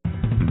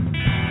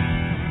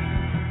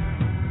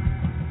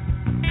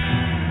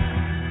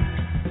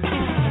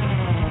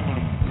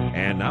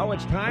now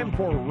it's time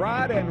for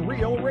Rod and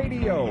Reel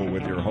Radio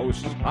with your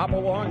hosts,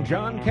 Hopalong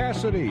John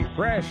Cassidy,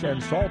 fresh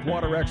and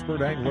saltwater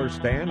expert angler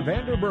Stan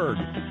Vanderberg,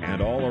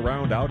 and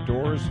all-around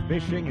outdoors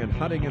fishing and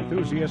hunting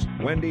enthusiast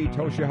Wendy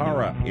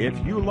Toshihara. If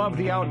you love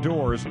the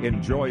outdoors,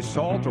 enjoy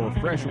salt or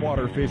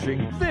freshwater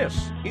fishing,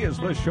 this is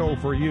the show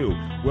for you.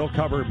 We'll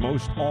cover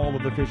most all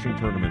of the fishing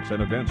tournaments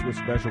and events with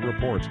special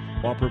reports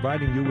while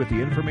providing you with the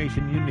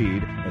information you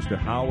need as to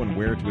how and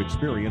where to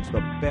experience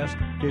the best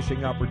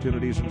fishing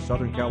opportunities in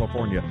Southern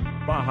California,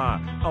 Baja,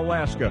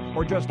 Alaska,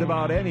 or just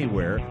about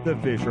anywhere the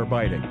fish are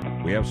biting.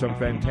 We have some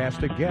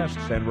fantastic guests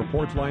and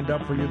reports lined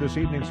up for you this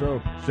evening, so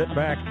sit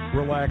back,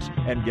 relax,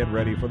 and get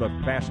ready for the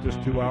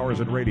fastest 2 hours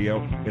in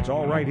radio. It's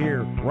all right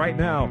here, right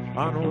now,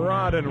 on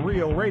Rod and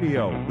Reel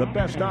Radio, the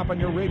best stop on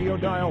your radio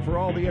dial for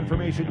all the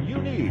information you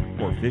need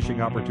for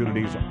fishing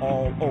opportunities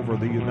all over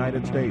the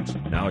United States.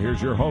 Now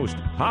here's your host,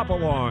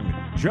 Hopalong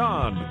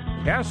John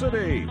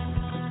Cassidy.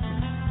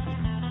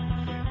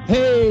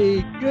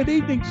 Hey, good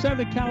evening,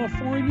 Southern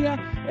California,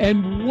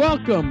 and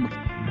welcome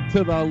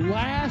to the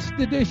last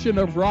edition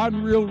of Rod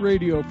and Reel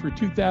Radio for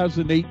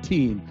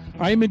 2018.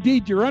 I am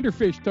indeed your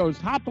underfished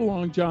host,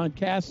 Hopalong John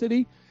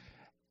Cassidy,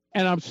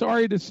 and I'm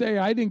sorry to say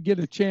I didn't get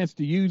a chance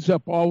to use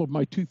up all of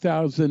my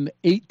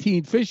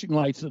 2018 fishing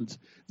license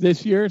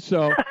this year,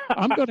 so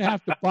I'm going to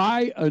have to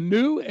buy a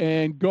new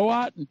and go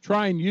out and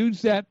try and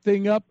use that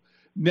thing up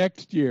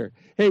next year.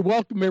 Hey,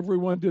 welcome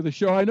everyone to the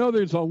show. I know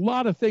there's a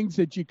lot of things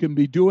that you can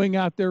be doing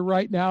out there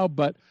right now,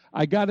 but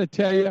I got to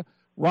tell you,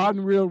 Rod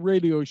and Reel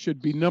Radio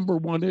should be number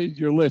one on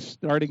your list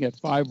starting at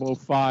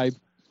 5:05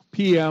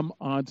 p.m.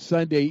 on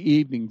Sunday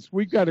evenings.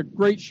 We've got a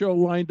great show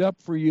lined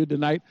up for you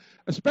tonight,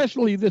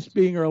 especially this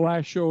being our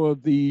last show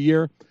of the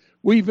year.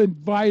 We've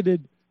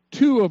invited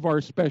two of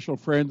our special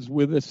friends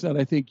with us that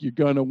I think you're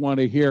going to want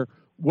to hear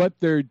what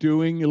they're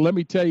doing. And let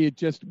me tell you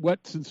just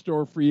what's in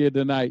store for you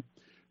tonight.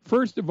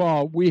 First of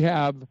all, we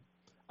have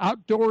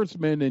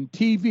outdoorsman and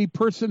TV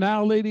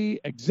personality,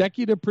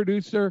 executive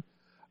producer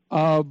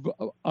of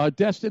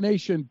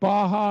Destination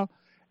Baja,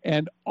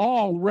 and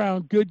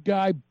all-around good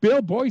guy,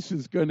 Bill Boyce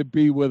is going to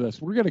be with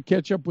us. We're going to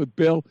catch up with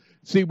Bill,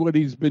 see what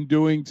he's been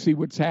doing, see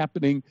what's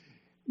happening,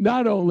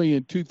 not only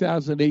in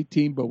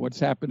 2018, but what's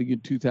happening in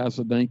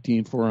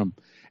 2019 for him.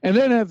 And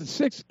then at the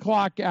 6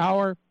 o'clock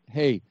hour,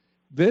 hey,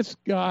 this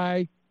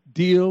guy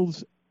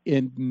deals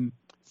in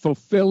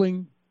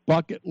fulfilling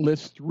bucket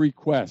list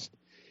request.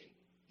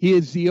 He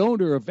is the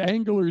owner of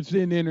Anglers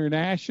Inn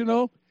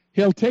International.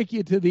 He'll take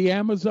you to the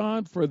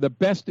Amazon for the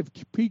best of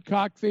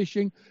peacock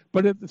fishing,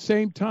 but at the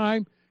same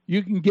time,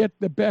 you can get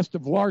the best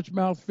of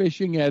largemouth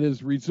fishing at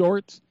his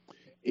resorts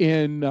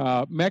in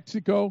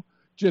Mexico,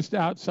 just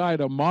outside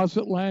of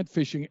Mazatlan,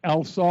 fishing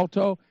El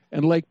Salto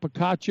and Lake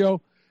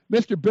Picacho.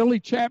 Mr. Billy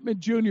Chapman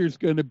Jr. is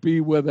going to be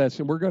with us,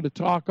 and we're going to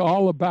talk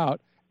all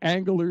about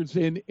Anglers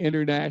Inn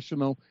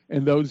International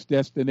and those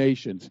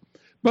destinations.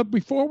 But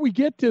before we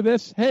get to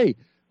this, hey,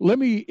 let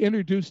me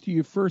introduce to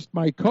you first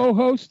my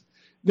co-host.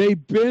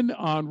 They've been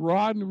on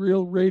Rod and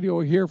Reel Radio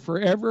here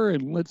forever,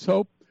 and let's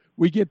hope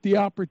we get the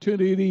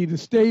opportunity to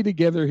stay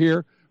together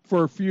here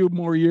for a few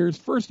more years.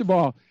 First of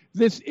all,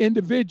 this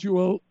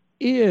individual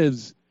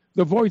is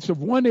the voice of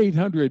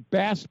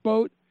 1-800-BASS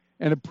Boat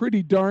and a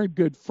pretty darn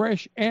good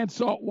fresh and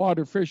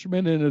saltwater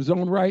fisherman in his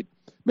own right,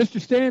 Mr.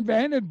 Stan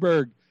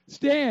Vandenberg.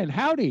 Stan,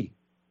 howdy.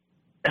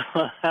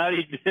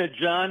 Howdy,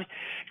 John.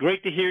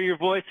 Great to hear your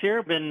voice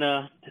here.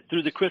 Been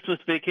through the Christmas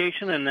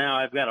vacation, and now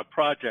I've got a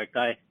project.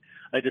 I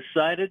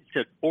decided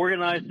to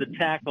organize the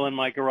tackle in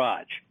my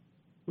garage,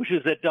 which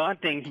is a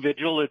daunting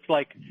vigil. It's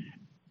like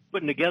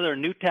putting together a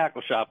new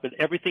tackle shop, but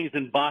everything's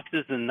in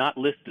boxes and not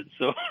listed.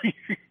 So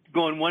you're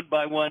going one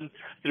by one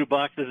through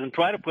boxes and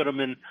try to put them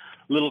in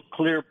little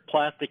clear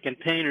plastic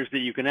containers that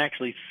you can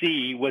actually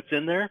see what's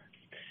in there.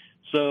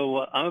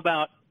 So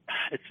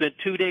it's been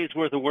 2 days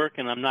worth of work,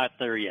 and I'm not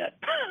there yet.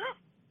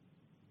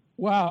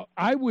 Wow,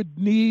 I would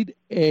need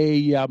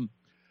a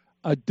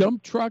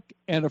dump truck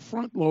and a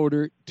front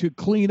loader to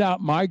clean out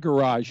my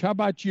garage. How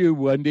about you,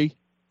 Wendy?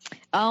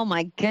 Oh,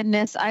 my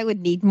goodness. I would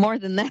need more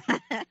than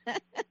that.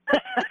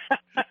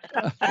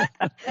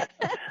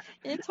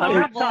 It's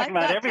horrible. I've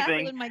got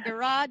tackle in my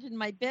garage, in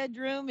my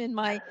bedroom, in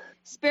my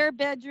spare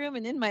bedroom,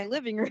 and in my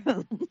living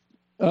room.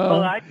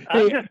 Well,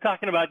 I'm just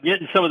talking about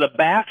getting some of the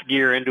bass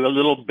gear into a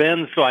little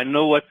bin so I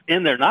know what's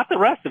in there. Not the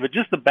rest of it,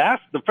 just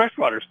the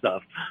freshwater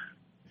stuff.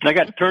 I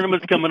got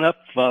tournaments coming up,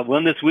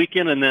 one this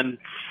weekend, and then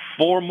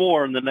 4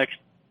 more in the next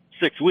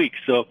 6 weeks.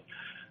 So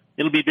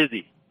it'll be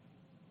busy.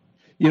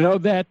 You know,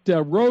 that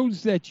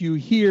rose that you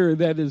hear,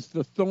 that is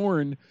the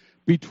thorn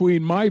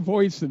between my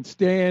voice and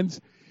Stan's,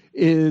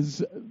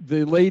 is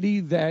the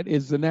lady that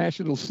is the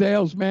national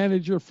sales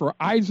manager for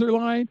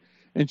Iserline,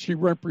 and she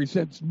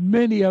represents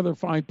many other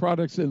fine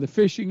products in the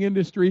fishing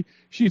industry.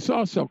 She's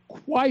also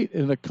quite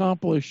an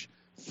accomplished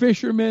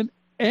fisherman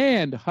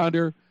and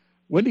hunter.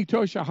 Wendy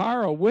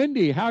Toshihara.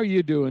 Wendy, how are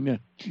you doing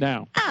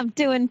now? I'm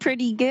doing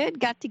pretty good.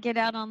 Got to get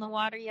out on the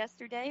water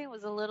yesterday. It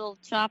was a little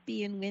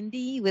choppy and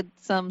windy with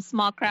some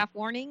small craft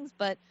warnings,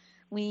 but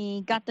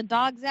we got the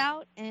dogs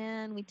out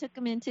and we took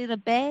them into the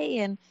bay,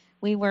 and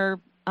we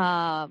were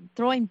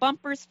throwing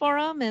bumpers for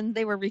them, and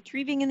they were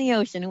retrieving in the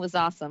ocean. It was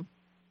awesome.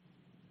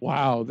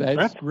 Wow,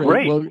 that's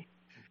great. Well,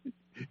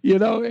 you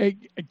know,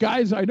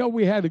 guys, I know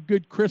we had a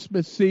good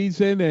Christmas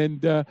season,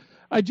 and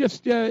I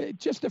just a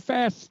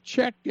fast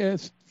check.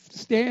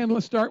 Stan,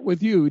 let's start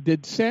with you.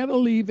 Did Santa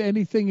leave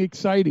anything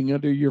exciting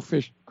under your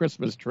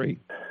Christmas tree?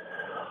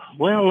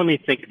 Well, let me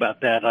think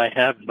about that. I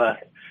have,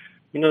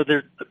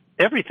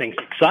 everything's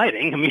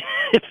exciting. I mean,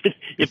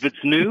 if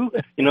it's new,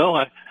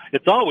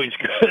 it's always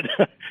good.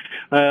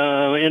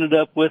 I ended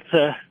up with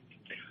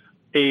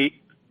a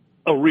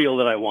reel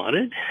that I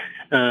wanted.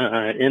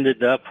 I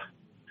ended up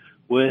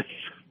with,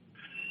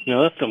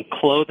 some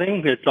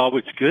clothing. It's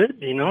always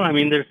good. I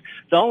mean, there's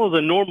all of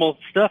the normal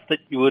stuff that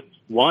you would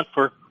want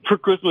for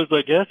Christmas,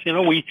 I guess.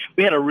 We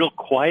had a real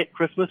quiet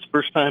Christmas,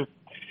 first time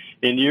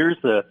in years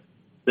that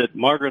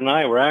Margaret and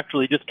I were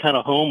actually just kind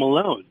of home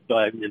alone. So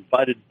I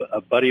invited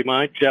a buddy of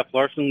mine, Jeff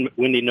Larson.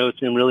 Wendy knows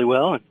him really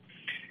well. And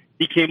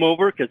he came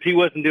over because he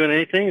wasn't doing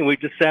anything, and we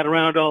just sat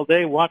around all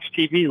day, watched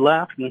TV,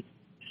 laughed,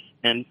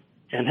 and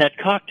had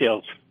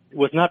cocktails. It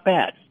was not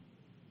bad.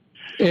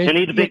 And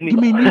ate a big meal.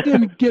 You mean you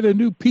didn't get a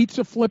new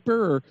pizza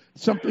flipper or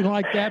something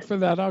like that for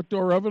that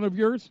outdoor oven of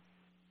yours?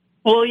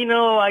 Well, we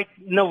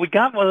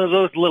got one of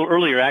those a little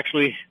earlier,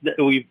 actually.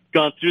 We've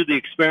gone through the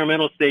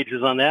experimental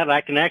stages on that.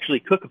 I can actually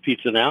cook a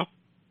pizza now.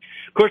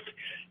 Of course,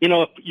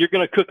 if you're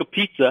going to cook a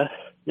pizza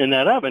in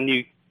that oven,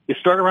 you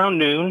start around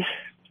noon,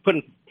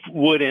 putting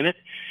wood in it,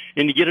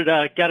 and you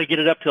got to get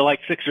it up to like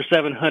 600 or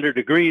 700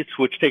 degrees,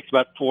 which takes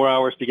about 4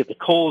 hours to get the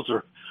coals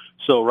or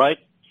so, right?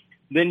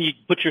 Then you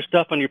put your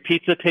stuff on your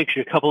pizza. It takes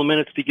you a couple of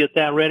minutes to get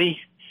that ready,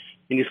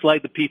 and you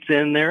slide the pizza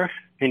in there,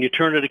 and you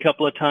turn it a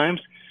couple of times,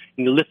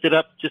 and you lift it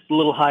up just a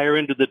little higher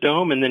into the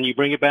dome, and then you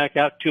bring it back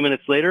out 2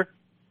 minutes later,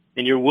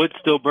 and your wood's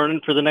still burning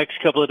for the next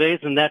couple of days,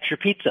 and that's your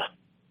pizza.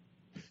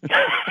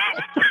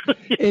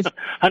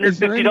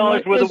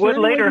 $150 worth of wood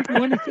later. Is there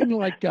anything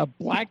like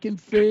blackened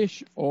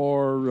fish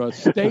or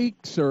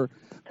steaks or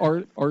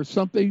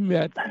something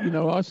that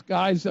us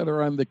guys that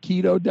are on the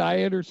keto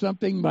diet or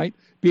something might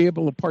be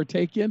able to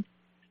partake in?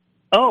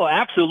 Oh,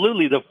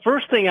 absolutely. The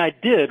first thing I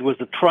did was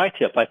a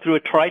tri-tip. I threw a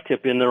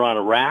tri-tip in there on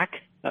a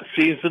rack,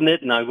 seasoned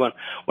it, and I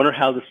wonder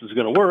how this is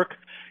going to work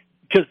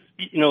because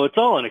it's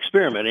all an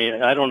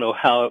experiment. I don't know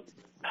how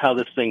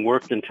this thing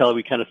worked until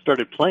we kind of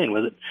started playing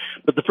with it.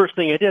 But the first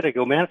thing I did, I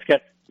go, man, it's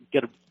got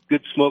a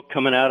good smoke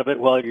coming out of it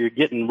while you're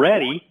getting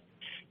ready.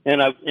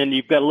 And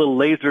you've got a little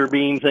laser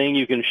beam thing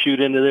you can shoot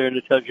into there, and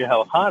it tells you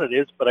how hot it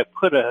is. But I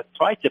put a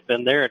tri-tip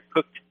in there and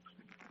cooked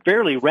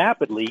fairly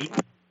rapidly.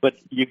 But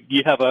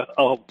you have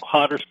a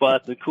hotter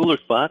spot and cooler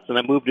spots, and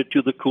I moved it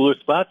to the cooler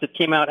spots. It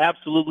came out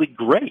absolutely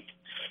great.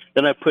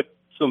 Then I put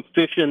some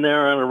fish in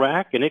there on a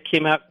rack, and it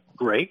came out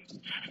great.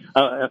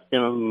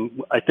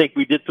 I think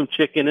we did some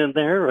chicken in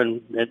there,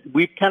 and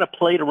we've kind of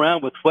played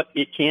around with what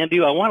it can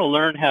do. I want to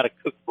learn how to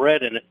cook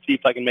bread in it, see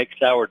if I can make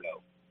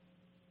sourdough.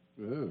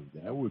 Oh,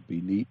 that would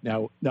be neat.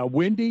 Now,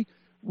 Wendy,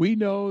 we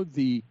know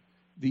the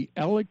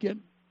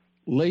elegant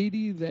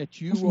lady that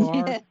you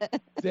are,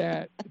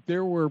 that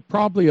there were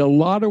probably a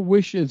lot of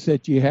wishes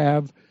that you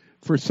have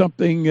for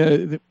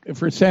something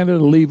for Santa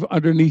to leave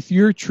underneath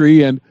your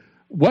tree. And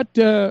what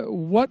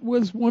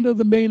was one of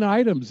the main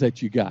items that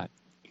you got?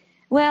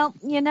 Well,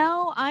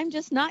 I'm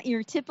just not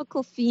your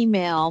typical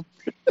female.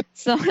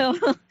 So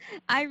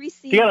I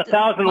received... You got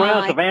 1,000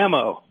 rounds of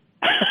ammo.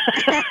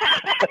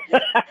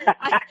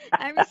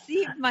 I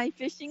received my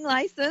fishing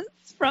license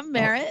from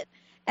Merritt,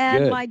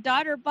 and good. My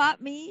daughter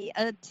bought me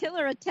a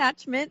tiller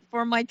attachment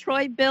for my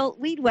Troy-built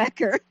weed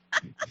whacker.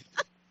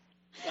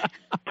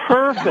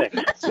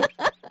 Perfect.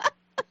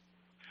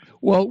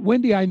 Well,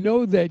 Wendy, I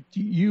know that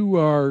you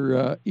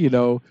are,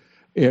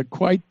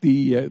 quite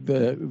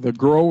the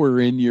grower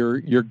in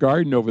your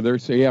garden over there.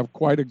 So you have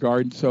quite a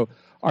garden. So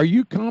are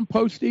you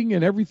composting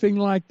and everything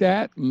like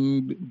that,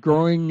 and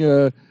growing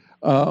a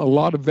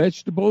lot of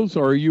vegetables?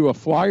 Or are you a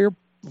flower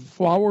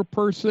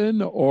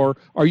person, or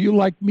are you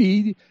like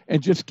me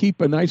and just keep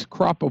a nice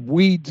crop of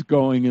weeds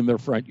going in their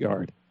front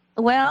yard?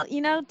 Well,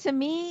 to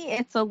me,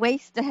 it's a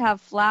waste to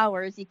have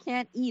flowers. You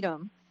can't eat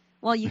them.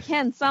 Well, you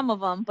can some of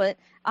them, but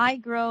I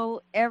grow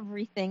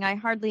everything. I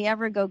hardly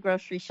ever go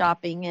grocery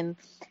shopping, and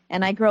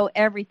I grow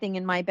everything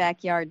in my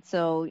backyard.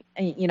 So,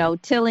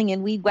 tilling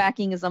and weed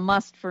whacking is a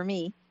must for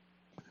me.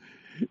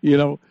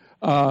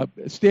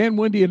 Stan,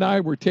 Wendy, and I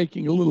were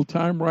taking a little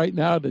time right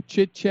now to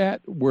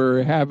chit-chat.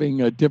 We're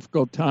having a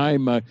difficult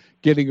time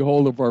getting a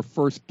hold of our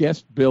first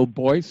guest, Bill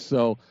Boyce.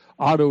 So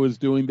Otto is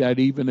doing that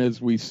even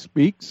as we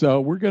speak. So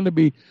we're going to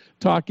be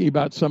talking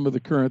about some of the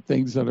current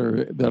things that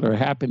are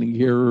happening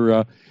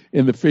here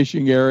in the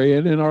fishing area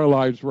and in our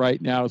lives right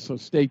now. So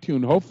stay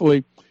tuned.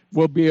 Hopefully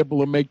we'll be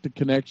able to make the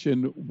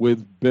connection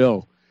with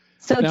Bill.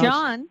 So now,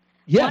 John...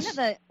 Yes.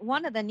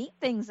 One of the neat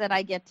things that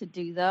I get to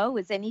do, though,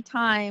 is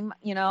anytime,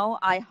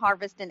 I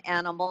harvest an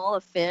animal,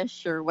 a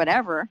fish or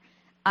whatever,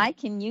 I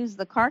can use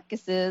the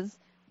carcasses,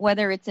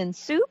 whether it's in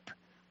soup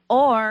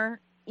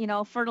or,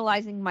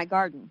 fertilizing my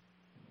garden.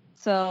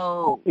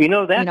 So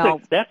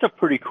that's a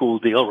pretty cool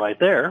deal right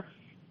there.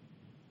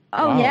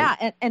 Oh, Wow.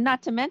 yeah. And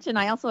not to mention,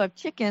 I also have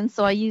chickens,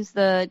 so I use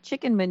the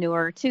chicken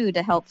manure, too,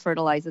 to help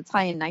fertilize. It's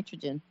high in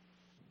nitrogen.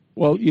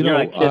 Well, You're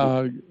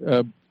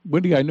not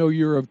Wendy, I know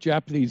you're of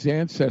Japanese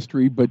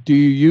ancestry, but do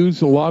you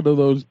use a lot of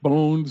those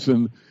bones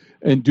and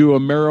do a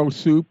marrow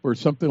soup or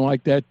something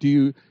like that?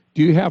 Do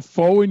you have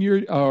pho in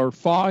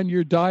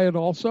your diet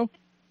also?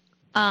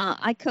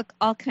 I cook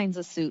all kinds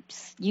of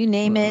soups. You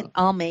name it,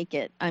 I'll make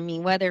it. I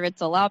mean, whether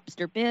it's a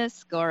lobster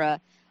bisque or a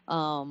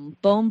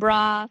bone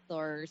broth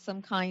or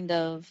some kind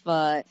of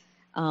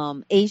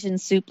Asian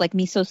soup like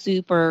miso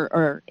soup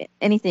or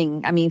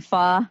anything. I mean,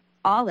 pho,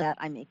 all that,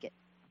 I make it.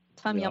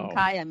 Tom Yum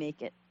Kai, I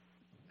make it.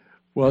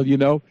 Well,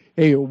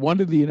 hey,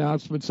 one of the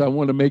announcements I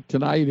want to make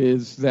tonight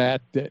is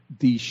that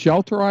the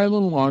Shelter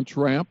Island launch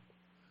ramp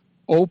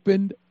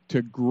opened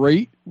to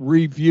great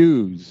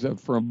reviews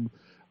from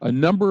a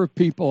number of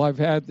people I've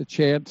had the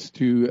chance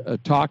to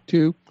talk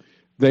to.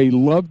 They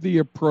love the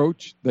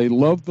approach. They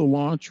love the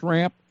launch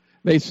ramp.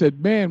 They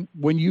said, man,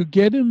 when you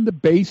get in the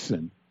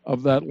basin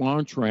of that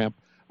launch ramp,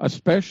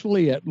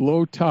 especially at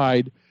low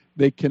tide,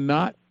 they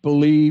cannot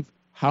believe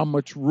how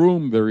much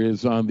room there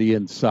is on the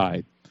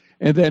inside.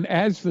 And then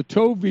as the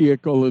tow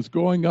vehicle is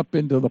going up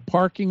into the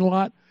parking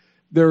lot,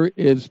 there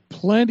is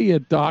plenty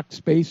of dock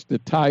space to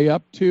tie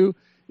up to.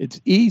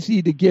 It's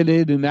easy to get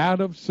in and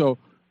out of. So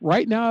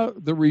right now,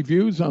 the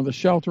reviews on the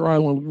Shelter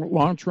Island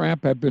launch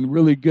ramp have been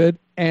really good.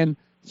 And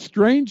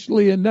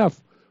strangely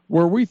enough,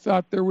 where we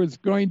thought there was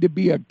going to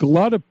be a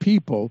glut of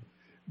people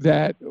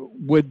that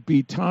would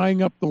be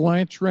tying up the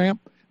launch ramp,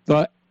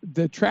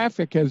 the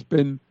traffic has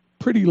been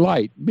pretty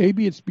light.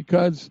 Maybe it's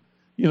because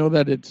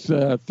that it's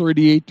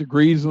 38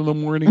 degrees in the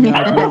morning.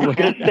 I was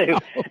going to say,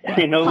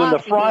 when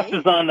the frost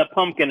is on the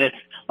pumpkin, it's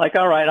like,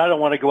 all right, I don't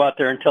want to go out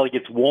there until it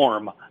gets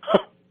warm.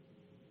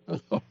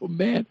 Oh,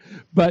 man.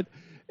 But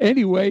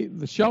anyway,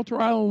 the Shelter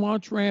Island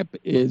launch ramp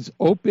is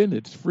open.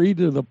 It's free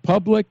to the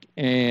public,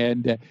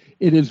 and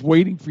it is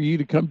waiting for you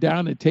to come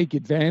down and take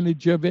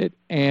advantage of it.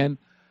 And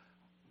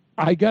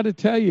I got to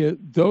tell you,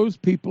 those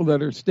people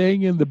that are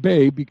staying in the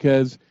bay,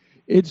 because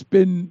it's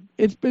been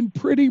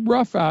pretty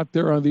rough out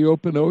there on the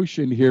open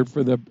ocean here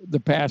for the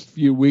past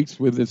few weeks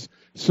with this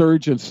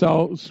surge and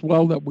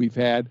swell that we've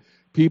had.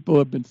 People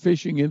have been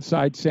fishing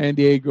inside San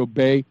Diego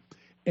Bay,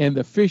 and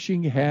the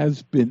fishing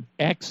has been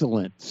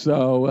excellent.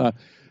 So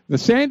the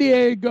San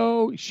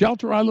Diego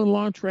Shelter Island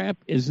launch ramp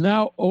is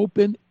now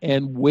open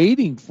and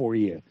waiting for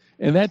you,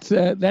 and that's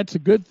a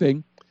good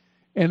thing,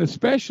 and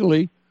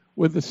especially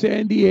with the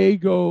San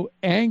Diego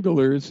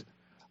anglers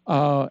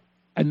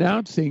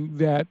announcing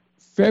that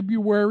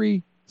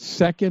February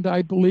 2nd,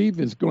 I believe,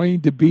 is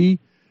going to be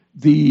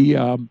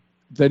the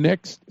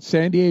next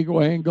San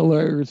Diego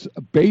Anglers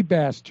Bay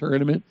Bass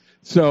Tournament.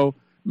 So,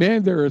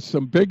 man, there are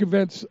some big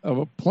events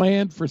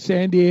planned for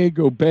San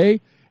Diego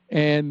Bay,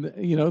 and,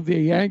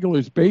 the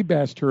Anglers Bay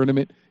Bass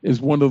Tournament is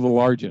one of the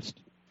largest.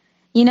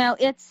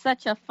 It's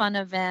such a fun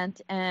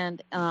event,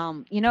 and,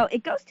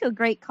 it goes to a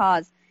great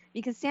cause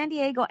because San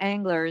Diego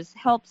Anglers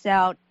helps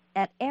out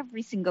at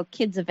every single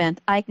kids event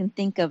I can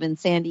think of in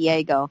San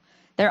Diego.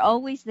 They're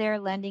always there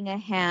lending a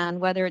hand,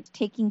 whether it's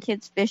taking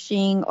kids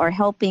fishing or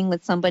helping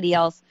with somebody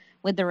else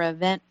with their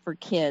event for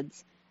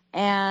kids.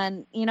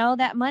 And,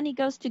 that money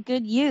goes to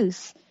good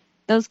use.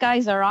 Those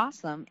guys are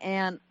awesome.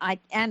 And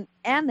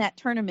that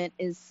tournament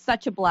is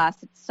such a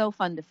blast. It's so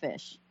fun to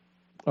fish.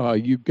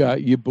 You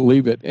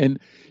believe it. And,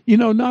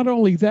 not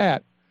only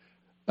that,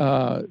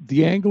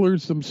 the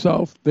anglers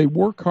themselves, they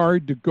work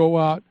hard to go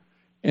out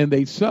and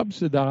they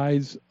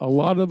subsidize a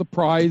lot of the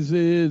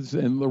prizes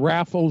and the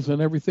raffles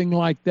and everything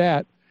like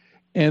that.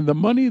 And the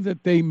money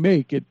that they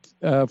make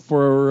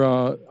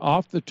for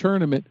off the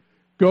tournament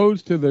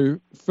goes to the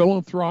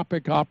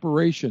philanthropic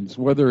operations,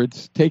 whether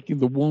it's taking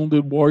the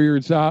wounded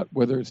warriors out,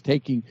 whether it's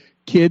taking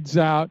kids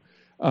out,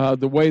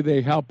 the way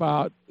they help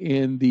out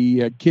in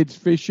the kids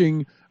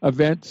fishing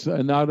events,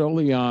 not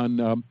only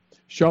on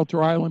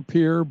Shelter Island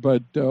Pier,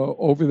 but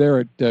over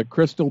there at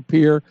Crystal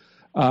Pier,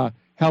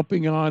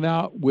 helping on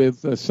out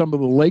with some of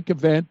the lake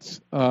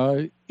events.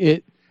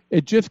 It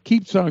just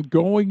keeps on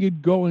going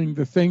and going,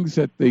 the things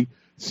that the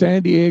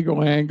San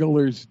Diego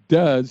Anglers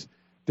does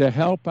to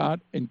help out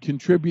and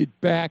contribute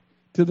back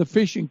to the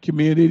fishing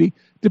community,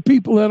 to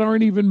people that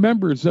aren't even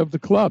members of the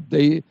club.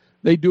 They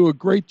do a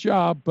great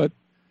job, but,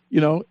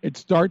 it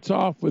starts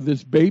off with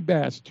this Bay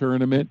Bass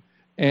tournament,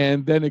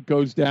 and then it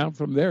goes down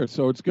from there.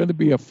 So it's going to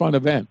be a fun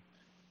event.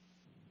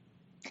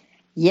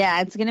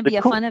 Yeah, it's going to be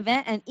a fun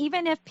event. And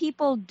even if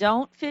people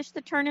don't fish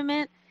the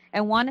tournament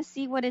and want to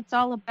see what it's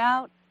all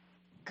about,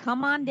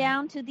 come on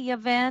down to the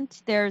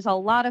event. There's a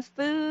lot of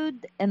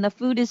food, and the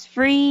food is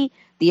free.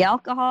 The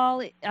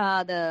alcohol,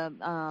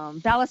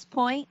 Ballast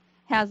Point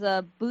has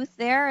a booth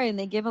there, and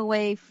they give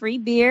away free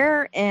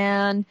beer,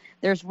 and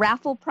there's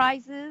raffle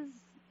prizes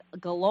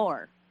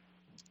galore.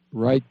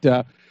 Right.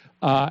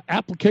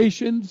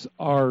 Applications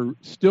are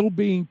still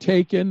being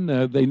taken.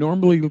 They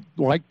normally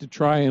like to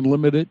try and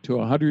limit it to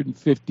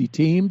 150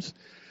 teams.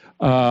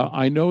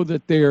 I know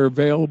that they are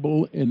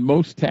available in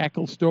most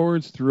tackle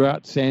stores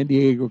throughout San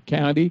Diego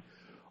County,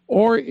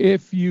 or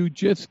if you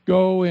just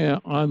go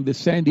on the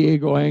San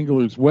Diego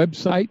Anglers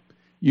website,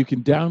 you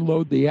can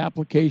download the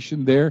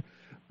application there.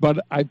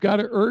 But I've got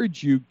to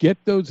urge you, get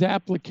those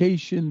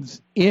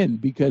applications in,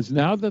 because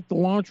now that the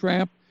launch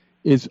ramp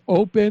is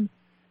open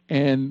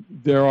and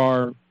there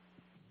are,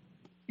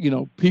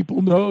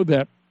 people know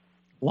that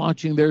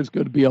launching there is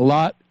going to be a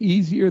lot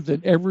easier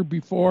than ever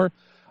before.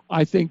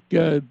 I think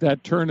that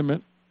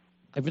tournament,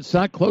 if it's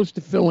not close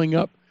to filling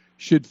up,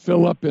 should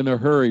fill up in a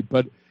hurry.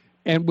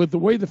 And with the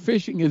way the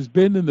fishing has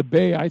been in the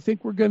Bay, I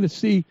think we're going to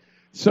see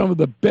some of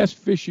the best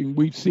fishing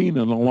we've seen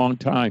in a long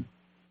time.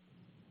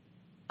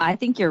 I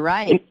think you're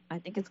right. I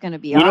think it's going to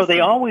be awesome.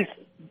 They always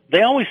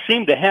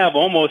seem to have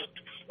almost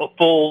a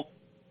full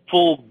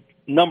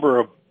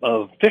number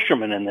of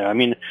fishermen in there. I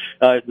mean,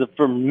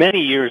 for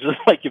many years,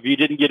 it's like if you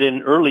didn't get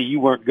in early, you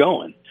weren't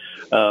going.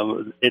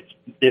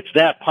 It's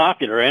that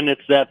popular and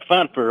it's that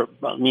fun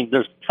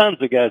there's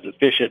tons of guys that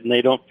fish it and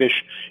they don't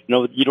fish,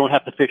 you don't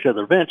have to fish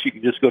other events. You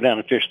can just go down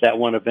and fish that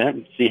one event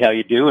and see how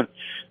you do. And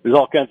there's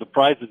all kinds of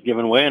prizes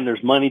given away and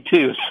there's money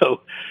too.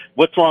 So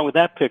what's wrong with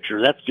that picture?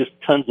 That's just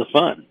tons of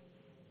fun.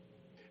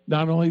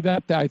 Not only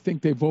that, I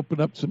think they've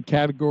opened up some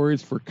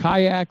categories for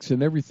kayaks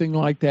and everything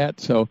like that.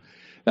 So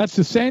that's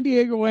the San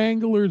Diego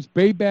Anglers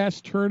Bay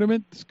Bass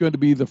Tournament. It's going to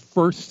be the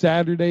first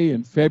Saturday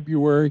in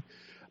February.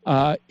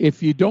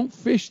 If you don't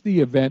fish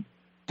the event,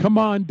 come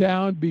on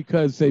down,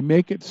 because they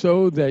make it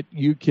so that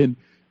you can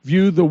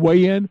view the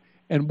weigh-in.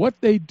 And what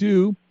they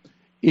do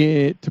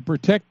to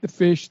protect the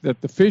fish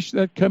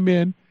that come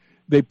in,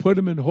 they put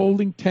them in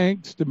holding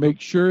tanks to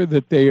make sure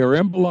that they are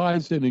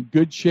embolized and in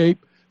good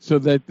shape, so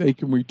that they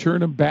can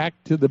return them back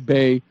to the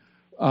bay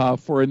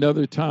for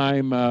another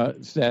time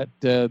that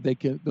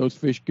those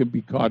fish can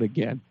be caught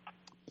again.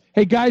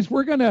 Hey, guys,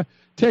 we're going to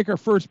take our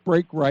first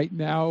break right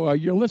now.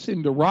 You're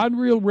listening to Rod and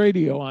Reel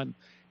Radio on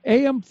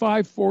AM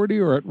 540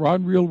 or at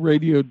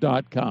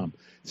rodandreelradio.com.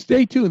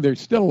 Stay tuned. There's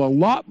still a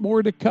lot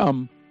more to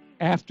come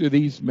after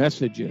these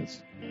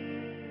messages.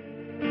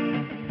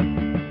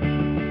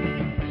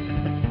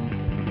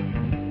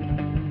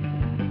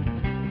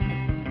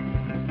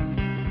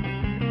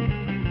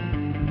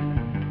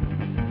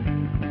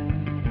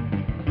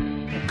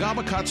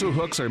 Gamakatsu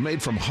hooks are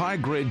made from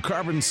high-grade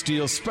carbon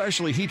steel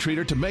specially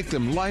heat-treated to make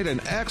them light and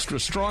extra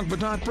strong but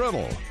not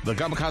brittle. The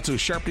Gamakatsu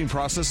sharpening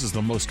process is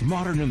the most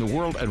modern in the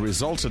world and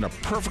results in a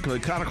perfectly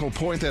conical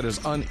point that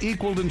is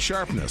unequaled in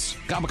sharpness.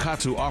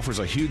 Gamakatsu offers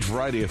a huge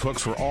variety of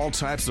hooks for all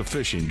types of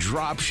fishing: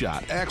 drop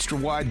shot, extra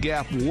wide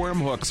gap, worm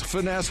hooks,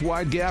 finesse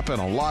wide gap,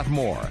 and a lot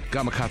more.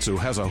 Gamakatsu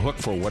has a hook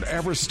for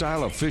whatever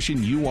style of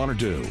fishing you want to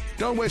do.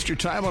 Don't waste your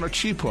time on a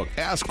cheap hook.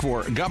 Ask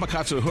for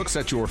Gamakatsu hooks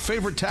at your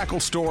favorite tackle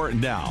store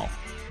now.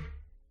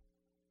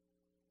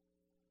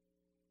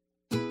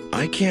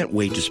 I can't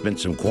wait to spend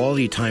some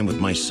quality time with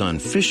my son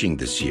fishing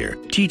this year,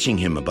 teaching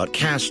him about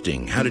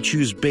casting, how to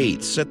choose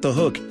baits, set the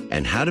hook,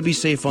 and how to be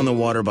safe on the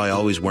water by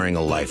always wearing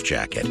a life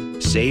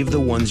jacket. Save the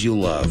ones you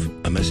love.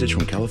 A message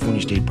from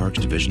California State Parks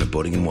Division of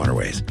Boating and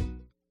Waterways.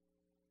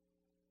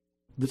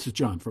 This is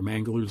John from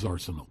Anglers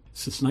Arsenal.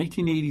 Since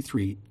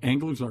 1983,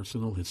 Anglers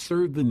Arsenal has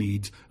served the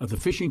needs of the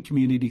fishing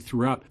community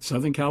throughout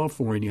Southern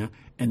California,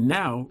 and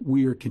now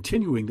we are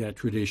continuing that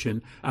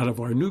tradition out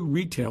of our new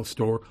retail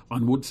store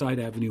on Woodside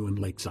Avenue in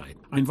Lakeside.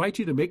 I invite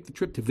you to make the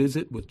trip to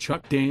visit with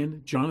Chuck,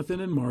 Dan,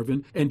 Jonathan, and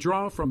Marvin, and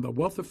draw from the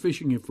wealth of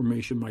fishing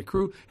information my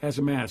crew has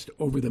amassed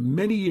over the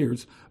many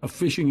years of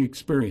fishing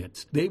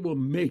experience. They will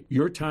make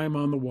your time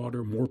on the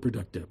water more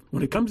productive.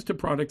 When it comes to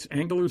products,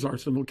 Anglers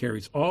Arsenal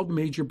carries all the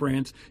major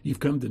brands you've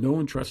come to know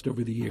and trust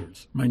over the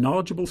years. My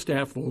knowledgeable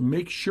staff will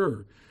make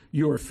sure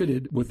you are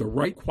fitted with the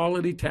right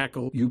quality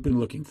tackle you've been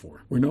looking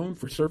for. We're known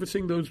for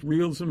servicing those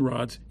reels and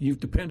rods you've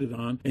depended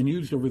on and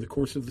used over the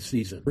course of the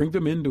season. Bring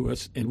them into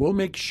us and we'll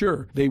make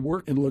sure they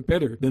work and look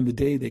better than the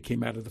day they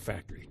came out of the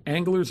factory.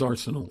 Anglers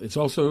Arsenal is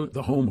also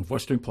the home of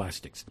Western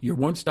Plastics, your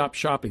one-stop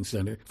shopping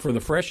center for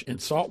the fresh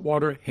and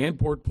saltwater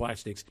hand-poured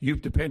plastics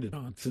you've depended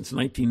on since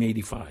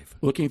 1985.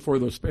 Looking for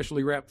those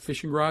specially wrapped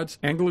fishing rods?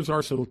 Anglers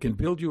Arsenal can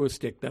build you a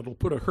stick that'll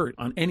put a hurt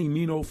on any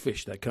mean old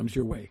fish that comes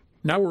your way.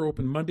 Now we're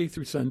open Monday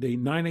through Sunday,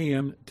 9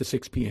 a.m. to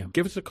 6 p.m.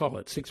 Give us a call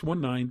at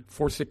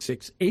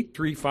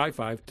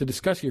 619-466-8355 to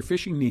discuss your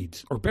fishing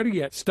needs. Or better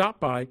yet, stop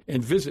by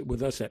and visit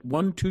with us at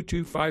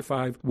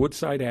 12255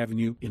 Woodside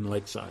Avenue in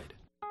Lakeside.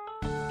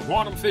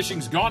 Quantum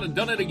Fishing's gone and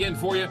done it again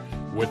for you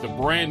with the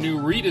brand new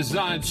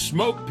redesigned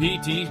Smoke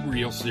PT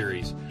Reel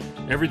Series.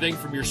 Everything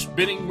from your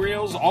spinning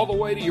reels all the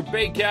way to your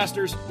bait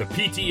casters, the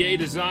PTA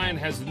design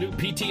has the new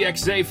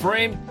PTXA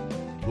frame,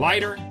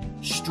 lighter,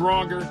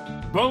 stronger,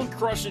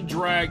 bone-crushing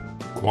drag.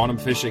 Quantum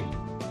Fishing.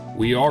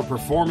 We are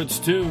performance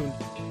tuned.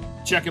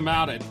 Check them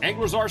out at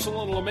Anglers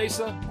Arsenal in La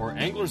Mesa or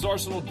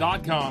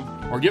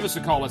anglersarsenal.com or give us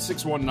a call at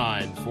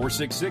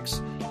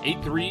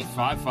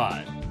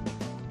 619-466-8355.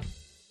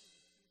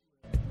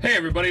 Hey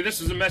everybody,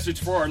 this is a message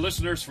for our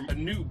listeners from a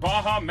new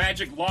Baja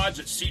Magic Lodge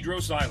at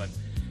Cedros Island.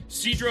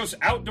 Cedros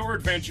Outdoor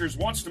Adventures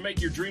wants to make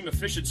your dream of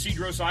fish at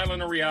Cedros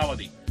Island a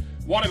reality.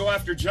 Want to go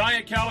after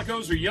giant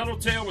calicos or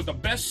yellowtail with the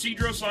best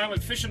Cedros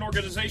Island fishing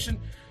organization,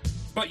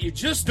 but you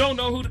just don't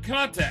know who to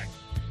contact?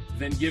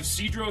 Then give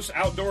Cedros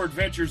Outdoor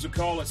Adventures a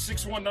call at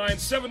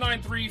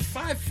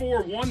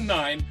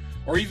 619-793-5419,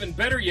 or even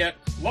better yet,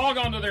 log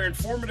on to their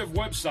informative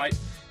website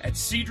at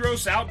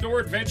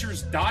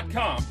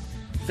cedrosoutdooradventures.com.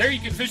 There you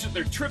can visit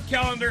their trip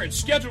calendar and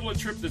schedule a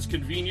trip that's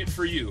convenient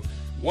for you.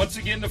 Once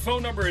again, the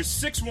phone number is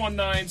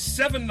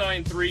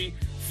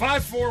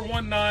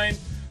 619-793-5419,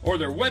 or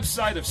their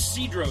website of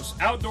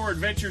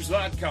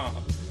cedrosoutdooradventures.com.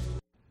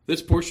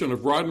 This portion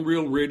of Rod and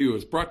Reel Radio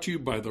is brought to you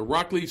by the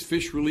Rockley's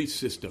Fish Release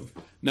System.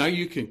 Now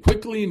you can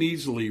quickly and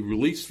easily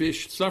release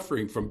fish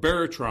suffering from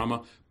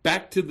barotrauma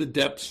back to the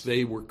depths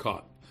they were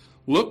caught.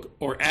 Look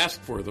or ask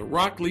for the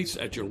Rockley's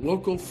at your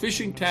local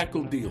fishing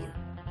tackle dealer.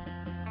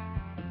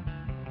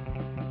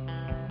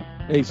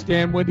 Hey,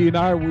 Stan, Wendy, and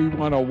I, we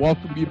want to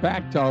welcome you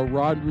back to our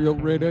Rod and Reel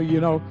Radio.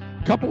 You know,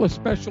 a couple of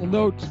special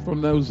notes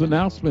from those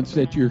announcements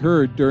that you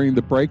heard during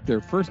the break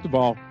there. First of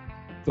all,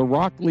 the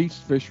Rockley's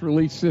Fish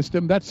Release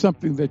System, that's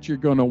something that you're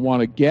going to want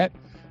to get,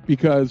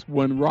 because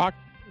when rock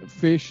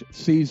fish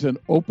season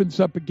opens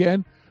up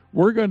again,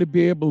 we're going to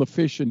be able to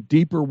fish in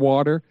deeper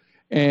water.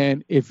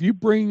 And if you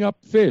bring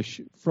up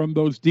fish from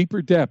those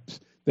deeper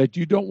depths that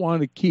you don't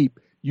want to keep,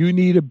 you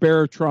need a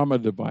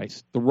barotrauma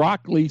device. The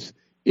Rockley's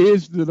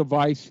is the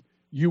device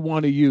you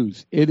want to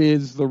use. It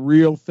is the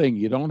real thing.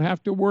 You don't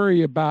have to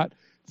worry about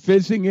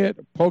fizzing it,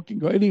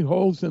 poking any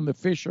holes in the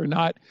fish or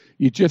not.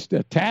 You just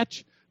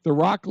attach the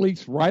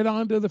Rockley's right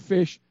onto the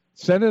fish,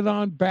 set it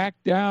on back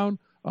down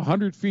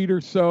 100 feet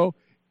or so,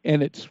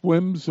 and it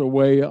swims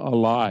away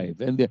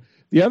alive. And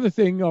the other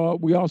thing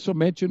we also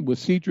mentioned was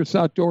Cedros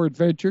Outdoor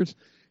Adventures.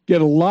 Get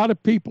a lot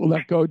of people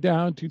that go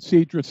down to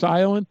Cedros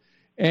Island,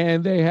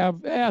 and they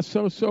have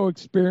so-so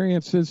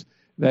experiences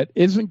that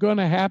isn't going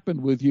to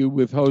happen with you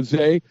with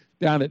Jose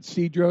down at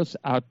Cedros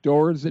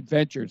Outdoors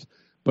Adventures.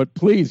 But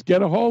please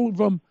get a hold of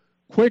them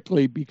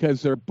quickly,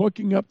 because they're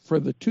booking up for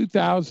the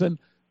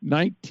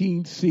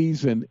 2019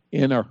 season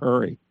in a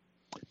hurry.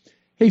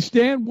 Hey,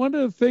 Stan, one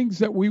of the things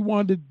that we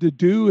wanted to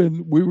do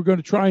and we were going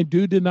to try and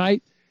do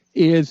tonight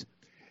is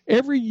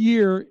every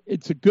year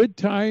it's a good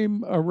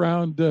time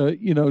around,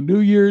 New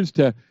Year's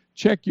to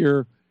check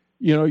your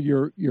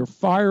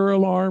fire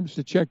alarms,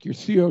 to check your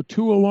CO2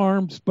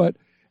 alarms, but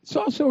it's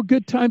also a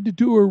good time to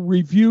do a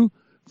review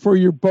for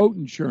your boat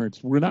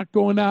insurance. We're not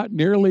going out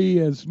nearly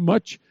as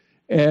much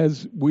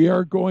as we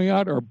are going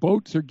out. Our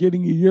boats are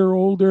getting a year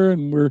older,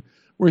 and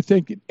we're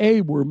thinking,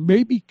 hey, we're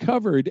maybe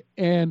covered.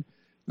 And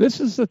this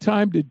is the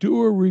time to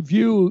do a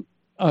review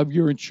of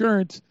your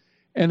insurance,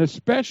 and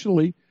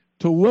especially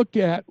to look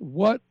at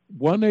what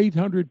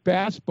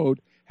 1-800-BASS Boat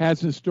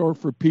has in store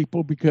for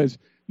people, because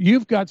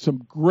you've got some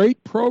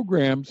great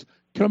programs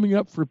coming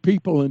up for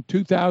people in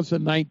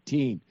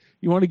 2019.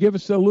 You want to give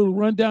us a little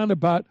rundown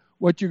about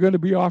what you're going to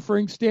be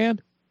offering,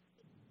 Stan?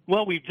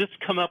 Well, we've just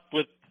come up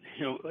with,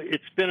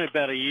 it's been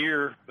about a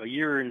year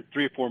and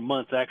 3 or 4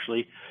 months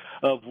actually,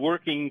 of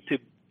working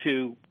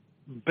to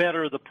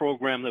better the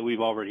program that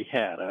we've already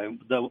had.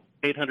 The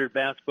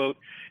 800-BASS Boat,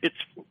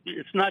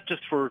 it's not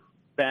just for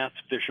bass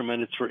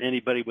fishermen, it's for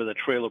anybody with a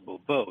trailerable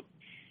boat.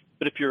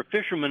 But if you're a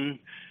fisherman,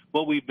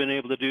 what we've been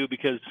able to do,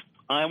 because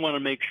I want to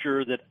make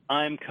sure that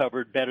I'm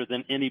covered better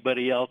than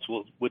anybody else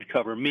would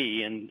cover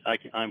me, and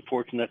I'm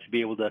fortunate to be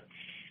able to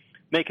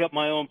make up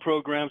my own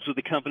programs with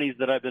the companies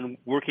that I've been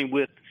working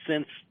with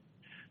since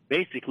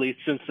the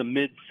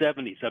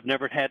mid-'70s. I've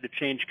never had to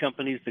change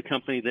companies. The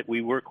company that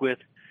we work with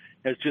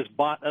has just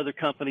bought other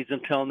companies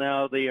until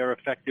now. They are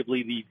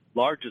effectively the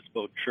largest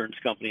boat insurance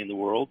company in the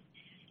world,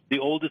 the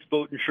oldest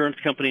boat insurance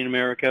company in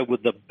America,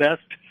 with the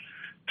best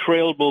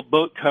trailable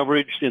boat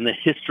coverage in the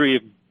history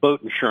of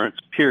boat insurance,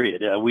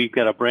 period. We've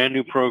got a brand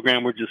new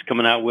program we're just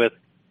coming out with.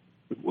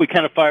 We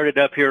kind of fired it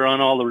up here on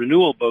all the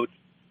renewal boat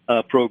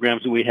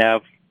programs that we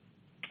have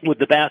with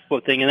the bass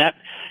boat thing, and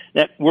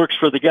that works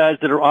for the guys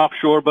that are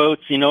offshore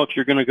boats. If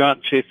you're going to go out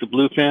and chase the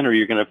bluefin, or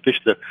you're going to fish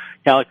the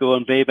calico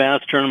and bay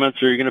bass tournaments,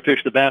 or you're going to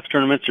fish the bass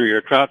tournaments, or you're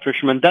a trout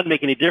fisherman, doesn't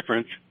make any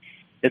difference.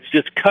 It's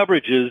just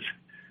coverages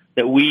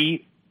that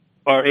we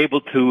are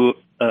able to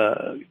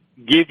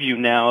give you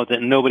now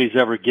that nobody's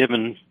ever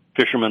given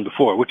fishermen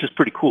before, which is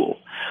pretty cool.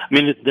 I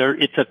mean,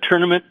 it's a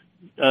tournament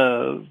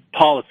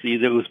policy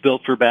that was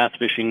built for bass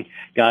fishing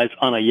guys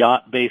on a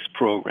yacht-based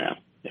program.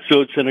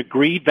 So it's an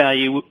agreed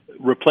value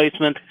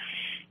replacement.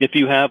 If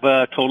you have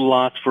a total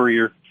loss for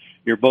your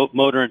boat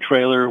motor and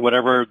trailer,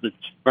 whatever, that's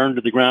burned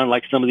to the ground,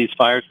 like some of these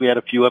fires, we had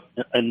a few up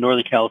in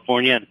Northern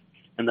California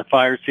and the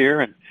fires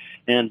here,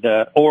 and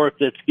or if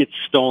it gets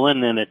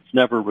stolen and it's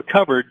never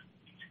recovered,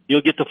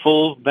 you'll get the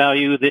full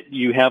value that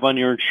you have on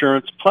your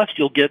insurance, plus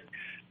you'll get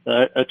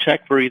a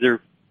check for either.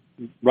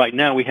 Right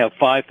now we have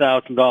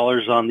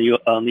 $5,000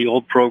 on the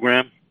old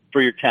program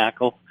for your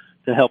tackle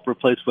to help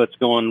replace what's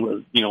going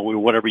with,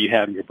 whatever you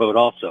have in your boat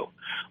also.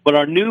 But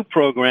our new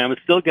program has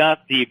still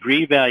got the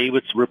agreed value,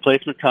 it's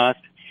replacement cost.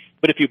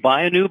 But if you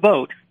buy a new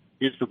boat,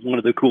 here's one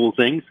of the cool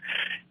things.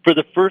 For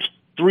the first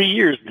 3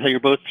 years, until your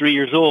boat's 3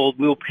 years old,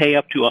 we'll pay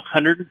up to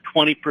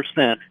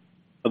 120%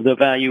 of the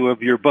value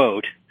of your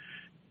boat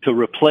to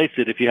replace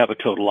it if you have a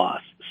total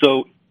loss.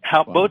 So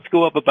boats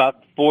go up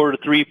about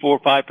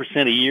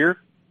 5% a year.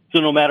 So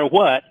no matter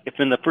what, if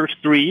in the first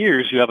 3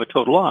 years you have a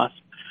total loss,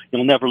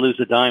 you'll never lose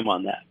a dime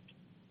on that.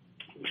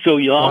 So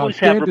you'll always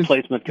have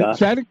replacement costs.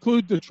 Does that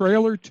include the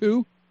trailer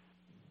too?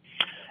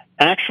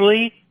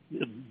 Actually,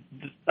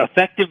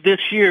 effective this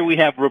year, we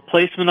have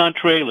replacement on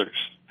trailers.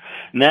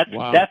 And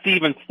that's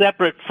even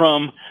separate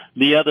from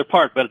the other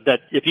part. But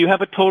that if you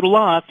have a total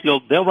loss,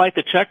 they'll write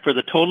the check for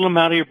the total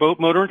amount of your boat,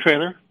 motor, and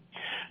trailer.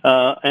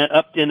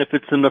 And if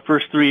it's in the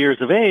first 3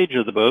 years of age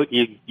of the boat,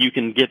 you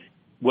can get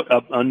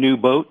a new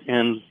boat,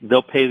 and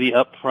they'll pay the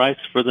up price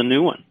for the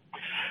new one.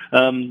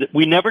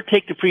 We never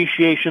take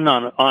depreciation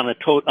on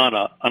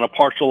a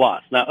partial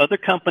loss. Now, other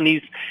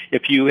companies,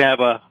 if you have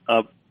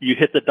you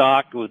hit the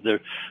dock with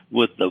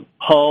the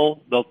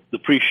hull, they'll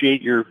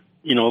depreciate your,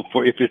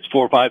 if it's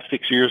 4, 5,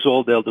 6 years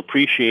old, they'll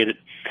depreciate it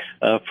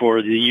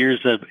for the years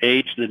of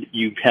age that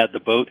you've had the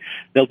boat.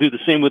 They'll do the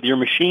same with your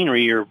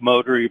machinery, your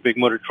motor, your big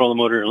motor, trolling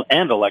motor,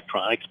 and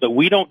electronics. But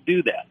we don't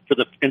do that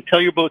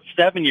until your boat's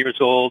 7 years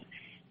old.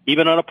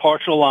 Even on a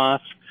partial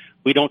loss,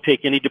 we don't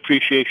take any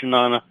depreciation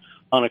on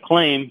a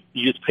claim.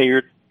 You just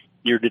pay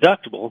your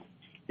deductible,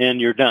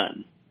 and you're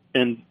done.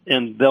 And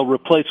they'll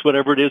replace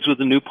whatever it is with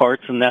the new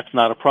parts, and that's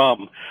not a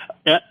problem.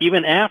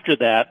 Even after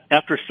that,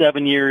 after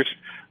 7 years,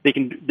 they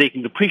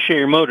can depreciate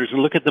your motors.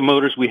 And look at the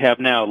motors we have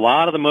now. A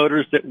lot of the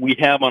motors that we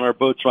have on our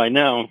boats right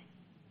now,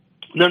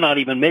 they're not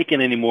even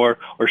making anymore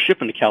or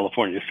shipping to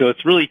California. So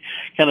it's really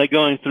kind of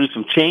going through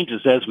some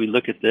changes as we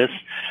look at this.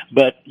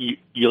 But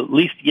you'll at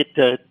least get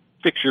to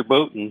fix your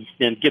boat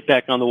and get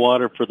back on the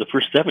water for the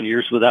first 7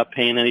 years without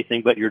paying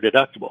anything but your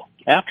deductible.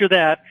 After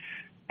that,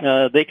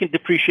 they can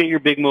depreciate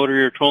your big motor,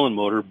 your trolling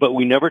motor, but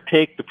we never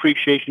take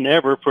depreciation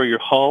ever for your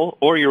hull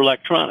or your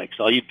electronics.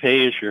 All you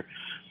pay is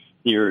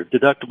your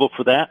deductible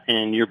for that,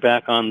 and you're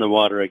back on the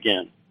water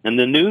again. And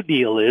the new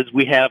deal is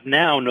we have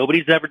now,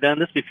 nobody's ever done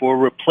this before,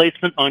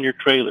 replacement on your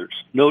trailers.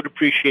 No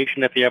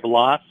depreciation if you have a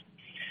loss.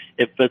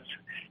 If it's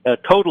a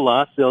total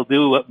loss,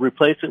 they'll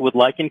replace it with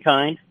like in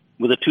kind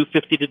with a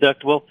 $250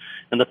 deductible,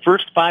 and the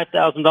first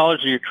 $5,000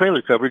 of your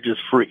trailer coverage is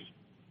free.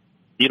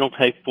 You don't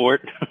pay for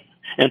it,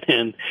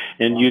 and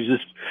you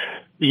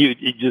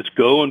just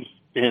go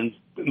and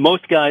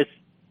most guys,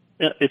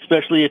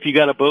 especially if you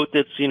got a boat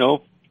that's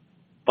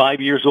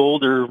 5 years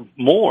old or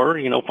more,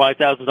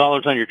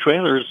 $5,000 on your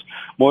trailer is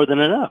more than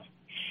enough.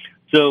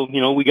 So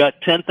we got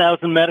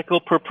 $10,000 medical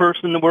per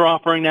person that we're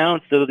offering now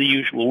instead of the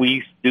usual. We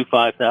used to do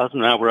 $5,000.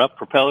 Now we're up.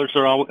 Propellers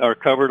are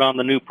covered on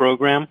the new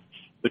program,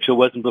 which it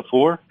wasn't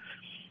before.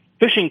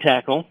 Fishing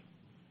tackle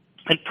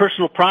and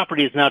personal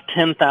property is now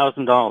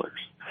 $10,000.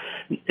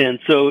 And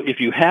so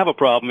if you have a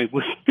problem,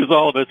 because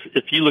all of us,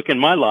 if you look in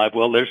my live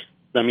well,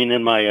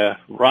 in my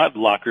rod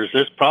lockers,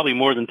 there's probably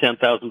more than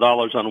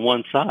 $10,000 on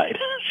one side.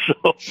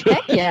 So,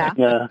 heck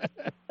yeah.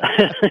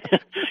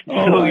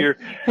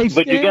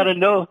 But you got to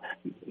know.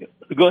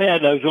 Go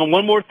ahead. I was on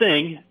one more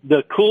thing.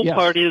 The cool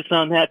part is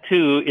on that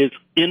too is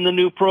in the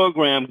new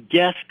program,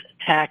 guest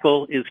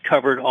tackle is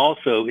covered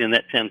also in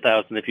that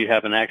 $10,000 if you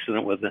have an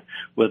accident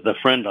with a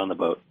friend on the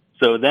boat.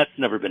 So that's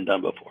never been done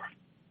before.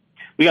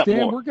 We got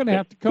Dan, more. we're going to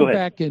have to come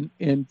back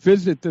and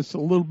visit this a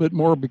little bit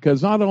more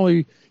because not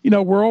only,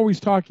 we're always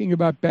talking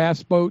about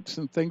bass boats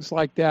and things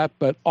like that,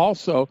 but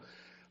also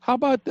how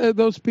about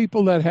those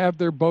people that have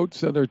their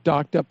boats that are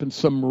docked up in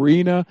some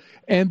marina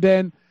and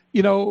then,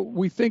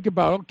 we think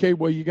about, okay,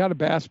 well, you got a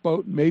bass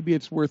boat and maybe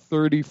it's worth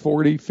 $30,000,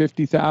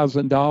 $40,000,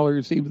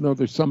 $50,000, even though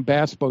there's some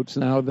bass boats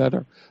now that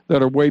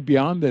are way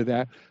beyond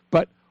that.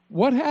 But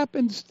what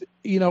happens,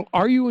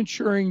 are you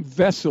insuring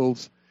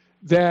vessels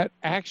that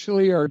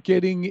actually are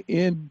getting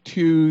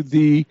into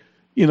the,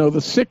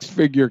 the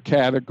six-figure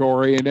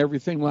category and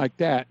everything like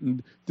that?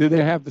 And do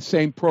they have the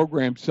same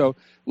program? So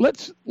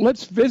let's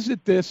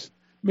visit this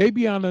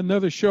maybe on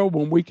another show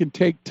when we can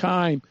take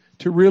time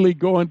to really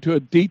go into a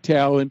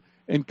detail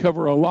and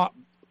cover a lot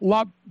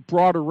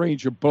broader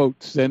range of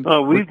boats than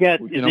we've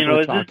got.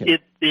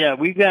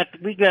 We've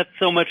got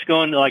so much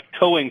going, like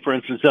towing, for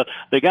instance. So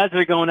the guys that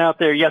are going out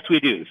there, yes,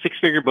 we do.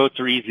 Six-figure boats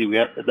are easy.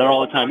 They're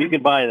all the time. You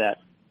can buy that.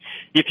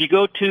 If you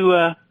go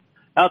to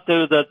out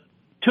there the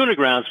tuna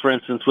grounds, for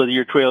instance, with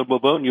your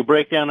trailable boat, and you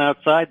break down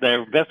outside,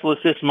 the vessel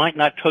assist might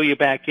not tow you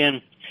back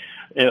in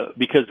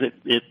because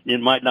it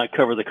might not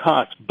cover the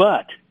cost,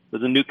 but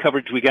with the new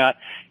coverage we got,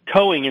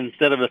 towing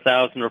instead of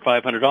 $1,000 or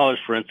 $500,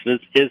 for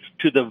instance, is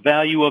to the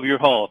value of your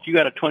hull. If you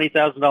got a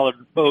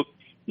 $20,000 boat,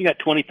 you got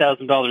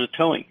 $20,000 of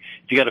towing.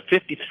 If you got a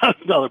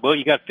 $50,000 boat,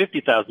 you got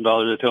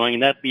 $50,000 of towing,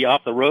 and that'd be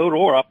off the road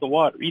or off the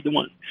water, either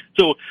one.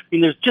 So,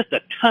 there's just a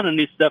ton of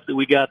new stuff that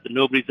we got that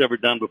nobody's ever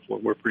done before.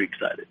 We're pretty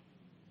excited.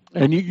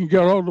 And you can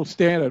go to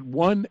Stan at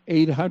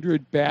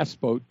 1-800-BASS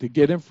BOAT to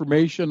get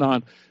information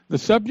on the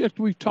subject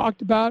we've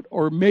talked about,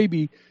 or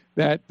maybe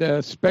that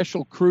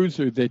special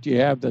cruiser that you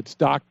have that's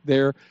docked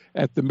there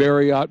at the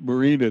Marriott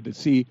Marina to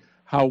see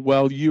how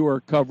well you are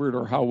covered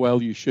or how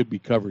well you should be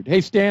covered. Hey,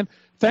 Stan,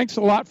 thanks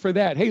a lot for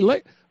that. Hey,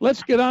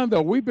 let's get on,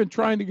 though. We've been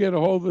trying to get a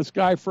hold of this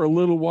guy for a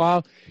little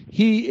while.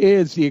 He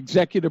is the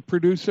executive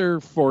producer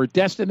for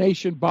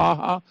Destination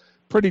Baja,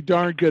 pretty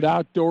darn good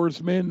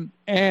outdoorsman,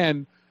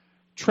 and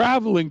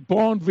traveling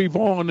bon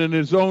vivant in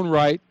his own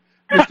right,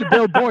 Mr.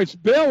 Bill Boyce.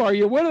 Bill, are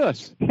you with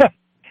us?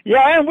 Yeah,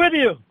 I am with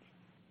you.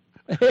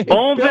 Hey,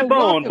 Bone Bill, to bone,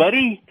 welcome.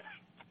 buddy.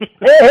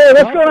 Hey,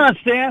 what's going on,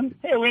 Stan?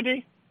 Hey,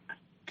 Wendy.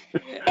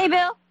 Hey,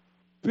 Bill.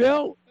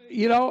 Bill,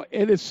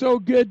 it is so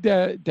good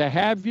to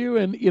have you.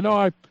 And,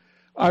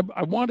 I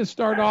want to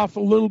start off a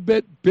little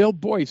bit. Bill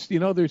Boyce,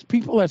 there's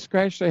people that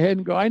scratch their head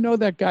and go, I know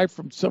that guy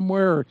from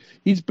somewhere, or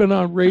he's been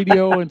on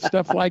radio and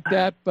stuff like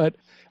that. But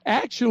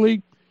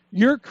actually,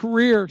 your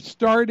career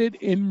started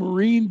in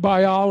marine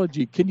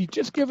biology. Can you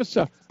just give us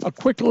a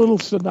quick little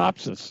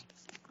synopsis?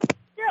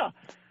 Yeah.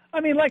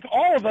 I mean, like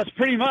all of us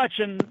pretty much,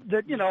 and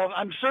that,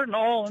 I'm certain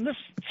all in this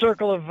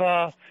circle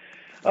of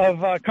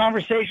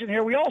conversation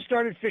here, we all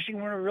started fishing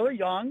when we were really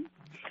young.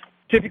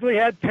 Typically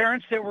had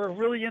parents that were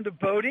really into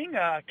boating,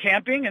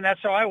 camping, and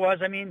that's how I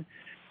was. I mean,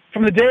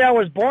 from the day I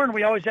was born,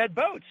 we always had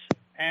boats,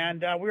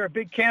 and we were a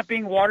big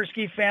camping water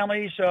ski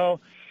family, so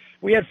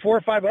we had 4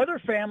 or 5 other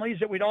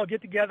families that we'd all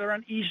get together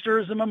on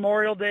Easters and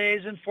Memorial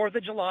Days and 4th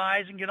of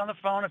Julys and get on the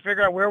phone and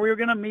figure out where we were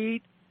going to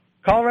meet,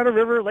 Colorado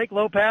River, Lake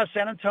Lopez,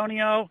 San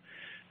Antonio,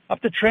 up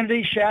to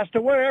Trinity,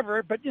 Shasta,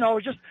 wherever. But, it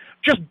was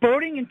just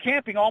boating and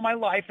camping all my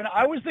life, and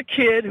I was the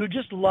kid who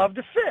just loved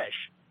to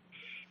fish.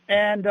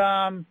 And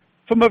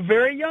from a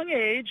very young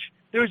age,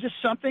 there was just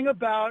something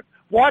about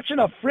watching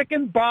a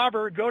frickin'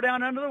 bobber go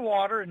down under the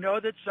water and know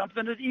that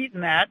something had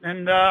eaten that,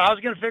 and I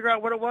was going to figure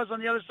out what it was on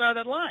the other side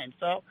of that line.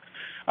 So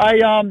I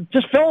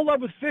just fell in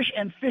love with fish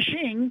and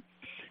fishing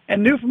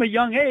and knew from a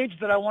young age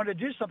that I wanted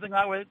to do something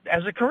like it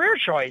as a career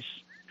choice.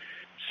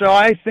 So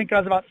I think I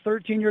was about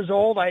 13 years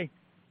old. We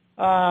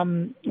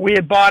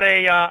had bought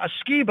a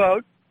ski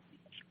boat,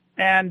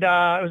 and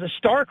it was a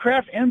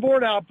Starcraft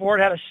inboard outboard,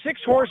 had a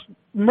 6-horse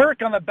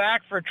Merc on the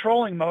back for a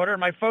trolling motor.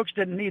 My folks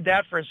didn't need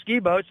that for a ski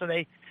boat, so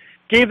they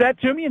gave that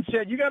to me and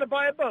said, you got to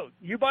buy a boat.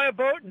 You buy a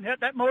boat, and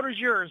that motor's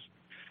yours.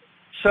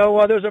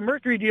 So there's a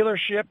Mercury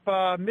dealership,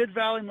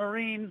 Mid-Valley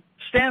Marine.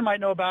 Stan might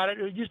know about it.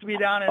 It used to be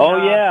down in...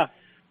 Yeah.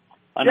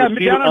 Down on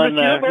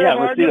Mosquito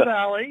Boulevard,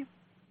 Mid-Valley.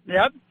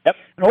 Yep.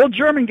 An old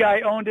German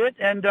guy owned it,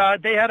 and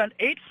they had an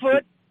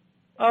 8-foot...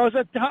 it was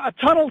a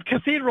tunneled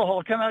cathedral hull,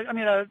 a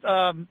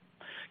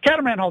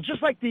catamaran hull,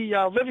 just like the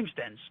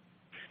Livingstons.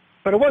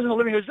 But it wasn't a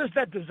Livingstone, it was just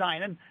that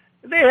design. And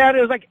it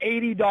was like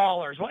 $80.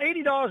 Well, $80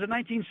 in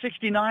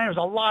 1969 was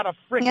a lot of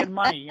freaking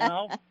money,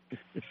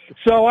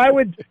 So I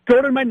would go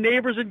to my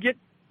neighbors and get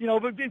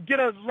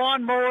a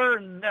lawnmower,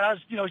 and I was,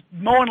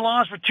 mowing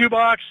lawns for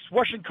 $2,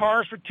 washing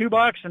cars for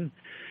 $2. And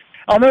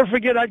I'll never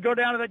forget, I'd go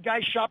down to that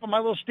guy's shop on my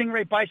little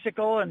Stingray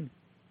bicycle, and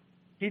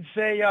he'd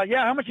say,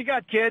 yeah, how much you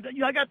got, kid?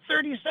 I got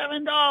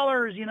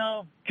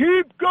 $37,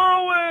 Keep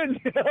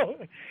going,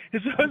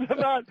 It was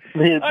about,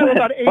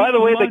 about 8 By the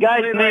way, months the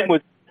guy's later,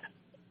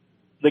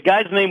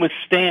 name was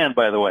Stan,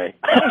 by the way.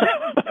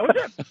 That was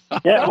it.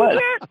 Yeah, it was.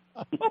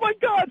 Oh, my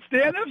God,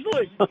 Stan,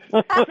 absolutely.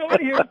 So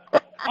anyway,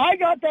 I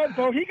got that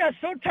boat. He got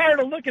so tired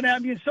of looking at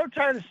me and so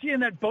tired of seeing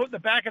that boat in the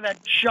back of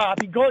that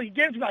shop. He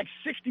gave me like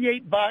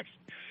 $68.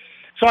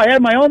 So I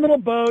had my own little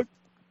boat.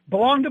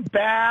 Belonged to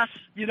Bass,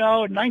 in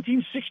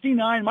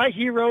 1969. My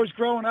heroes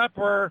growing up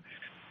were,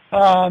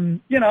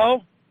 Bobby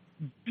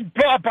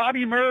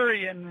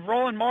Murray and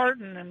Roland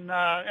Martin and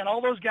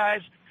all those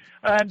guys,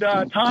 and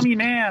Tommy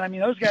Mann. I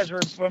mean, those guys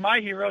were my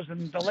heroes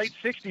in the late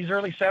 60s,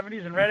 early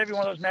 70s, and read every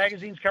one of those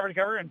magazines cover to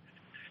cover. And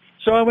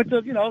so I went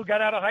to,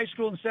 got out of high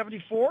school in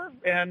 74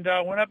 and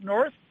went up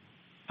north,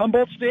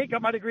 Humboldt State,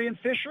 got my degree in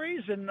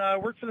fisheries, and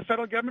worked for the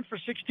federal government for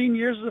 16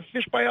 years as a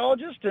fish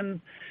biologist,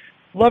 and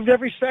loved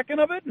every second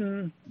of it,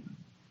 and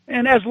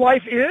as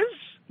life is,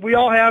 we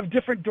all have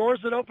different doors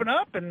that open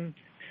up, and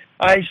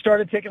I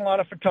started taking a lot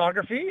of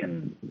photography,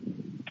 and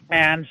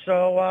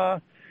so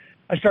I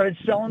started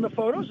selling the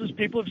photos, as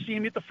people have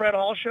seen me at the Fred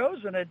Hall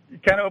shows, and it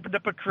kind of opened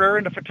up a career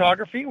into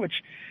photography,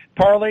 which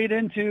parlayed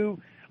into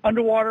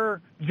underwater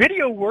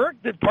video work,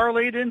 that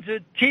parlayed into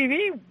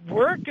TV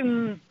work,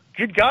 and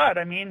good God,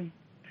 I mean,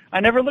 I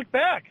never looked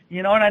back,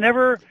 and I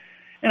never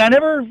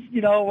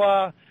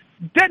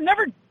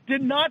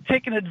did not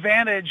take an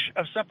advantage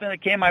of something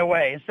that came my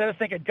way. Instead of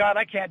thinking, God,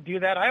 I can't do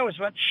that, I always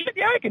went, shit,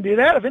 yeah, I can do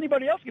that. If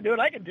anybody else can do it,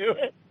 I can do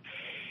it.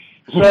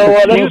 So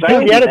that's just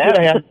the attitude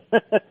I had.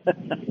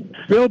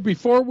 Bill,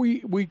 before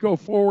we go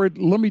forward,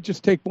 let me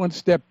just take one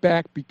step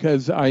back,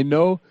 because I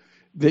know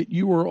that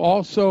you were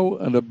also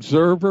an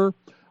observer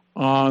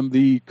on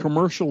the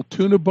commercial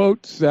tuna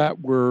boats that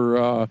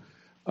were,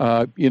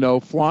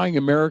 flying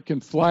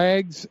American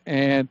flags.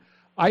 And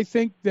I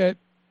think that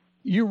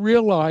you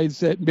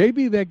realize that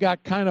maybe they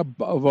got kind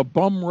of a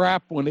bum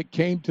rap when it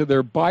came to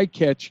their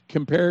bycatch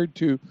compared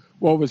to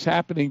what was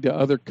happening to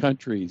other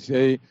countries.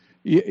 Can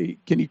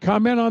you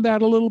comment on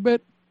that a little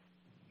bit?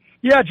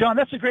 Yeah, John,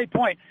 that's a great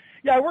point.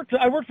 Yeah, I worked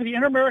for the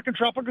Inter-American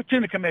Tropical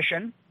Tuna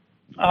Commission,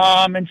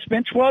 and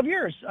spent 12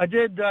 years. I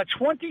did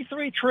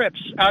 23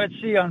 trips out at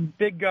sea on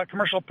big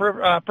commercial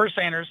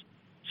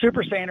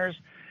super seiners,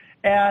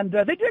 and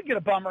they did get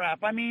a bum rap.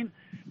 I mean,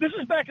 this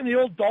is back in the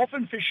old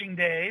dolphin fishing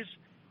days,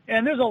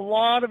 and there's a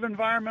lot of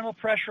environmental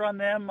pressure on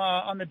them,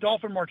 on the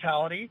dolphin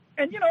mortality.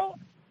 And,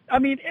 I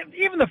mean,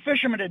 even the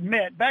fishermen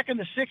admit, back in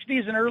the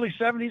 60s and early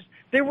 70s,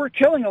 they were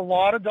killing a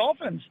lot of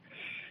dolphins.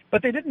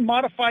 But they didn't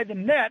modify the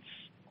nets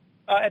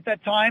at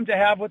that time to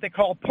have what they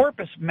call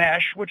porpoise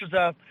mesh, which is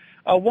a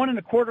 1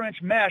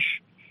 1/4-inch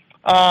mesh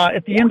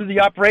at the end of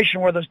the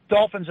operation where those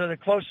dolphins are the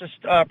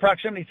closest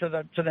proximity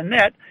to the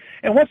net.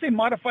 And once they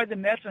modified the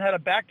nets and had a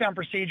back-down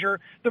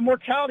procedure, the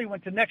mortality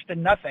went to next to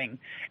nothing.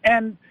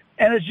 And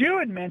as you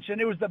had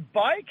mentioned, it was the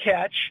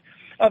bycatch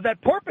of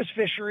that porpoise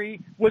fishery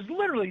was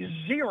literally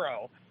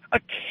zero.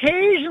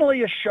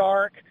 Occasionally a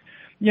shark,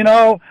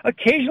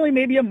 occasionally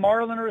maybe a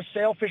marlin or a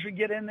sailfish would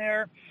get in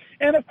there.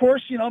 And, of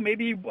course,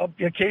 maybe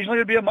occasionally it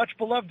would be a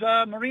much-beloved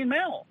marine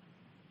mammal.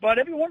 But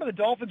every one of the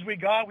dolphins we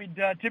got, we'd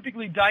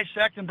typically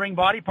dissect and bring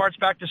body parts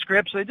back to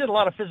Scripps. So they did a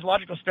lot of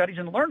physiological studies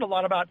and learned a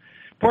lot about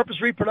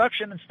porpoise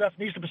reproduction and stuff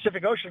in the Eastern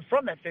Pacific Ocean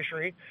from that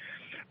fishery.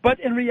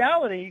 But in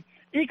reality,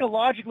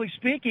 ecologically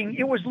speaking,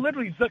 it was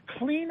literally the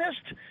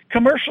cleanest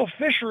commercial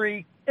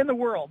fishery in the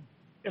world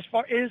as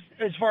far as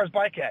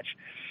bycatch.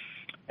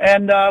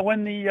 And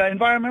when the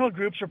environmental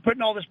groups were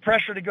putting all this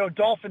pressure to go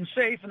dolphin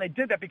safe, and they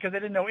did that because they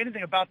didn't know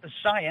anything about the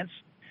science,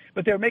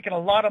 but they were making a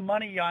lot of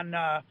money on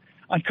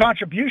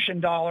contribution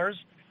dollars,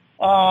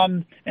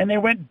 and they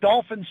went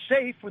dolphin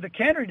safe with a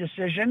cannery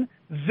decision,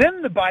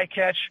 then the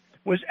bycatch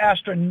was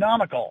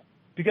astronomical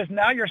because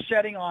now you're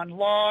setting on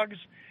logs,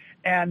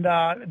 and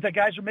the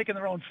guys are making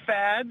their own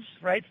fads,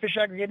 right, fish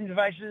aggregating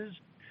devices,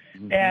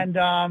 and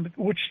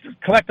which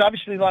collect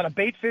obviously a lot of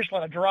bait fish, a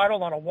lot of dorado, a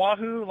lot of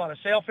wahoo, a lot of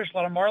sailfish, a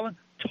lot of marlin,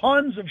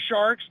 tons of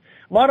sharks,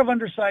 a lot of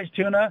undersized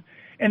tuna,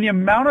 and the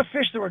amount of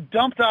fish that were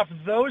dumped off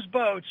those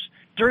boats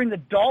during the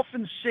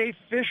dolphin-safe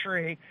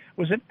fishery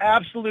was an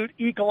absolute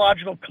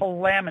ecological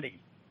calamity.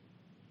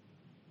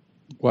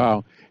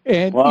 Wow.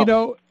 And,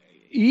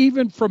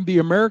 even from the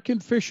American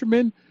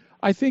fishermen,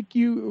 I think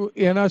you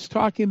and us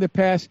talking in the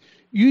past,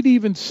 you'd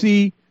even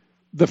see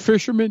the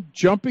fishermen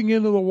jumping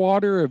into the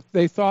water if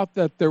they thought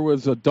that there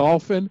was a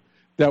dolphin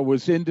that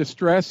was in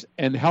distress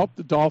and help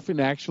the dolphin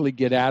actually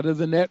get out of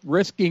the net,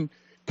 risking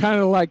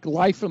kind of like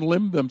life and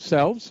limb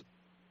themselves.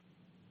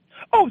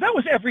 Oh, that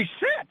was every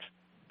set.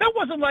 That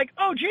wasn't like,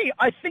 oh, gee,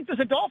 I think there's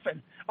a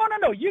dolphin. Oh,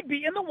 no. You'd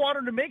be in the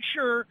water to make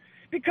sure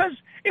because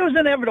it was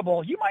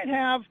inevitable. You might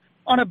have,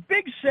 on a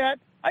big set,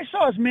 I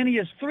saw as many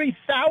as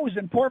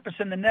 3,000 porpoise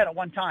in the net at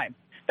one time.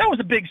 That was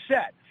a big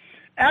set.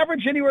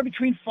 Average anywhere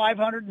between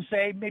 500 and,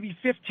 say, maybe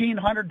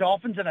 1,500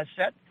 dolphins in a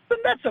set. The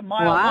net's a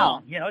mile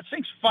long. It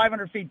sinks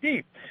 500 feet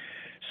deep.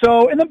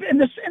 So, and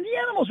the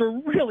animals are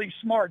really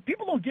smart.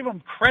 People don't give them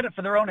credit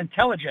for their own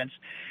intelligence,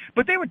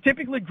 but they would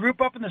typically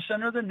group up in the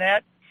center of the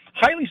net,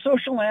 highly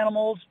social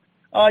animals.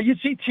 You'd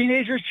see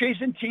teenagers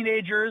chasing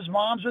teenagers,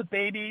 moms with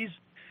babies.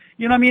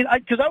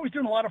 Because I was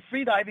doing a lot of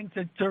free diving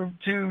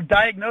to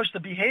diagnose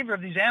the behavior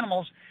of these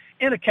animals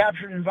in a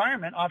captured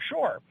environment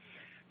offshore.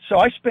 So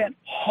I spent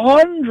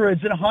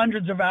hundreds and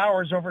hundreds of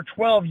hours over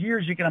 12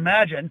 years, you can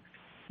imagine,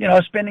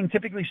 spending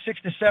typically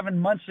 6 to 7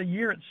 months a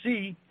year at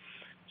sea.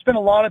 Spent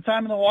a lot of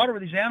time in the water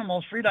with these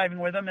animals, free diving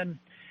with them,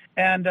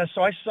 and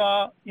so I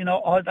saw,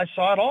 I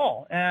saw it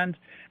all. And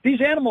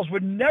these animals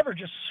would never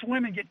just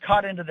swim and get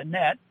caught into the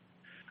net.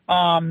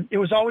 It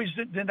was always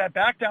in that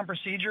back down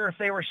procedure. If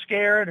they were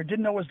scared or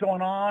didn't know what was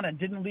going on and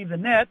didn't leave the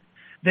net,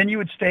 then you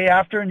would stay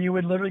after and you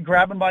would literally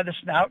grab them by the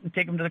snout and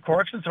take them to the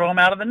corks and throw them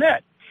out of the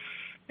net.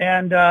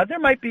 And there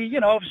might be,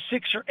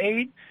 6 or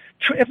 8.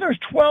 If there's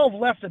 12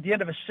 left at the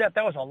end of a set,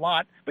 that was a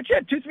lot. But you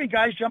had 2-3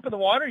 guys jump in the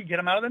water, you get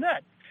them out of the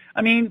net.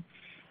 I mean,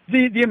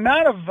 the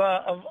amount of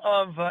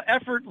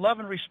effort, love,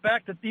 and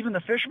respect that even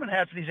the fishermen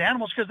had for these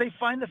animals because they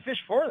find the fish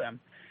for them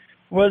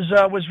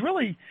was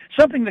really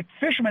something the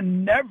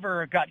fishermen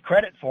never got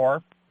credit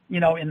for,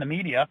 in the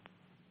media.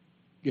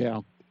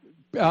 Yeah.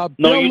 No,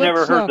 Bill, you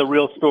never heard the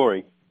real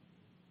story.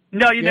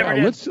 No, you never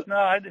did.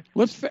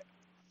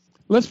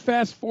 Let's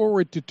fast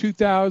forward to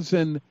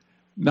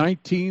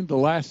 2019, the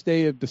last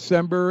day of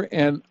December,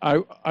 and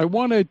I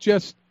want to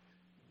just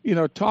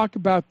talk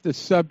about this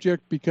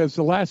subject because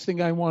the last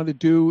thing I want to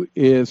do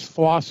is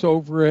floss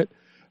over it,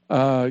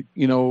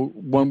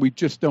 when we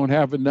just don't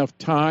have enough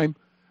time.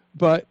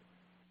 But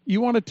you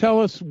want to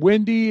tell us,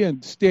 Wendy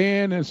and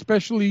Stan, and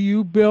especially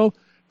you, Bill,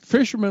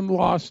 fishermen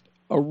lost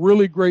a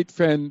really great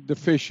friend to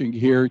fishing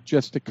here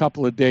just a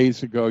couple of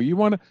days ago. You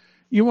want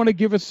to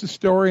give us the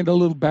story and a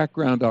little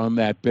background on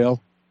that,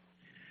 Bill?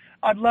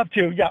 I'd love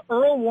to. Yeah,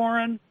 Earl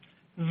Warren,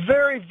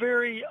 very,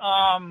 very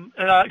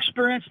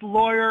experienced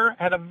lawyer,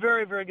 had a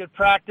very, very good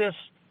practice,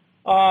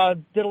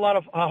 did a lot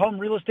of home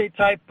real estate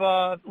type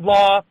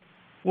law,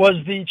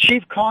 was the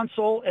chief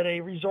consul at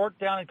a resort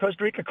down in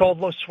Costa Rica called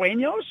Los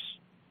Sueños,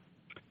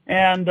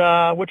 and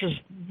which is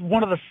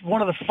one of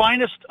the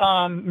finest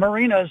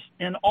marinas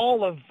in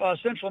all of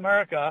Central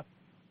America.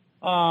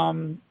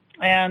 And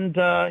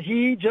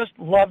he just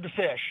loved to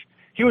fish.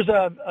 He was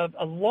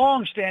a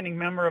long-standing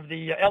member of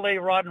the L.A.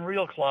 Rod and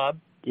Reel Club.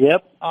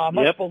 Yep.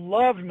 Much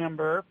beloved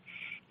member.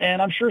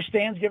 And I'm sure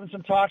Stan's given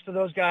some talks to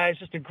those guys.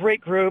 Just a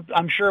great group.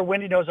 I'm sure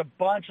Wendy knows a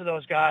bunch of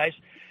those guys.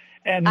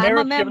 And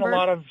Merritt's given a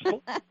lot of.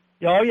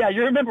 Oh yeah,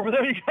 you're a member.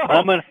 There you go.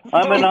 I'm an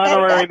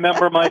honorary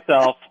member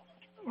myself.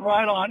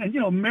 Right on.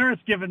 And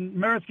Merritt's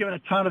given a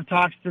ton of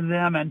talks to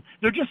them, and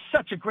they're just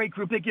such a great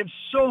group. They give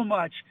so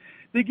much.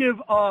 They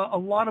give a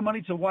lot of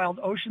money to Wild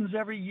Oceans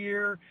every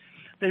year.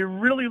 They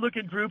really look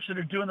at groups that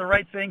are doing the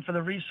right thing for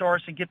the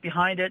resource and get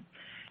behind it.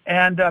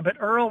 And but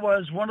Earl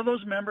was one of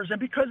those members, and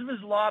because of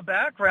his law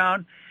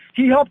background,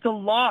 he helped a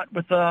lot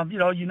with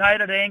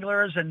United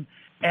Anglers and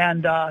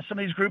some of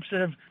these groups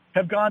that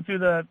have gone through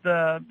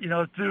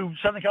through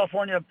Southern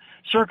California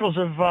circles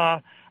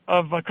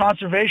of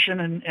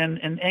conservation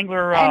and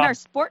angler and our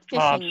sport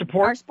fishing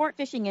support. Our sport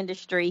fishing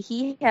industry.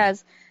 He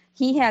has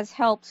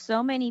helped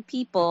so many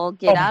people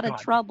get out of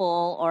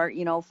trouble or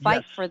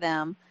fight for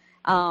them.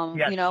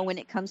 When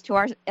it comes to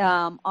our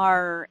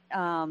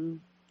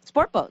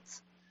sport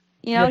boats.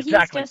 He's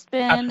just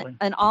been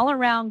an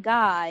all-around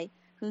guy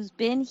who's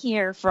been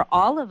here for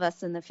all of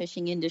us in the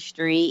fishing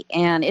industry,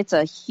 and it's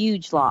a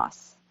huge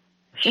loss.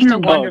 Just a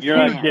wonderful you're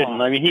not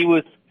kidding. I mean, he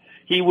was.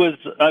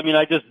 I mean,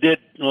 I just did,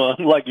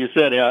 like you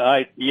said.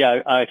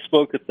 I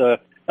spoke at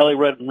the LA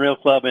Rod and Reel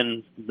Club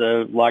in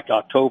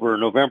October or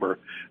November,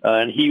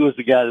 and he was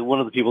the guy, one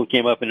of the people who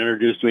came up and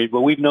introduced me.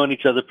 But we've known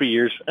each other for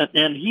years,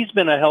 and he's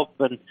been a help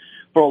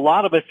for a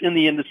lot of us in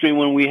the industry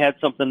when we had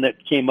something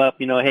that came up,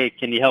 hey,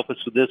 can you help us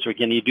with this or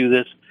can you do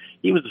this?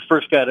 He was the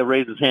first guy to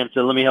raise his hand and say,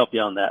 let me help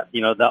you on that.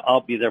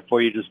 I'll be there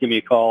for you. Just give me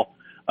a call.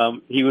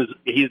 He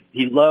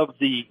loved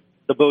the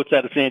boats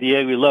out of San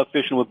Diego. He loved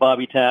fishing with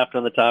Bobby Taft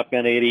on the Top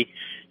Gun 80.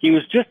 He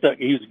was a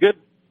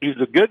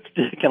good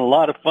stick and a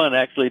lot of fun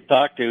actually to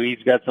talk to.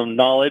 He's got some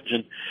knowledge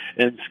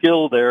and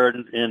skill there,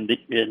 and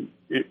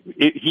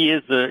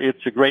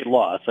it's a great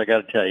loss. I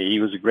got to tell you, he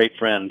was a great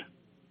friend.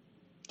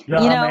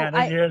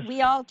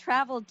 We all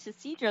traveled to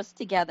Cedros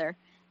together,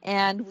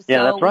 and so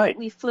that's right.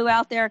 we flew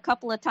out there a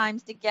couple of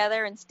times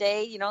together and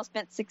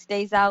spent 6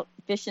 days out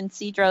fishing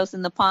Cedros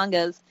and the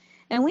Pongas,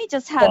 and we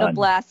just had a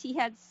blast. He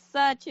had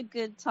such a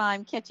good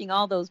time catching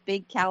all those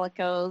big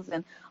calicos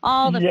and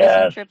all the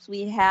fishing trips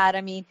we had.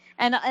 I mean,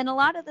 and a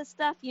lot of the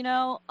stuff,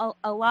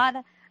 a lot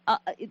of.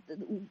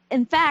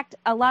 In fact,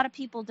 a lot of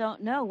people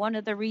don't know one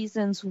of the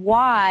reasons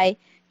why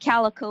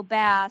calico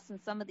bass and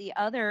some of the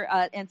other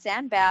and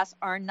sand bass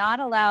are not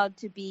allowed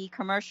to be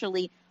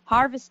commercially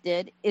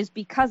harvested is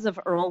because of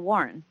Earl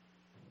Warren.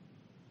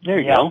 There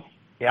you go.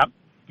 Yep.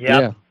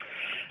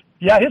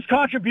 Yeah, his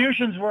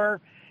contributions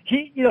were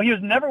he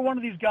was never one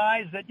of these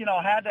guys that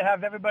had to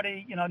have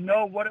everybody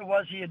know what it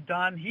was he had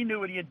done. He knew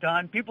what he had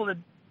done. People that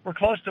were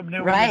close to him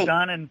knew what he had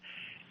done,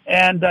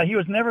 and he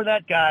was never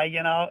that guy,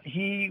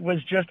 He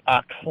was just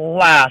a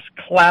class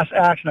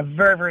action, a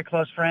very, very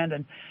close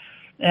friend.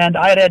 And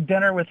I had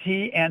dinner with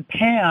he and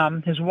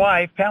Pam, his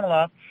wife,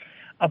 Pamela,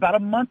 about a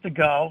month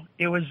ago.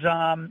 It was, it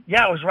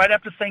was right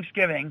after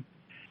Thanksgiving.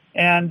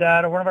 And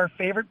at one of our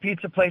favorite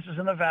pizza places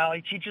in the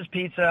Valley, Cheech's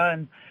Pizza.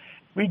 And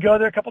we go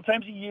there a couple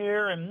times a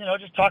year and,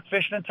 just talk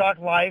fishing and talk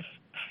life.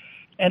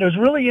 And it was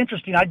really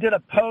interesting. I did a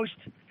post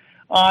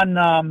on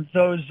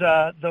those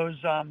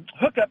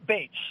hookup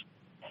baits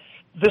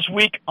this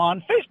week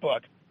on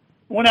Facebook.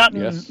 Went out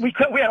and we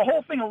had a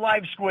whole thing of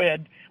live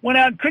squid. Went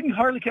out and couldn't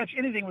hardly catch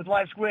anything with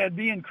live squid.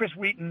 Me and Chris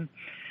Wheaton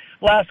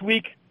last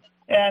week,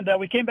 and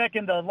we came back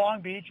into Long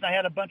Beach, and I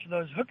had a bunch of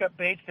those hookup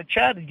baits that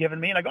Chad had given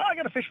me, and I go, I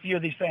got to fish a few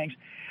of these things.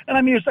 And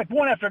I mean, it's like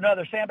one after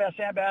another, sand bass,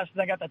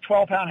 and I got that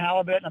 12-pound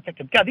halibut, and I'm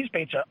thinking, God, these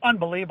baits are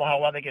unbelievable how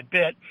well they get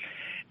bit.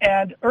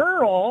 And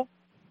Earl,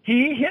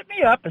 he hit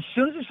me up as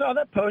soon as he saw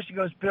that post. He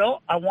goes,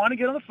 Bill, I want to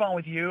get on the phone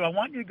with you. I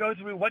want you to go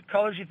through what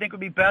colors you think would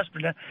be best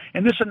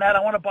and this and that. I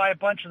want to buy a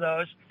bunch of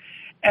those.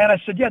 And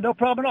I said, yeah, no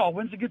problem at all.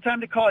 When's a good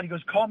time to call? And he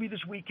goes, call me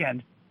this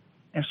weekend.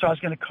 And so I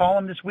was going to call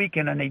him this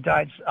weekend, and he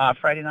died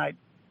Friday night.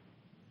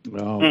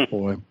 Oh,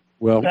 boy.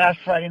 Well, last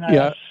Friday night.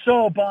 I was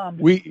so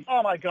bummed.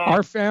 Oh, my God.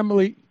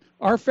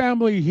 Our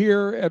family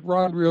here at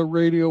Rod and Reel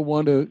Radio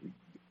want to,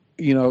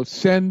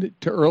 send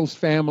to Earl's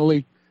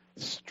family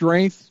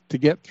strength to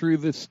get through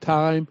this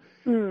time,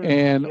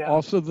 and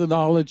also the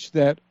knowledge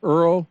that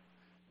Earl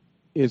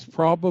is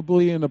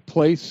probably in a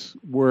place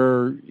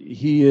where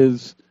he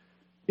is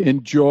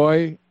in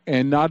joy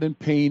and not in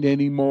pain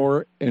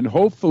anymore, and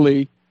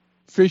hopefully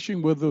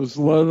fishing with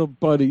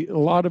a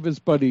lot of his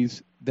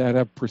buddies that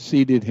have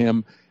preceded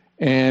him,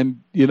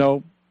 and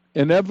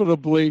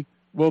inevitably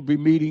we'll be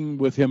meeting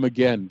with him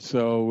again.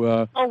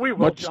 So we will,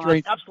 much John.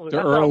 strength Absolutely.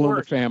 to Earl and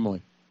the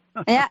family.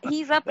 Yeah,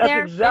 he's up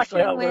there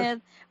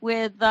fishing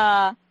with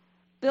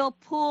Bill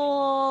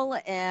Poole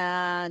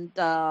and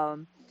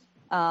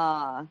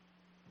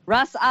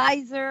Russ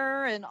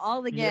Iser and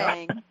all the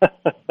gang.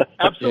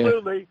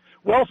 Absolutely. Yeah.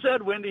 Well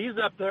said, Wendy. He's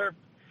up there.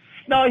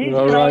 No, he's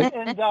right.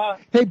 And,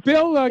 hey,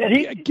 Bill,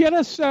 get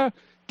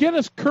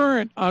us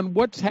current on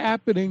what's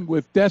happening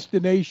with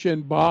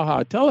Destination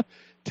Baja.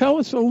 Tell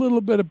us a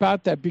little bit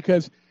about that,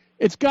 because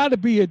it's got to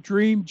be a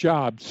dream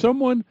job.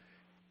 Someone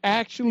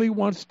actually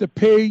wants to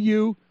pay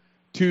you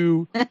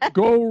to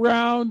go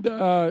around,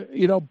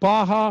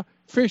 Baja,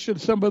 fish at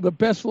some of the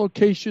best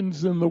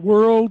locations in the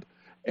world,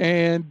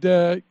 and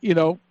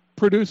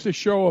produce a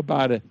show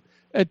about it.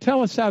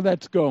 Tell us how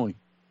that's going.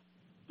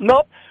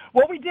 Nope.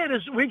 What we did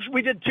is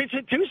we did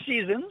two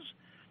seasons.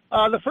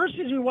 The first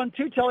season we won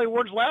 2 Telly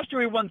Awards. Last year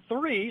we won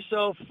 3,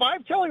 so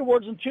 5 Telly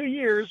Awards in 2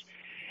 years.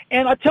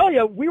 And I tell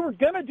you, we were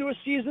going to do a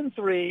season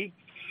 3,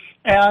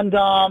 and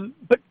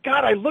but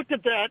God, I looked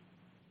at that.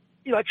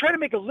 I tried to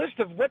make a list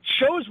of what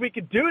shows we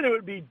could do that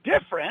would be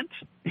different,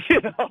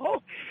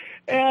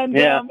 And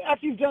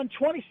after you've done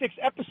 26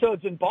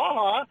 episodes in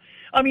Baja,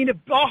 I mean, if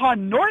Baja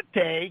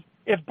Norte,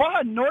 if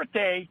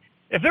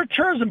their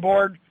tourism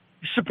board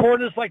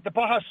supported us like the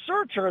Baja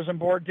Sur Tourism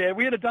Board did,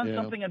 we would have done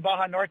something in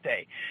Baja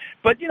Norte.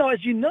 But,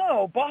 as you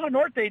know, Baja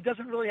Norte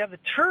doesn't really have the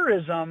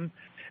tourism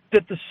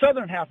that the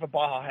southern half of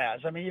Baja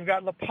has. I mean, you've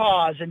got La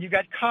Paz, and you've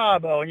got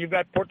Cabo, and you've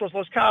got Puerto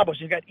Los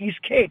Cabos, you've got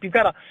East Cape. You've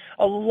got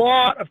a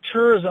lot of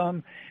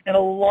tourism and a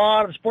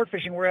lot of sport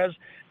fishing, whereas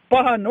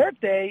Baja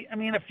Norte, I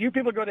mean, a few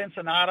people go to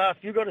Ensenada, a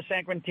few go to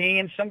San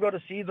Quintin, some go to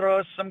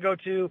Cedros, some go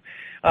to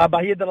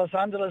Bahia de Los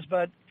Angeles,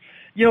 but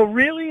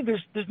really,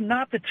 there's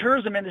not the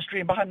tourism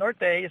industry in Baja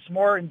Norte. It's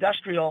more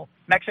industrial,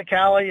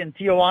 Mexicali and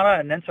Tijuana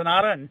and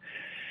Ensenada, and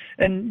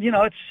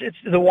it's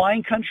the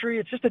wine country.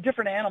 It's just a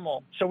different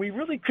animal. So we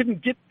really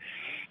couldn't get,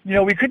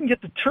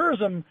 the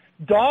tourism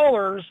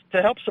dollars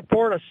to help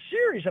support a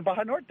series in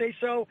Baja Norte.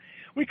 So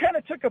we kind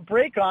of took a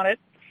break on it.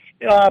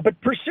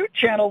 But Pursuit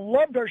Channel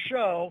loved our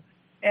show,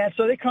 and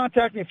so they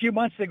contacted me a few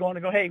months ago and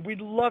they go, hey,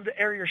 we'd love to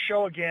air your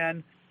show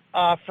again.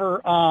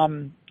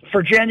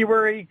 For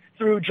January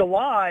through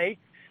July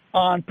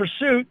on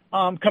Pursuit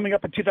coming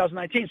up in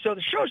 2019. So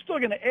the show's still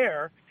going to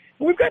air.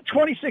 We've got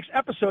 26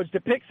 episodes to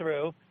pick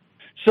through.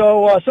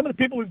 So some of the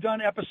people we've done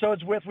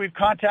episodes with, we've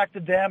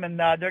contacted them, and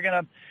they're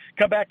going to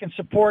come back and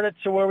support it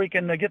so where we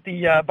can get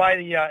the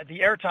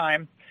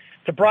airtime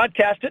to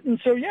broadcast it. And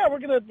so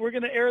we're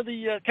gonna air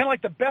the kind of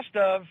like the best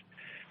of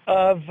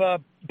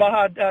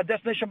Baja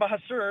Destination Baja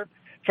Sur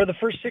for the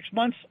first 6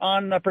 months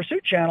on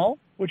Pursuit Channel,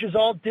 which is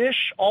all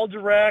dish, all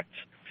direct.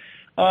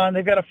 And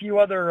they've got a few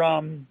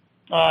other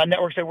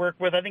networks they work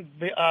with. I think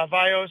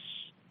Vios.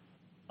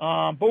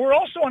 But we're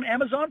also on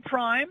Amazon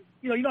Prime.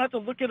 You don't have to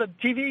look at a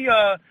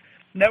TV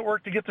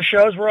network to get the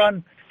shows. We're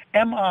on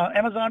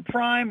Amazon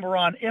Prime. We're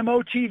on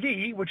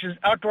MOTV, which is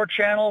Outdoor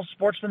Channel,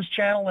 Sportsman's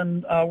Channel,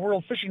 and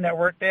World Fishing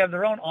Network. They have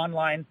their own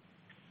online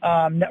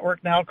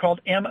network now called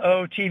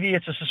MOTV.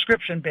 It's a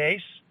subscription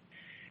base.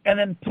 And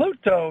then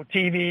Pluto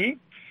TV,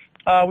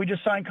 we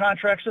just signed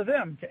contracts with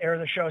them to air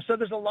the show. So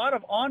there's a lot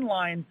of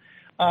online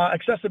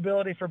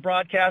accessibility for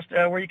broadcast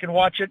where you can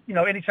watch it,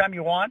 anytime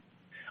you want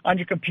on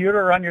your computer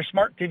or on your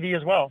smart TV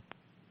as well.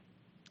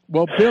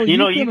 Well, Bill, you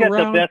got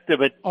the best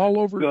of it all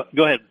over.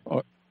 Go ahead.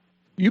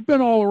 You've been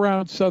all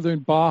around southern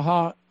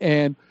Baja,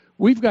 and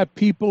we've got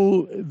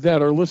people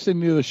that are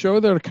listening to the show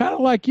that are kind of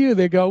like you.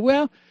 They go,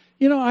 well,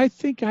 I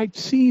think I've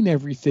seen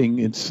everything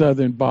in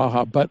southern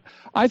Baja, but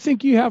I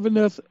think you have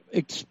enough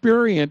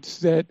experience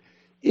that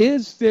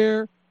is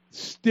there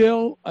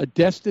still a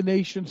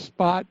destination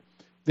spot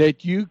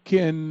that you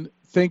can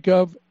think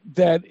of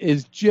that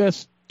is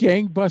just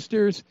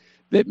gangbusters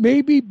that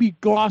maybe be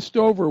glossed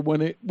over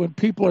when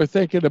people are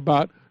thinking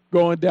about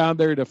going down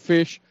there to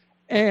fish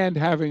and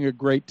having a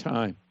great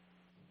time?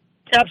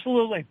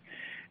 Absolutely.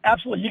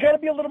 You got to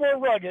be a little more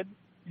rugged.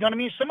 You know what I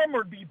mean? Some of them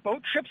would be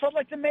boat trips I'd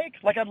like to make.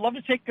 Like I'd love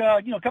to take,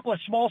 a couple of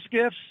small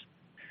skiffs,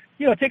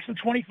 take some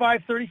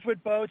 25,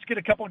 30-foot boats, get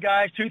a couple of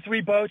guys,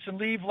 2-3 boats, and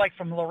leave like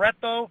from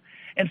Loreto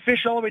and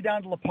fish all the way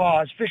down to La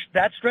Paz. Fish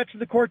that stretch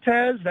of the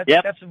Cortez.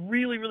 That's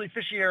really, really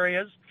fishy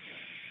areas.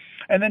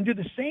 And then do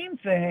the same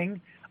thing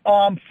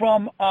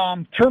from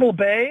Turtle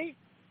Bay,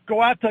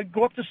 go up to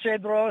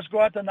Cedros,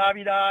 go out to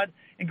Navidad,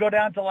 and go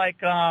down to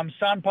like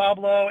San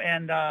Pablo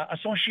and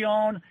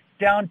Asuncion,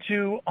 down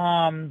to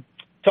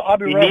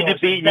Abu You need to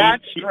be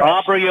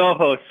Abre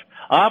Ojos.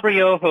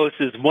 Abre Ojos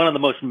is one of the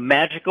most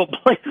magical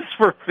places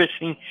for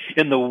fishing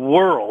in the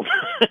world.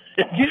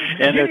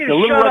 And it's a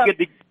little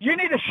rugged. You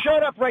need to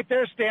shut up right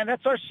there, Stan.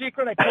 That's our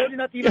secret. I told you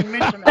not to even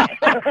mention that.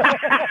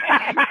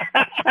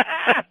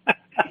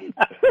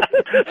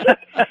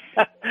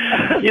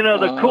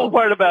 The cool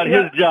part about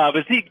his job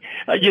is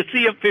you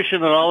see him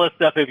fishing and all this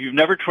stuff if you've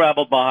never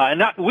traveled Baja.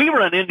 And we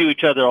run into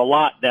each other a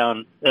lot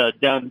down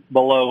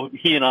below,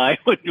 he and I,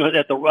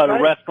 at a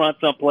restaurant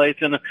someplace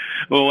and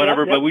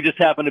whatever. But we just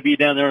happen to be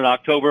down there in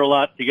October a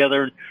lot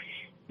together.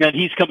 And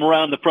he's come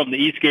around from the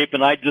East Cape,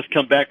 and I just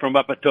come back from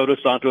up at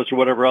Todos Santos or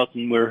whatever else,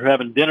 and we're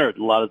having dinner at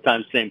a lot of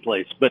times, same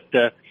place. But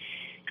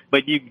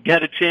you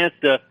get a chance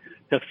to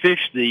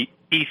fish the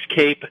East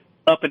Cape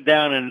up and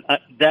down, and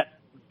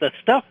the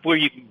stuff where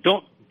you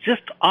don't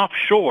just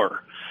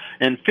offshore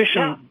and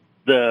fishing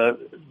the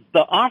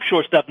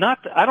offshore stuff.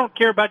 I don't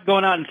care about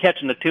going out and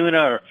catching a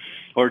tuna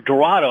or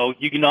Dorado.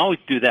 You can always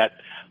do that,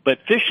 but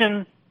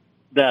fishing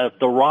the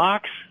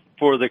rocks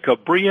for the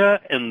Cabrilla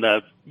and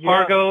the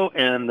Fargo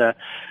and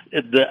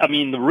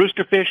the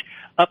rooster fish.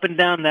 up and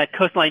down that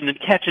coastline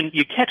and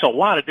you catch a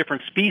lot of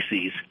different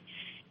species,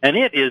 and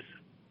it is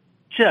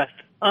just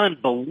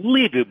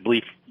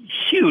unbelievably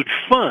huge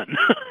fun.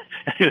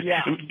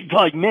 Yeah.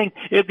 Like, man,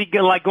 it'd be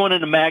like going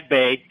into Mag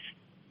Bay.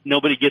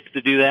 Nobody gets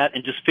to do that,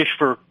 and just fish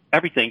for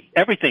everything.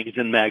 Everything is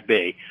in Mag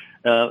Bay.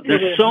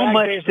 There's so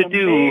much to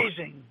do.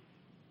 Amazing.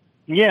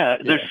 Yeah,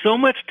 there's so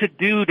much to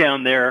do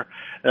down there.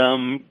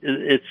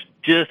 It's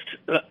just,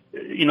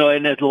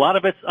 and a lot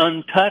of it's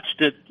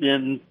untouched,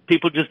 and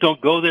people just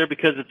don't go there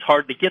because it's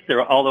hard to get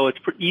there, although it's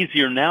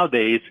easier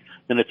nowadays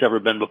than it's ever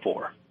been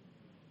before.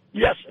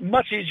 Yes,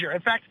 much easier.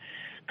 In fact,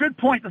 good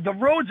point. The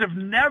roads have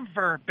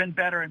never been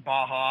better in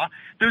Baja.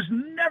 There's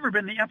never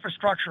been the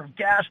infrastructure of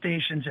gas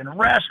stations and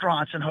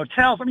restaurants and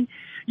hotels. I mean,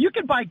 you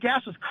can buy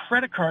gas with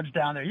credit cards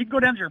down there. You can go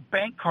down to your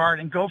bank card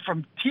and go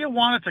from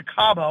Tijuana to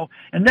Cabo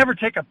and never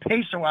take a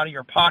peso out of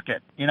your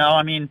pocket.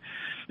 I mean,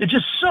 it's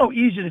just so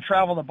easy to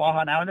travel to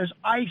Baja now, and there's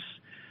ice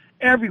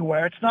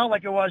everywhere. It's not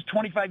like it was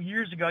 25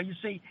 years ago. You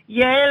see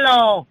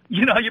yellow,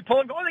 you pull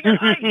and go, oh, they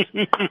got ice.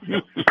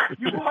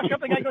 You walk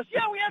up, the guy goes,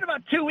 yeah, we had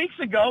about 2 weeks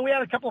ago. We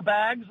had a couple of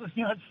bags. It's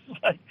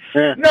like,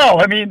 no,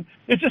 I mean,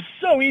 it's just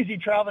so easy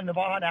traveling to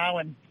Baja now,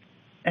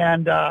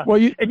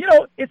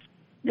 it's,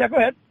 yeah, go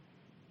ahead.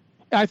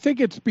 I think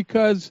it's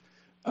because,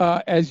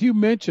 as you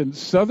mentioned,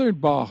 Southern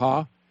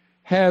Baja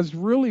has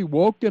really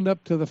woken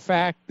up to the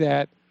fact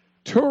that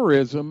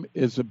tourism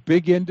is a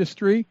big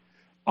industry.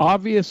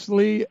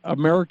 Obviously,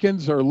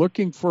 Americans are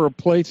looking for a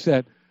place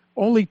that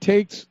only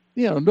takes,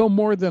 no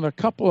more than a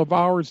couple of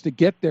hours to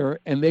get there,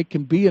 and they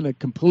can be in a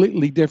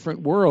completely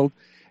different world.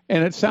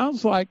 And it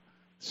sounds like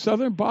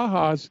Southern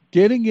Baja's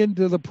getting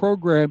into the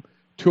program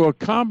to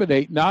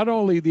accommodate not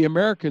only the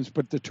Americans,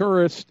 but the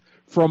tourists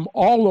from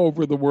all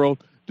over the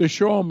world to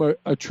show them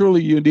a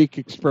truly unique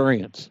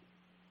experience.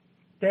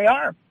 They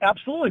are,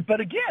 absolutely.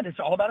 But again, it's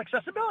all about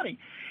accessibility.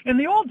 In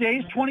the old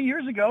days, 20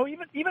 years ago,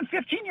 even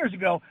 15 years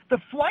ago, the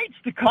flights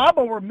to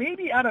Cabo were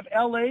maybe out of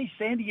L.A.,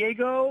 San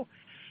Diego,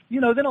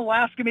 then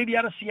Alaska, maybe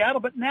out of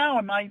Seattle. But now,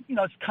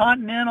 it's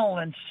Continental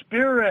and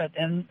Spirit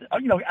and,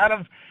 out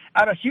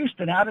of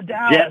Houston, out of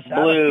Dallas.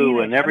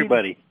 JetBlue and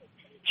everybody.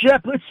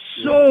 JetBlue, it's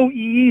so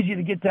easy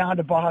to get down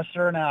to Baja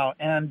Sur now.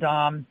 And,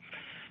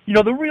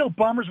 the real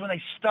bummers when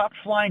they stopped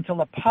flying to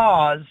La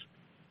Paz,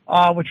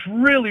 which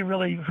really,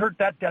 really hurt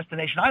that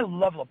destination. I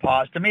love La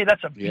Paz. To me,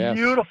 that's a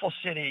beautiful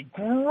city.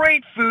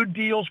 Great food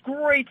deals,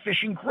 great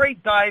fishing,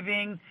 great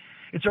diving.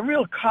 It's a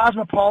real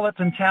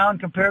cosmopolitan town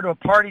compared to a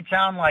party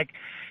town like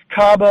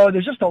Cabo.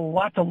 There's just a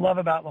lot to love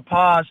about La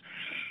Paz,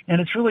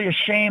 and it's really a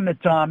shame that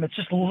it's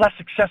just less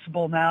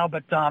accessible now.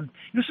 But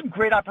there's some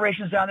great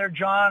operations down there.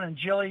 John and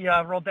Jilly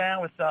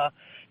Roldan with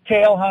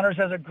Tail Hunters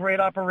has a great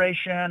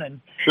operation,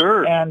 and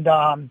sure. And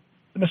the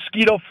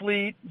Mosquito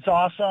Fleet is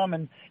awesome,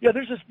 and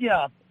there's just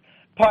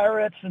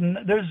pirates, and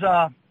there's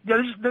a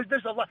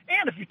lot.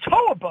 And if you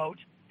tow a boat,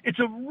 it's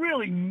a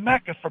really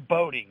mecca for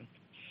boating.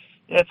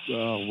 It's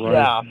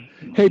right.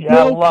 Hey,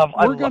 Bill,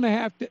 we're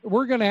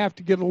gonna have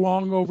to get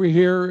along over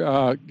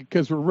here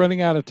because we're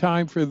running out of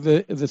time for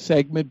the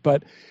segment.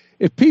 But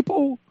if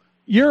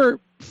you're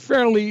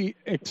fairly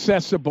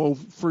accessible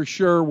for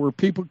sure, where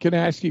people can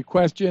ask you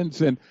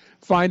questions and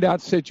find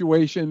out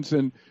situations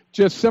and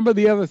just some of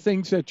the other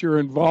things that you're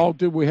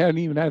involved in. We haven't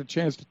even had a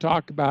chance to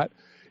talk about,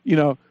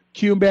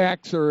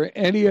 QMAX or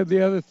any of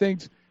the other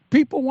things.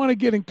 People want to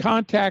get in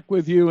contact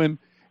with you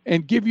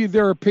and give you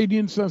their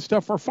opinions on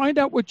stuff or find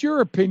out what your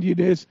opinion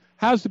is.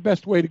 How's the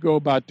best way to go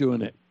about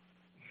doing it?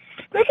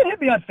 They can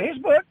hit me on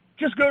Facebook.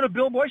 Just go to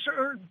Bill Boyce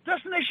or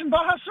Destination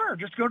Baja Sur.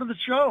 Just go to the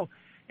show.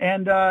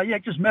 And,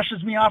 just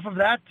message me off of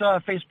that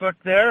Facebook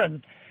there.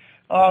 And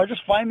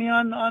just find me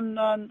on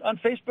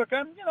Facebook.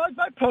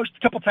 I post a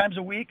couple times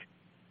a week.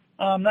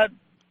 Not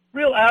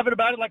real avid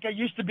about it like I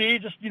used to be.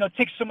 Just, it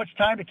takes so much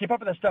time to keep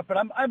up with that stuff. But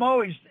I'm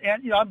always,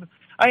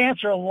 I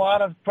answer a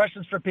lot of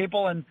questions for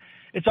people, and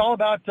it's all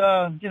about,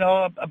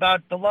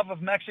 about the love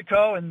of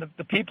Mexico and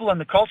the people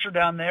and the culture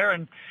down there.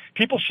 And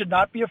people should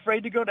not be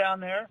afraid to go down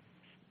there.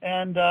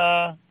 And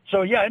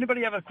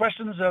anybody have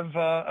questions of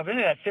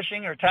any of that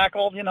fishing or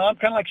tackle? I'm kind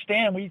of like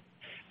Stan.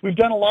 We've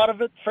done a lot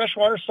of it,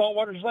 freshwater,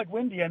 saltwater, just like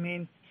Wendy. I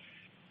mean,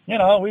 you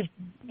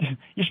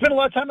spend a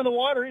lot of time in the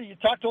water. You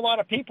talk to a lot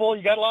of people.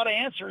 You got a lot of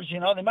answers.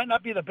 They might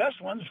not be the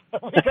best ones,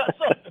 but we got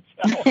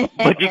some.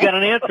 But you got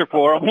an answer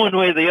for them one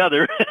way or the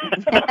other.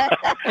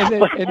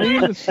 and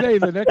needless to say,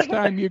 the next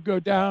time you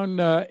go down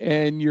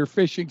and you're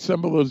fishing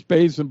some of those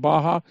bays in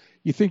Baja,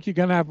 you think you're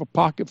going to have a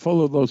pocket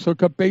full of those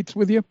hookup baits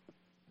with you?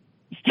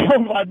 Oh,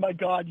 my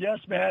God, yes,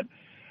 man.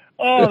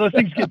 Oh, those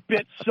things get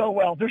bit so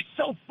well. They're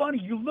so funny.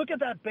 You look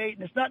at that bait,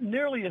 and it's not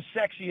nearly as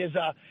sexy as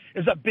a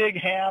big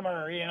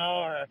hammer,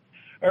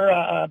 or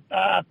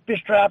a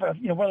fish trap, or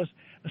one of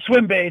those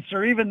swim baits,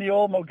 or even the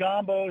old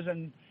Mogambos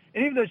and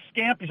even those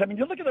scampies. I mean,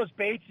 you look at those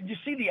baits, and you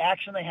see the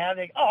action they have.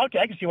 Oh, okay,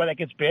 I can see why that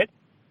gets bit.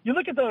 You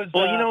look at those.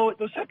 Well,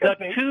 those hookup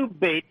baits. Tube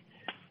bait.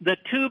 the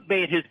tube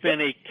bait has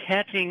been a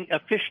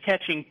fish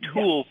catching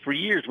tool for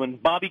years. When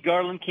Bobby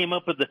Garland came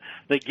up with the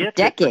Get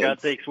It, for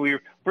God's sakes,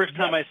 first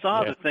time I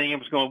saw the thing, I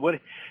was going, what are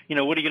you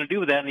going to do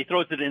with that? And he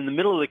throws it in the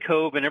middle of the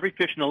cove, and every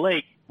fish in the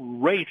lake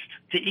raced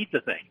to eat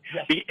the thing.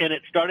 Yes. And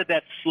it started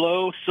that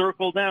slow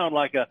circle down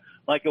like a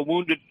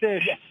wounded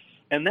fish. Yes.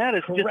 And that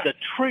is just a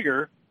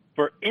trigger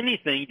for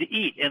anything to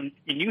eat. And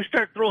you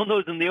start throwing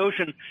those in the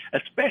ocean,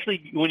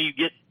 especially when you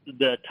get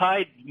the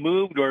tide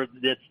moved or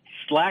it's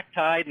slack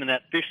tide and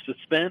that fish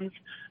suspends,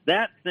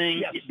 that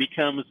thing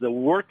becomes the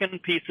working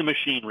piece of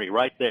machinery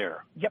right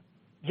there. Yep.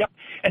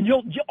 And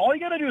all you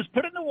got to do is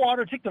put it in the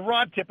water, take the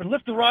rod tip, and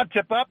lift the rod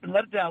tip up and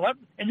let it down.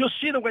 And you'll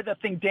see the way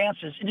that thing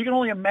dances. And you can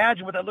only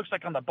imagine what that looks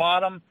like on the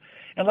bottom.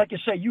 And like you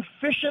say, you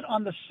fish it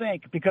on the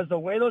sink because the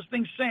way those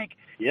things sink,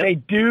 they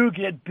do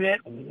get bit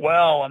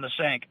well on the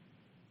sink.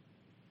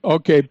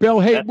 Okay,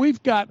 Bill, hey,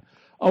 we've got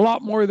a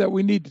lot more that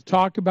we need to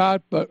talk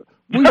about, but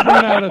we've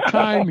run out of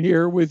time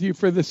here with you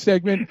for this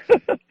segment.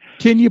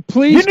 Can you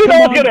please come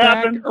on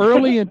back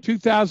early in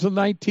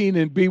 2019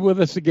 and be with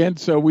us again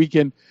so we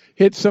can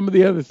hit some of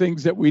the other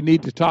things that we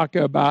need to talk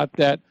about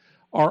that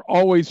are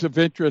always of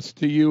interest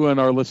to you and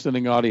our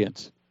listening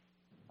audience?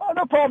 Oh,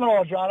 no problem at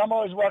all, John. I'm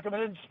always welcome,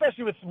 and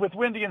especially with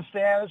Wendy and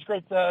Stan. It's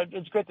great to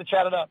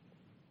chat it up.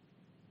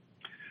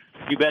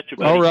 You betcha,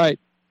 buddy. All right.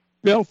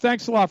 Bill,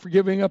 thanks a lot for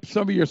giving up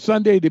some of your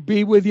Sunday to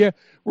be with you.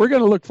 We're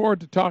going to look forward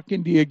to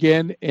talking to you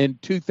again in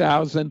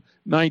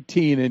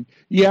 2019, and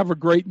you have a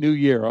great new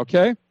year,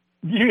 okay?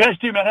 You guys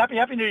too, man.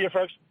 Happy New Year,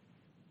 folks.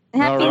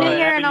 Happy New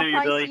Year, and I'll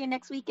probably see you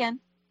next weekend.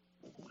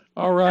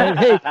 All right.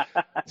 Hey,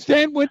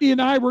 Stan, Wendy, and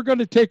I, we're going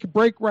to take a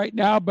break right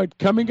now, but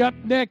coming up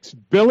next,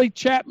 Billy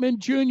Chapman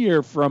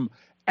Jr. from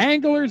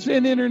Anglers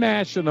Inn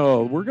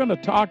International. We're going to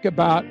talk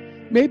about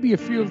maybe a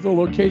few of the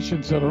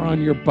locations that are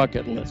on your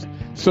bucket list.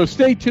 So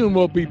stay tuned.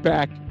 We'll be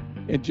back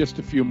in just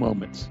a few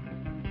moments.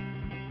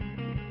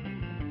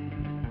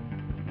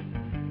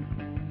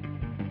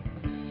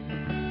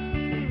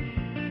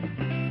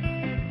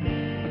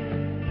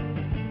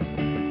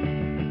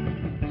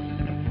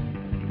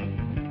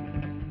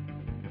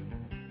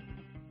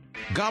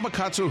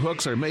 Gamakatsu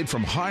hooks are made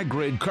from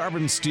high-grade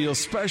carbon steel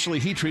specially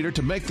heat treated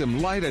to make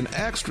them light and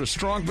extra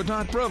strong but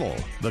not brittle.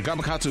 The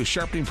Gamakatsu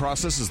sharpening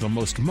process is the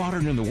most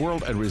modern in the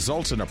world and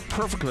results in a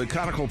perfectly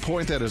conical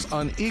point that is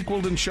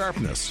unequaled in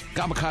sharpness.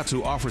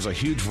 Gamakatsu offers a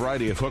huge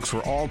variety of hooks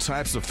for all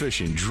types of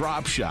fishing: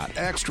 drop shot,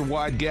 extra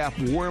wide gap,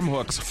 worm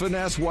hooks,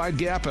 finesse wide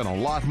gap, and a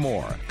lot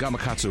more.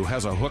 Gamakatsu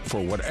has a hook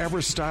for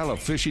whatever style of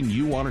fishing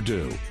you want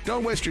to do.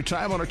 Don't waste your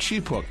time on a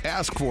cheap hook.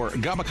 Ask for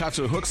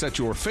Gamakatsu hooks at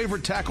your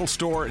favorite tackle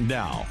store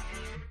now.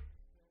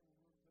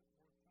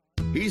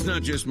 He's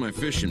not just my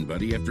fishing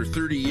buddy. After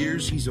 30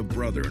 years, he's a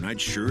brother, and I'd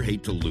sure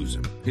hate to lose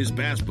him. His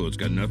bass boat's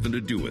got nothing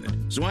to do with it.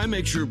 So I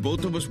make sure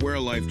both of us wear a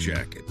life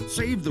jacket.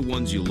 Save the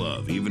ones you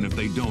love, even if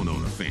they don't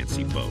own a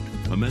fancy boat.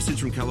 A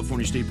message from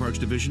California State Parks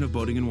Division of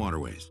Boating and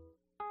Waterways.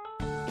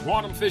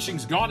 Quantum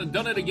Fishing's gone and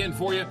done it again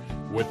for you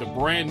with the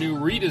brand new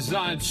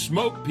redesigned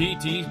Smoke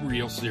PT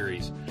Reel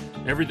Series.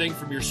 Everything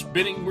from your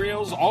spinning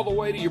reels all the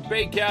way to your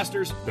bait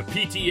casters. The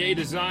PTA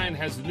design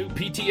has the new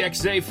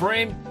PTXA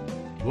frame,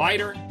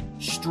 lighter,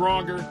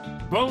 stronger,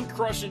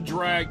 bone-crushing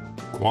drag.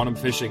 Quantum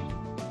Fishing.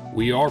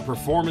 We are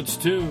performance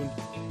tuned.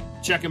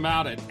 Check them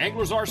out at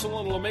Anglers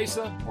Arsenal in La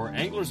Mesa or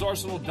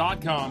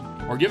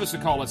anglersarsenal.com or give us a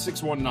call at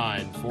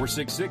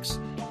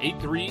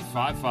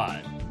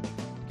 619-466-8355.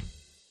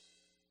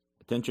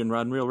 Attention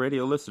Rod and Reel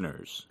Radio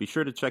listeners, be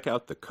sure to check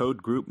out the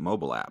Code Group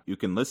mobile app. You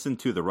can listen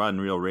to the Rod and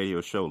Reel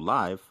Radio show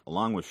live,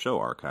 along with show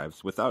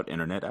archives, without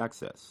internet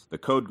access. The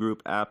Code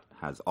Group app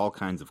has all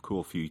kinds of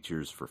cool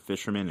features for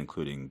fishermen,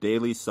 including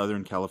daily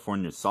Southern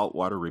California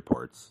saltwater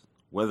reports,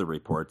 weather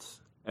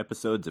reports,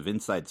 episodes of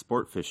Inside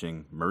Sport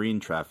Fishing, marine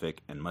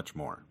traffic, and much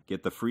more.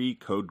 Get the free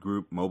Code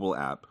Group mobile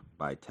app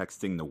by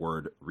texting the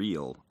word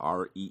REEL,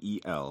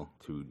 R-E-E-L,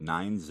 to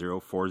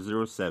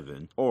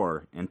 90407,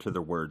 or enter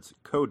the words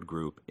Code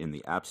Group in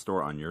the App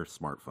Store on your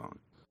smartphone.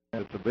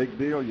 It's a big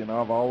deal, you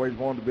know. I've always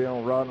wanted to be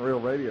on Rod and Reel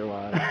Radio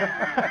line.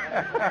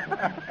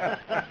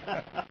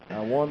 I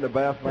won the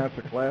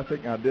Bassmaster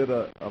Classic. I did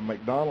a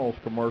McDonald's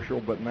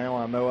commercial, but now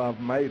I know I've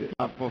made it.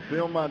 I've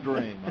fulfilled my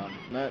dream.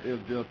 That is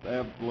just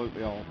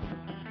absolutely awesome.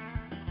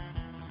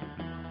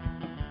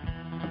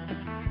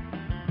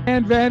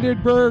 Ann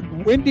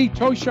Vandenberg, Wendy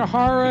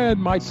Toshihara,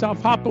 and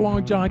myself,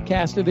 Hopalong John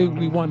Cassidy,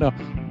 we want to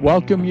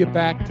welcome you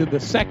back to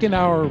the second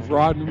hour of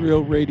Rod and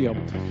Reel Radio.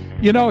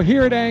 You know,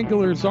 here at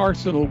Anglers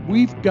Arsenal,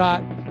 we've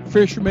got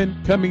fishermen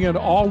coming in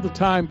all the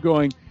time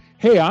going,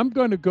 hey, I'm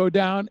going to go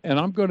down and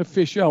I'm going to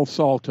fish El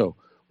Salto.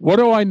 What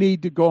do I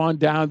need to go on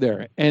down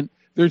there? And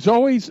there's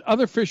always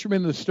other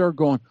fishermen in the store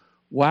going,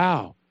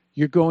 wow,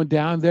 you're going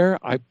down there?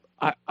 I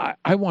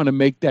want to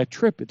make that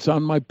trip. It's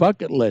on my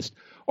bucket list.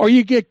 Or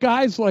you get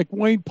guys like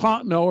Wayne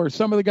Ponto or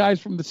some of the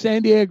guys from the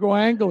San Diego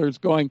Anglers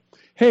going,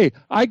 hey,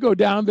 I go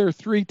down there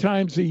 3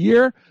 times a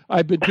year.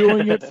 I've been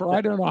doing it for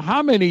I don't know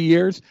how many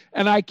years,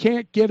 and I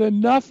can't get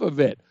enough of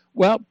it.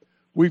 Well,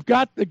 we've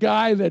got the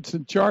guy that's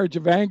in charge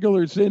of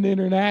Anglers Inn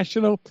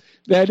International.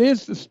 That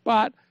is the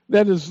spot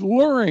that is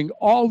luring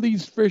all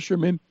these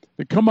fishermen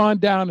to come on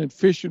down and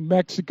fish in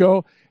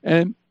Mexico.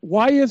 And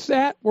why is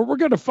that? Well, we're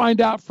going to find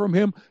out from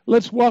him.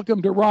 Let's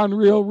welcome to Rod and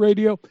Reel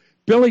Radio,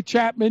 Billy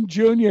Chapman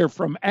Jr.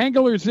 from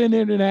Anglers Inn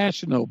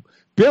International.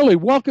 Billy,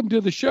 welcome to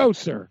the show,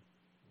 sir.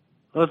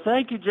 Well,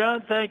 thank you,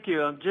 John. Thank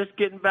you. I'm just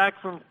getting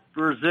back from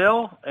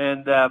Brazil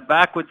and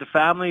back with the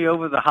family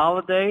over the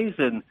holidays,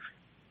 and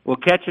we're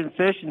catching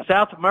fish in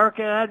South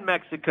America and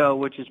Mexico,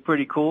 which is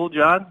pretty cool,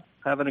 John.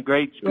 Having a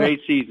great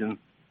season.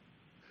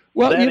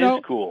 Well, that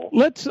is cool.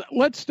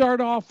 Let's start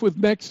off with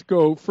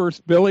Mexico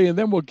first, Billy, and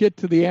then we'll get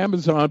to the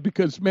Amazon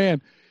because,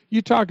 man,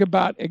 you talk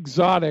about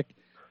exotic.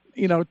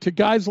 To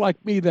guys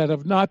like me that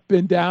have not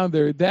been down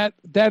there, that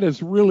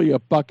is really a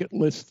bucket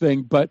list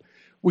thing. But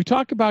we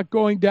talk about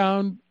going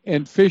down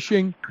and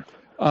fishing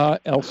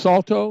El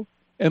Salto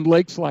and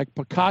lakes like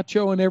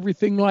Picacho and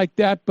everything like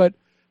that. But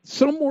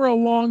somewhere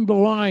along the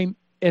line,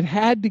 it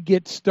had to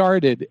get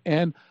started.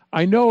 And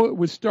I know it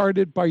was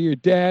started by your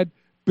dad,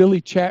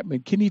 Billy Chapman.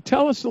 Can you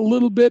tell us a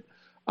little bit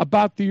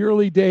about the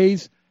early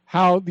days,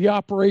 how the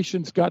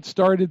operations got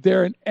started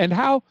there, and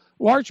how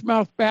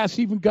largemouth bass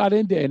even got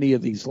into any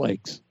of these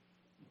lakes?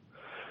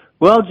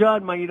 Well,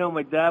 John, my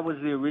dad was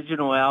the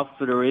original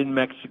outfitter in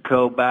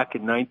Mexico back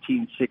in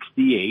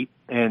 1968,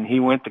 and he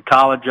went to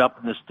college up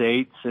in the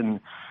States and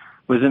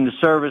was in the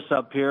service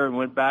up here and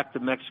went back to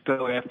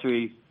Mexico after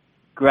he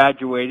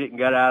graduated and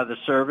got out of the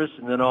service,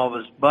 and then all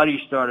of his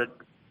buddies started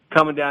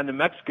coming down to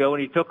Mexico,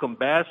 and he took them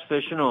bass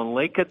fishing on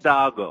Lake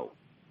Hidalgo.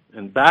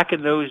 And back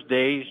in those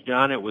days,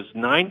 John, it was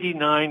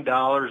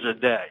 $99 a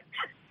day,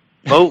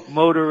 boat,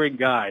 motor, and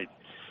guide,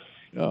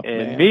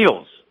 and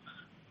meals.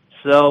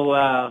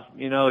 So,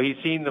 he's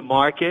seen the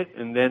market,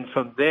 and then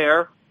from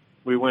there,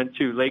 we went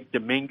to Lake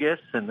Dominguez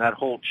and that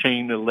whole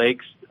chain of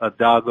lakes,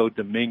 Hidalgo,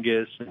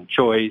 Dominguez, and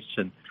Choice.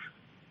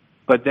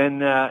 But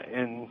then,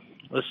 it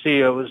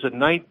was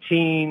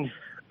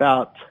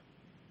about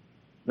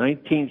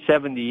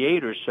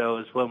 1978 or so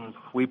is when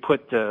we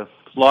put the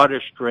Florida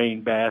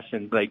strain bass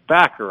in Lake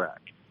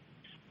Bacharach.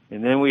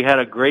 And then we had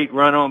a great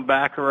run on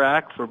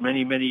Bacharach for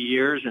many, many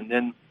years, and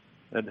then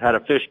it had a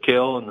fish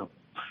kill, and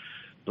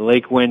the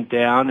lake went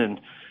down.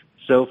 And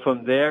so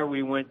from there,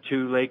 we went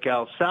to Lake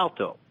El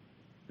Salto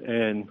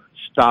and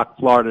stocked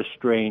Florida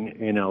strain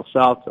in El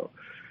Salto.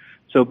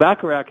 So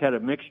Bacharach had a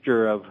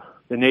mixture of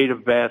the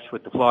native bass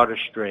with the Florida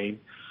strain,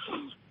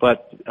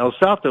 but El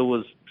Salto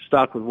was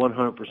stocked with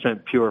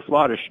 100% pure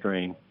Florida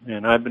strain.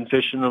 And I've been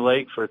fishing the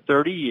lake for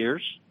 30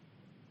 years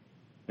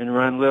and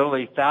run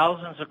literally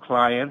thousands of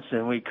clients,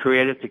 and we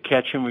created the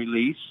catch and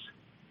release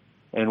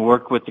and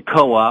work with the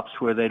co-ops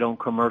where they don't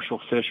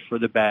commercial fish for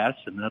the bass,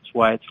 and that's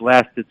why it's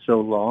lasted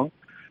so long.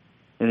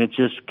 And it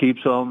just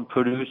keeps on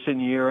producing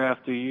year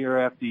after year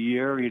after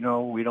year. We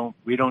don't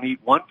eat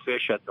one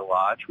fish at the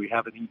lodge. We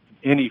haven't eaten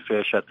any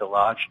fish at the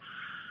lodge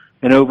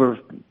in over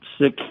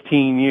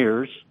 16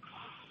 years.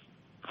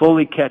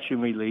 Fully catch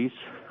and release,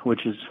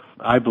 which is,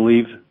 I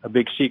believe, a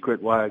big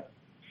secret why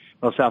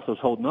El Salto's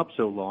holding up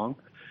so long.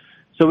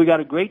 So we got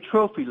a great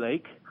trophy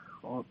lake,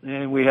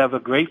 and we have a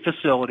great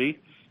facility.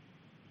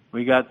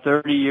 We got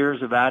 30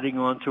 years of adding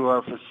on to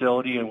our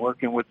facility and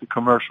working with the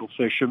commercial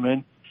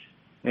fishermen.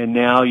 And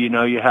now,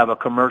 you have a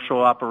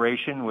commercial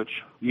operation,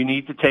 which you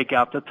need to take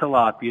out the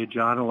tilapia,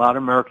 John. A lot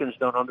of Americans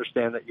don't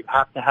understand that you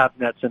have to have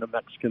nets in a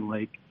Mexican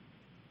lake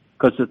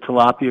because the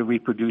tilapia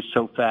reproduce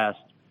so fast.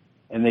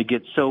 And they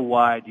get so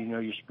wide,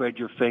 you spread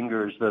your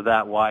fingers, they're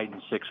that wide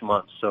in 6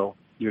 months. So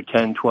your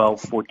 10,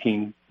 12,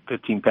 14,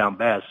 15-pound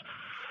bass,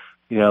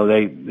 the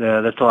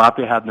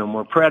tilapia have no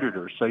more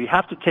predators. So you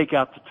have to take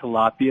out the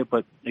tilapia,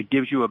 but it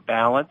gives you a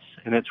balance,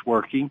 and it's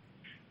working.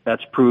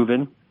 That's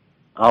proven.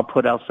 I'll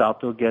put El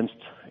Salto against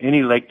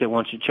any lake that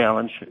wants to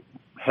challenge,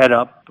 head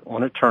up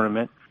on a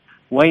tournament,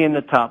 way in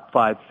the top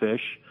 5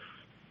 fish.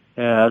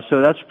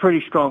 So that's a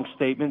pretty strong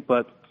statement,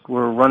 but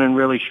we're running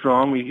really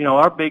strong.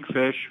 Our big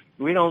fish,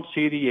 we don't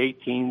see the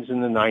 18s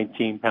and the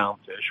 19-pound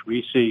fish.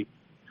 We see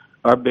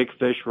our big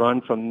fish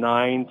run from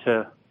 9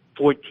 to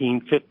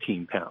 14,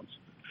 15 pounds.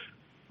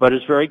 But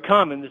it's very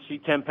common to see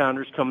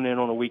 10-pounders coming in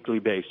on a weekly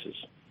basis,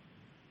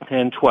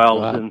 10,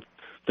 12s, and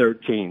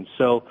 13s.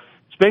 So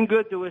it's been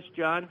good to us,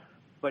 John.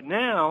 But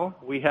now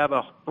we have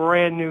a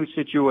brand-new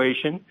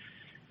situation,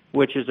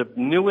 which is the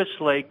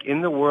newest lake in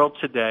the world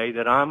today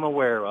that I'm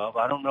aware of.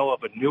 I don't know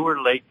of a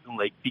newer lake than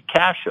Lake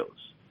Picachos.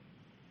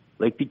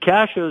 Lake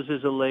Picachos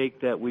is a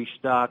lake that we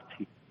stocked.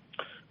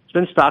 It's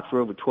been stocked for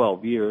over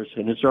 12 years,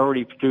 and it's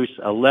already produced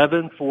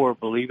 11.4,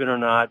 believe it or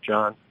not,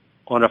 John,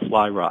 on a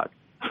fly rod.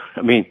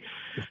 I mean,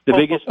 the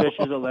biggest fish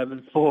is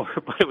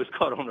 11.4, but it was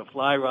caught on a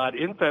fly rod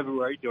in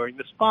February during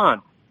the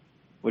spawn,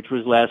 which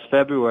was last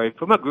February,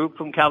 from a group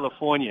from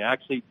California.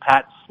 Actually,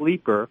 Pat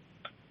Sleeper,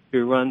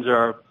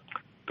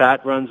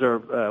 Pat runs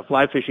our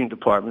fly fishing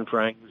department for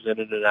Anglers Inn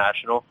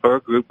International. Her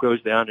group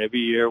goes down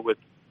every year with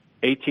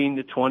 18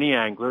 to 20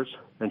 anglers,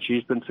 and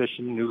she's been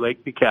fishing New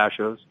Lake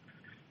Picachos,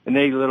 and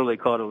they literally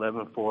caught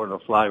 11.4 on a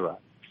fly rod.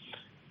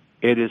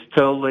 It is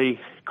totally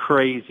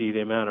crazy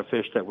the amount of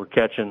fish that we're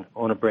catching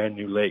on a brand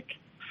new lake.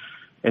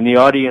 And the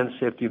audience,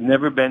 if you've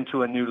never been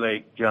to a new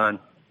lake, John,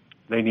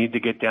 they need to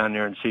get down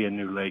there and see a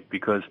new lake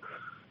because,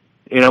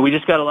 we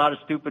just got a lot of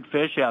stupid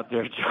fish out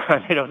there,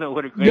 John. I don't know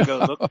what a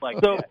gringo looks like.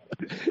 So,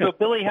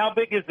 Billy, how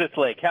big is this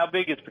lake? How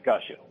big is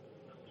Picacho?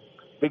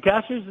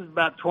 Picacho's is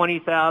about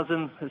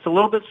 20,000. It's a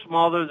little bit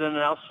smaller than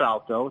El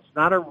Salto. It's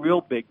not a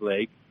real big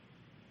lake.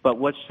 But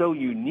what's so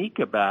unique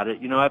about it,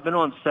 I've been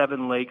on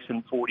 7 lakes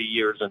in 40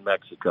 years in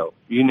Mexico.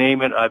 You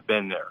name it, I've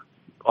been there,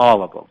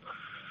 all of them.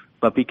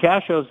 But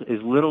Picacho's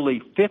is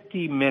literally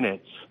 50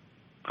 minutes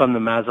from the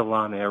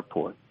Mazatlan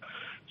airport.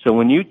 So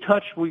when you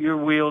touch your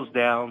wheels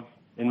down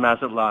in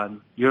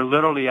Mazatlan, you're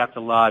literally at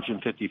the lodge in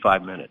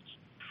 55 minutes,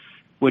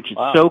 which is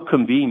so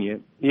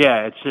convenient.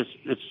 Yeah,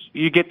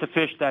 you get to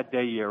fish that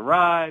day you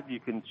arrive. You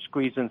can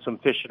squeeze in some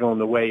fishing on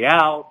the way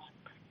out.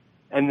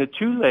 And the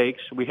 2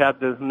 lakes, we have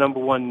the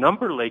number 1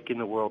 number lake in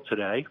the world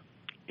today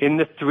in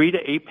the 3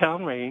 to 8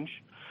 pound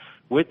range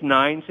with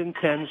 9s and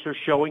 10s are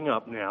showing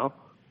up now.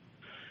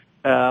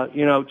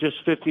 Just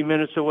 50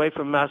 minutes away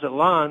from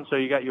Mazatlan. So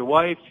you got your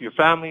wife, your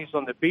family's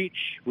on the beach.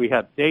 We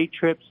have day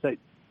trips.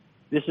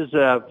 This is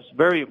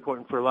very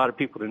important for a lot of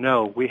people to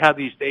know. We have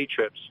these day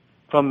trips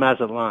from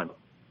Mazatlan.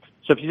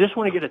 So if you just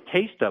want to get a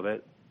taste of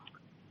it,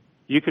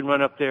 you can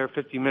run up there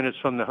 50 minutes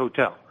from the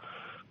hotel,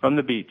 from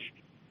the beach.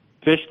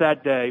 Fish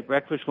that day,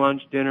 breakfast,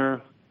 lunch,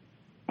 dinner,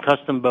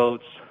 custom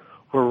boats.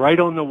 We're right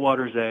on the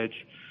water's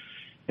edge.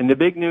 And the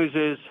big news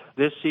is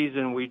this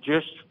season we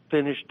just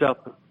finished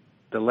up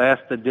the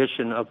last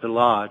edition of the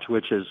lodge,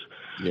 which is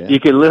you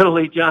can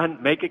literally,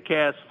 John, make a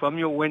cast from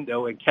your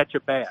window and catch a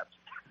bass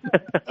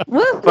from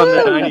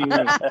the dining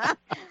room.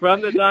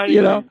 From the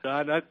dining room,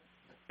 John.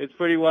 It's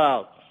pretty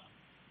wild.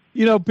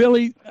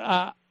 Billy,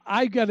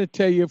 I got to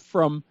tell you,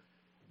 from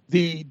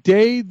the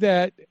day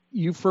that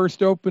you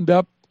first opened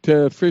up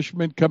to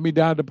fishermen coming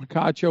down to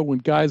Picacho when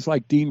guys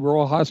like Dean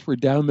Rojas were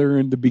down there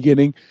in the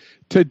beginning,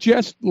 to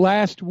just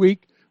last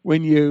week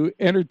when you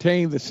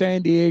entertained the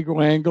San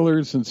Diego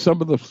anglers and some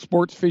of the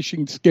sports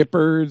fishing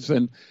skippers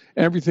and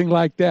everything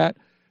like that,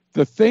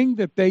 the thing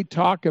that they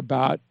talk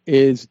about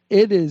is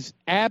it is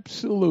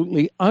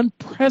absolutely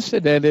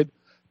unprecedented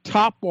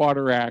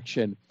topwater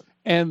action.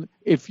 And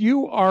if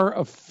you are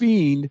a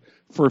fiend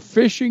for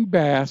fishing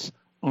bass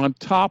on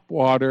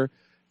topwater,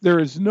 there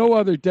is no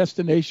other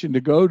destination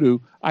to go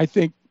to, I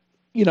think,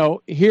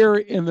 here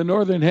in the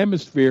Northern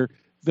Hemisphere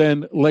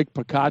than Lake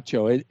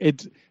Picacho.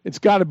 It's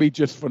got to be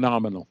just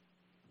phenomenal.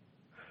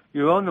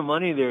 You're on the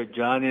money there,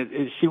 John.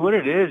 See what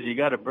it is. You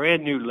got a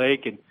brand new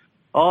lake, and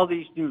all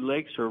these new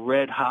lakes are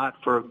red hot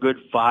for a good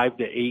 5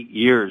 to 8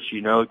 years,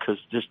 because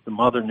just the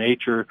Mother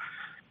Nature,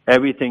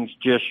 everything's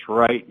just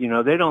right.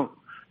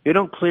 They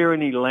don't clear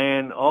any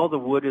land. All the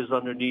wood is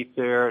underneath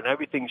there, and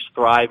everything's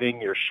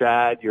thriving. Your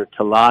shad, your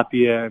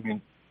tilapia. I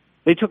mean,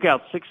 they took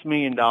out $6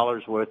 million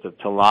worth of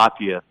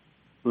tilapia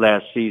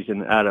last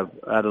season out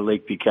of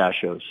Lake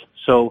Picacho's.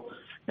 So,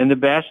 and the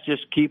bass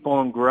just keep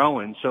on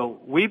growing. So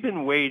we've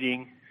been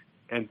waiting,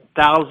 and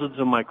thousands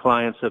of my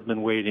clients have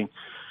been waiting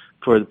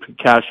for the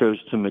Picacho's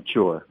to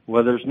mature.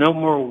 Well, there's no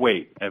more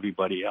wait,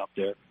 everybody out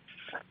there.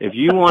 If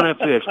you want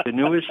to fish the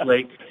newest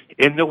lake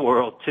in the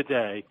world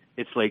today,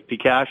 it's Lake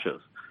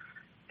Picacho's.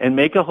 And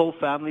make a whole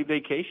family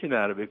vacation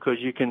out of it, because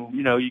you can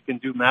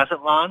do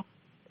Mazatlan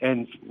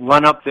and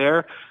run up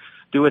there,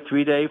 do a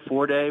 3-day,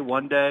 4-day,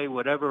 1 day,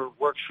 whatever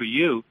works for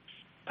you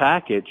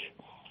package.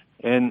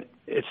 And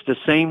it's the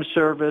same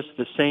service,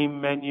 the same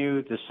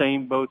menu, the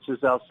same boats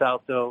as El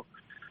Salto,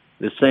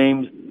 the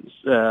same,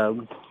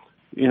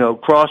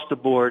 across the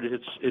board.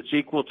 It's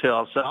equal to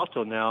El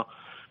Salto now.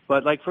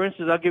 But like, for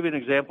instance, I'll give you an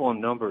example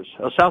on numbers.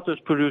 El Salto's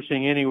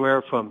producing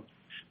anywhere from,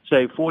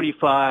 say,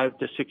 45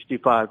 to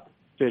 65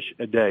 fish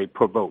a day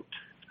per boat.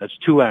 That's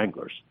 2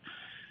 anglers.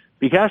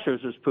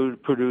 Picacho's is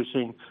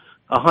producing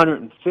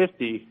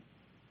 150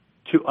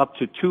 to up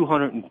to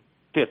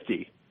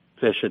 250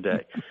 fish a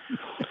day.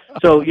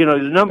 So, the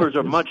numbers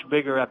are much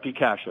bigger at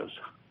Picacho's.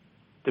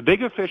 The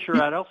bigger fish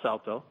are at El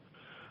Salto,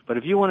 but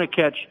if you want to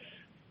catch,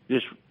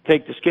 just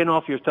take the skin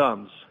off your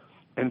thumbs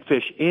and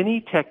fish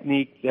any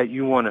technique that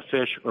you want to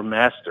fish or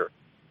master,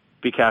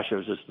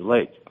 Picacho's is the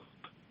lake.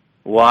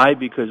 Why?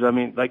 Because,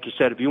 like you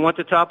said, if you want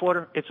the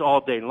topwater, it's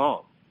all day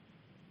long.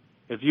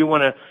 If you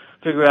want to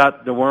figure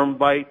out the worm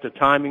bite, the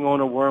timing on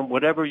a worm,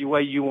 whatever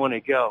way you want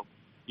to go,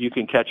 you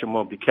can catch them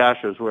on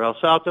Picacho's. Where El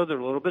Salto, they're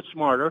a little bit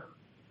smarter,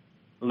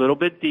 a little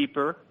bit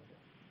deeper,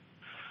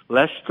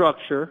 less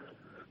structure.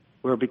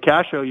 Where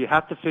Picacho, you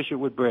have to fish it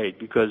with braid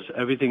because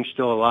everything's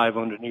still alive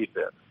underneath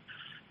there.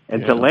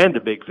 And to land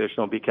a big fish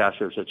on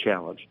Picacho is a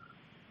challenge.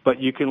 But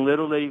you can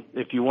literally,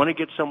 if you want to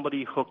get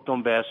somebody hooked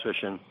on bass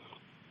fishing,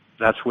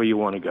 that's where you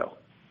want to go.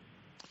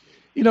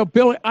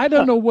 Billy, I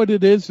don't know what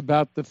it is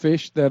about the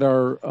fish that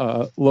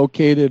are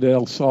located at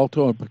El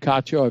Salto and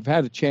Picacho. I've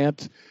had a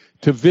chance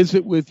to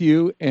visit with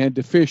you and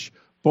to fish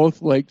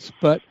both lakes,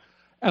 and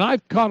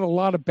I've caught a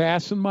lot of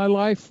bass in my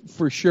life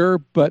for sure,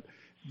 but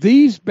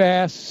these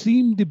bass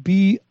seem to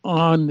be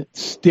on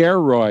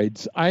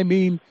steroids. I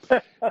mean,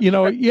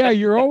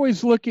 you're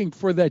always looking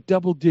for that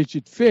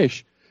double-digit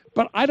fish,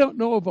 but I don't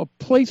know of a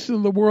place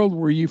in the world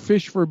where you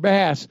fish for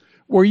bass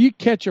where you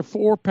catch a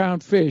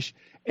 4-pound fish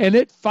and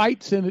it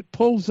fights and it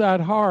pulls out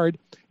hard,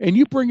 and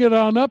you bring it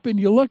on up and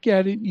you look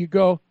at it and you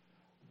go,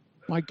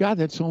 my God,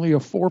 that's only a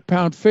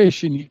 4-pound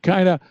fish. And you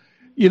kind of,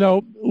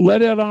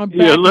 let it on back.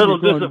 You're a little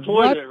going,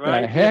 disappointed, what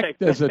right? the heck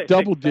does a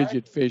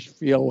double-digit fish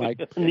feel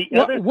like?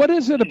 What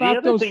is it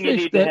about those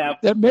fish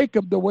that make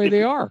them the way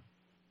they are?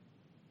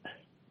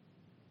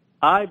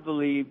 I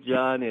believe,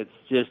 John, it's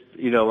just,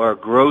 our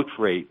growth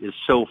rate is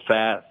so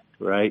fast,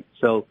 right?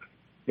 So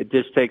it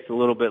just takes a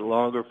little bit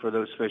longer for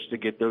those fish to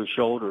get those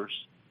shoulders,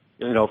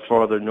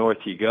 farther north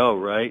you go,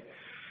 right?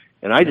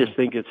 And I just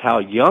think it's how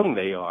young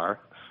they are.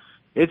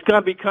 It's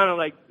going to be kind of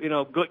like,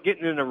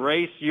 getting in a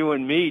race, you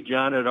and me,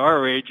 John, at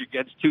our age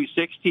against 2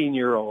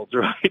 16-year-olds,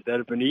 right, that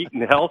have been eating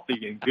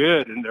healthy and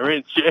good and they're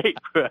in shape,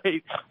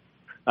 right?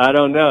 I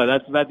don't know.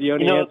 That's about the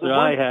only answer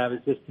I have.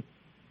 It's just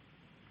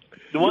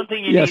the one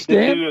thing you need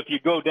to do if you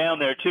go down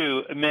there,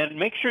 too, man,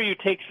 make sure you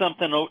take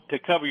something to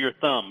cover your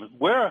thumb.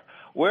 Wear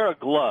a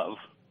glove,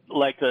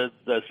 like the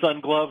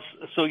sun gloves,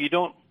 so you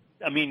don't,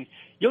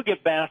 you'll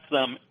get bass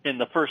them in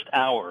the first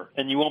hour,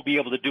 and you won't be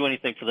able to do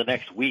anything for the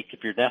next week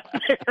if you're down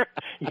there.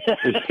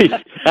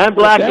 And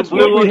black and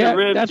blue on the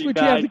ribs. That's what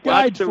you have the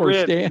guides for,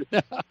 Stan.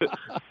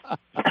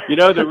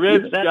 The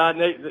ribs, John,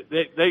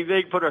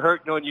 they put a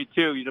hurting on you,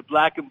 too. The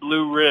black and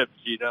blue ribs,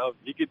 You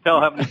can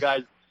tell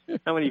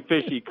how many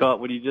fish he caught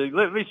when he did.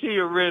 Let me see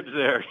your ribs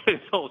there. His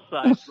whole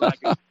side black.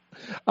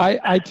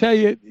 I tell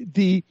you,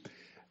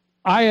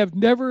 I have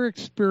never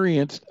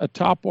experienced a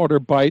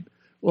topwater bite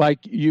like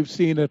you've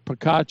seen at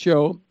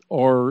Picacho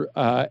or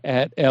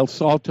at El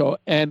Salto.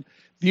 And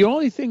the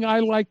only thing I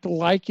like to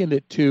liken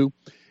it to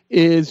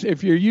is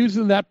if you're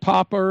using that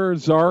popper or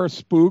Zara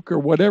spook or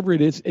whatever it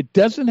is, it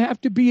doesn't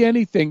have to be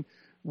anything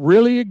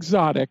really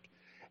exotic.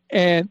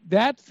 And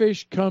that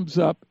fish comes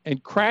up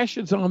and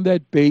crashes on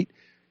that bait.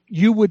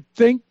 You would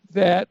think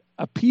that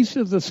a piece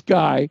of the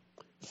sky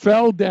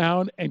fell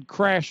down and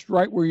crashed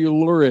right where your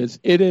lure is.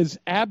 It is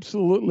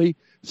absolutely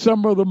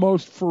some of the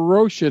most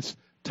ferocious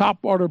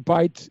topwater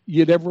bites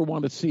you'd ever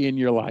want to see in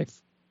your life.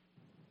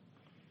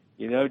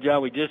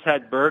 John, we just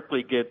had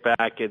Berkeley get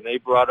back, and they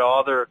brought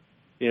all their,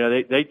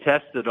 they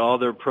tested all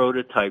their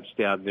prototypes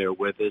down there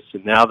with us,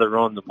 and now they're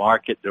on the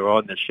market. They're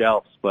on the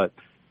shelves. But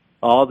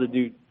all the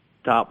new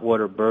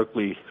topwater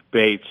Berkeley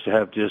baits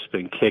have just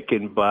been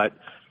kicking butt,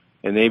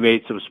 and they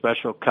made some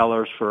special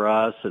colors for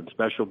us and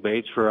special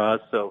baits for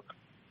us. So,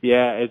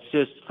 yeah, it's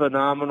just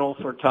phenomenal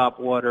for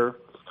topwater.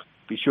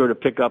 Be sure to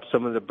pick up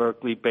some of the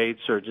Berkeley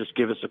baits or just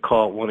give us a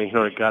call at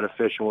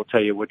 1-800-GOT-A-FISH, and we'll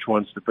tell you which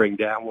ones to bring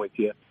down with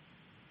you.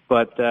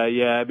 But,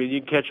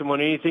 you can catch them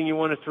on anything you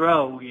want to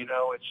throw.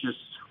 It's just,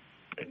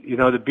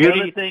 the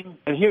beauty.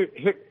 And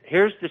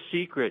here's the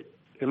secret,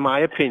 in my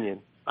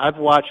opinion. I've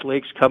watched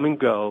lakes come and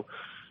go,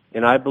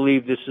 and I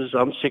believe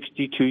I'm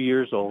 62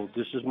 years old.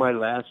 This is my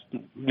last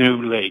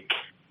new lake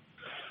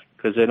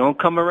because they don't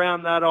come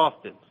around that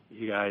often,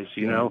 you guys.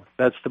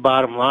 That's the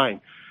bottom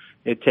line.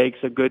 It takes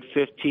a good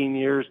 15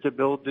 years to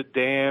build the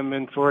dam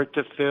and for it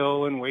to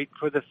fill and wait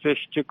for the fish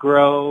to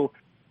grow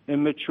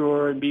and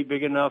mature and be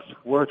big enough,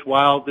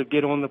 worthwhile to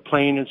get on the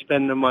plane and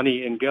spend the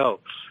money and go.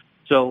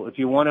 So if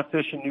you want to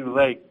fish a new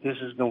lake, this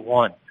is the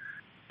one,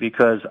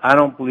 because I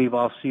don't believe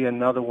I'll see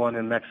another one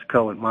in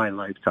Mexico in my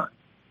lifetime.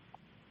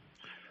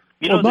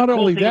 Not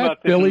only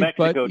that, Billy,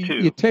 but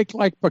you take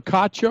like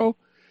Picacho,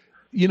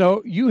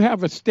 you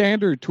have a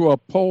standard to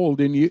uphold,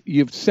 and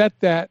you've set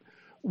that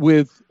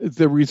with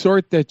the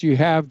resort that you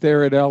have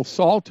there at El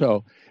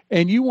Salto,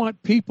 and you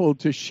want people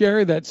to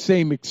share that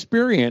same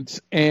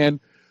experience. And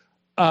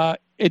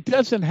it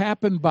doesn't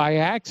happen by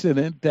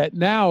accident that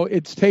now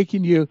it's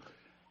taken you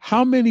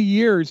how many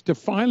years to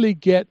finally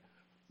get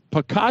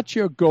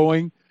Picacho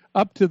going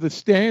up to the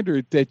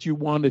standard that you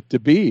want it to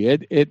be.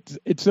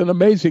 It's an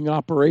amazing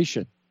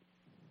operation.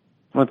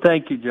 Well,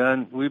 thank you,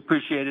 John. We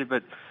appreciate it,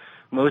 but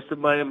most of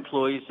my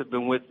employees have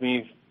been with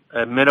me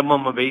a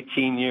minimum of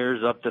 18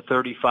 years, up to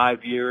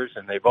 35 years,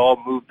 and they've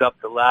all moved up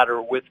the ladder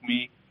with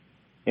me.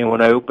 And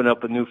when I open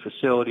up a new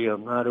facility,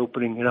 I'm not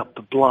opening it up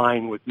to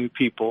blind with new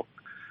people.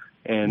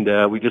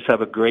 And we just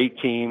have a great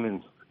team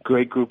and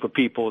great group of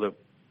people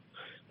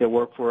that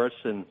work for us,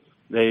 and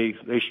they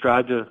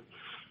strive to,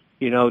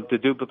 to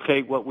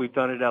duplicate what we've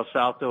done at El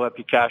Salto, at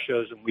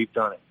Picacho's, and we've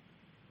done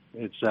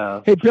it.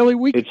 Hey, Billy,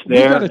 we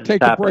got to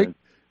take a break.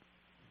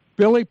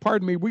 Billy,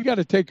 pardon me, we got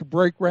to take a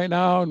break right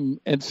now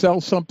and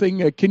sell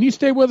something. Can you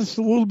stay with us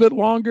a little bit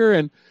longer,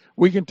 and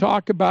we can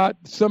talk about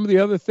some of the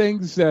other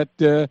things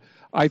that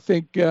I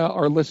think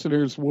our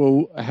listeners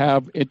will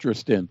have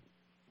interest in?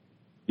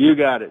 You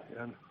got it.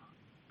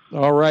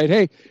 All right.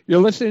 Hey,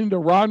 you're listening to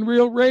Rod and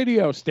Reel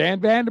Radio.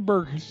 Stan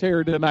Vandenberg is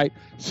here tonight.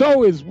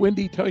 So is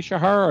Wendy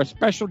Toshihara, our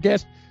special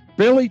guest,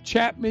 Billy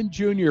Chapman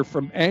Jr.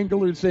 from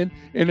Anglers Inn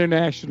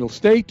International.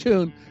 Stay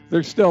tuned.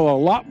 There's still a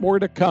lot more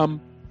to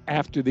come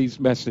after these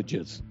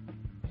messages.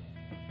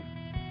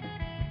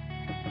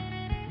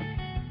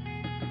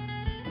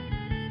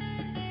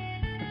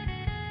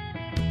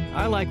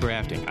 I like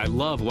rafting. I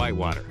love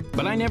whitewater.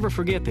 But I never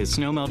forget that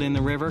snowmelt in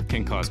the river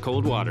can cause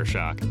cold water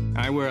shock.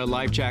 I wear a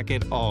life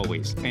jacket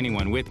always.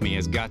 Anyone with me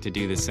has got to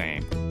do the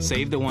same.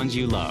 Save the ones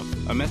you love.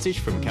 A message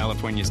from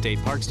California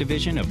State Parks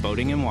Division of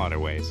Boating and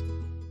Waterways.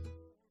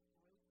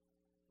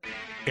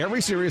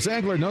 Every serious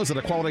angler knows that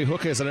a quality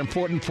hook is an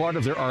important part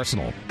of their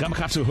arsenal.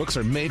 Gamakatsu hooks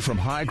are made from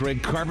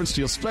high-grade carbon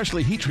steel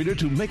specially heat-treated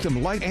to make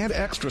them light and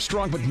extra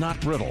strong but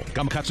not brittle.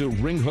 Gamakatsu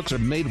ring hooks are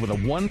made with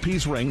a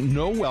one-piece ring,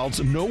 no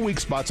welds, no weak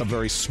spots, a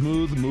very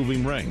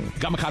smooth-moving ring.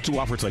 Gamakatsu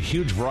offers a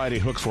huge variety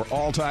of hooks for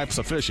all types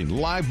of fishing.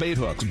 Live bait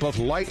hooks, both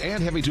light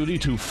and heavy-duty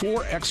to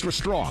 4 extra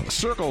strong,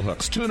 circle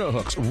hooks, tuna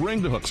hooks,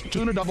 ringed hooks,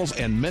 tuna doubles,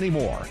 and many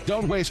more.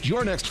 Don't waste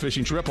your next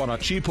fishing trip on a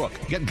cheap hook.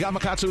 Get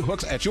Gamakatsu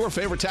hooks at your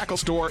favorite tackle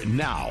store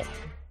now.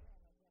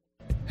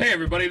 Hey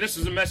everybody, this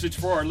is a message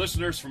for our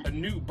listeners from a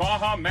new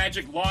Baja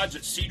Magic Lodge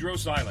at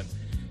Cedros Island.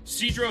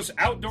 Cedros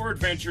Outdoor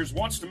Adventures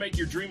wants to make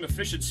your dream of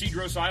fish at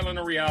Cedros Island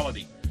a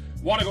reality.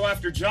 Want to go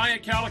after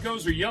giant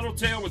calicos or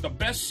yellowtail with the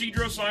best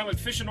Cedros Island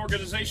fishing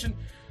organization,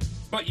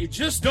 but you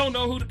just don't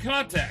know who to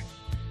contact?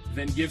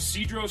 Then give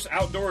Cedros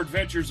Outdoor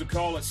Adventures a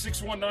call at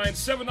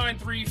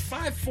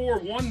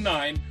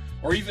 619-793-5419,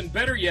 or even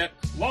better yet,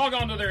 log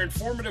on to their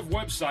informative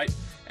website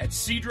at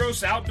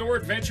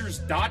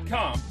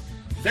cedrosOutdoorAdventures.com.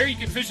 There you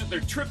can visit their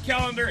trip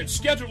calendar and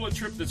schedule a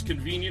trip that's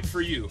convenient for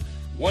you.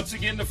 Once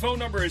again, the phone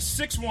number is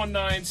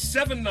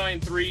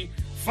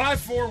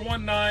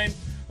 619-793-5419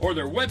 or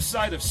their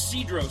website of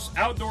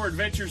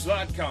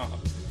cedrosOutdoorAdventures.com.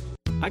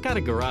 I got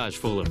a garage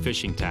full of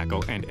fishing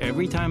tackle, and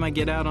every time I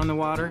get out on the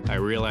water, I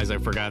realize I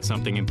forgot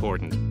something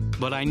important.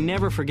 But I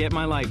never forget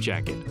my life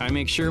jacket. I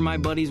make sure my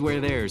buddies wear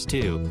theirs,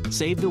 too.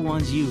 Save the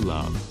ones you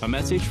love. A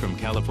message from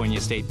California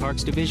State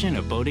Parks Division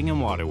of Boating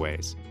and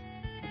Waterways.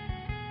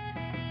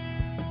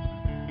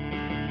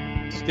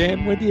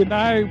 Stan with you,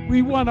 and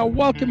we want to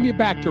welcome you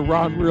back to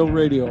Rod and Reel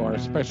Radio. Our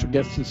special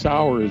guest this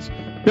hour is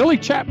Billy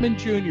Chapman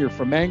Jr.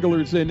 from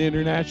Anglers Inn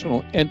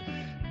International. And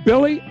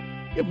Billy,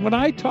 when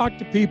I talk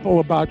to people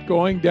about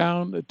going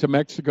down to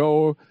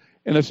Mexico,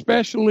 and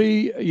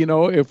especially,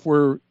 if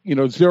we're,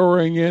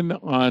 zeroing in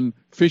on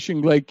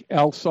fishing Lake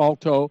El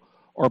Salto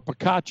or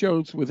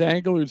Picachos with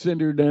Anglers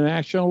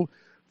International,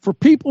 for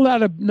people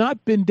that have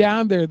not been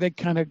down there, they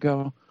kind of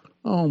go,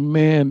 oh,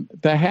 man,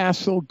 the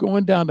hassle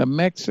going down to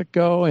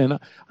Mexico and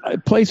a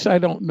place I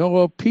don't know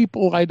of,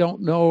 people I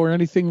don't know or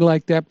anything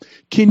like that.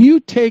 Can you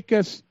take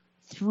us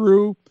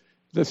through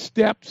the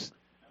steps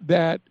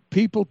that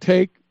people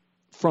take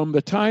from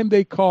the time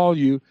they call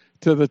you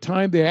to the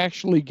time they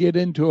actually get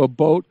into a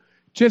boat,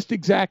 just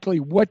exactly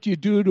what you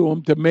do to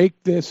them to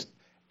make this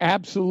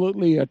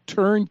absolutely a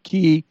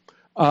turnkey,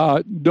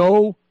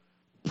 no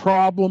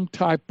problem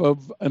type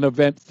of an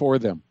event for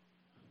them?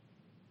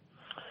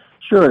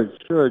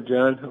 Sure,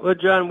 John. Well,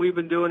 John, we've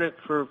been doing it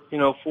for,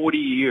 40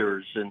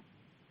 years, and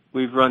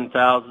we've run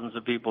thousands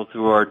of people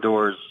through our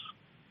doors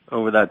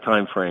over that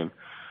time frame.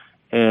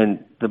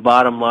 And the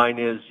bottom line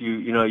is,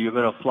 you're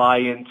going to fly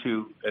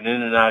into an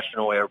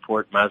international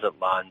airport,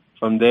 Mazatlan.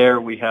 From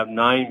there, we have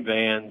 9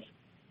 vans,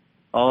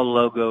 all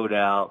logoed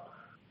out,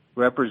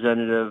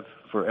 representative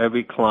for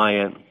every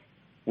client.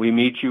 We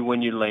meet you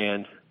when you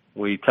land.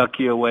 We tuck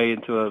you away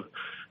into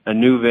a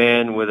new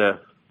van with a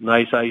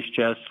nice ice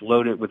chest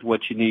loaded with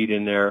what you need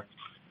in there.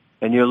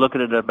 And you're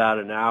looking at about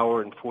an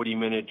hour and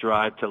 40-minute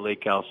drive to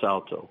Lake El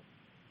Salto.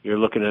 You're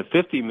looking at a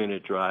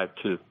 50-minute drive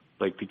to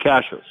Lake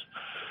Picachos.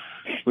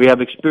 We have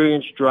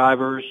experienced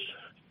drivers.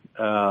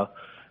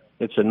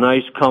 It's a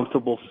nice,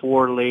 comfortable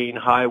 4-lane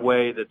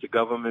highway that the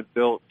government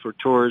built for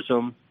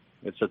tourism.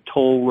 It's a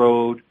toll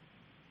road.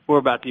 We're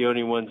about the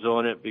only ones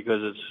on it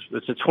because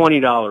it's a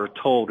 $20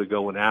 toll to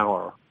go an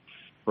hour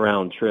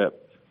round trip.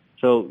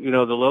 So, the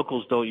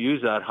locals don't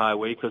use that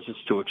highway because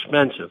it's too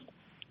expensive.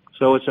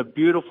 So it's a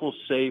beautiful,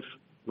 safe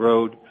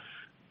road.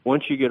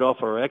 Once you get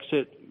off our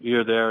exit,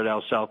 you're there at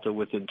El Salto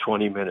within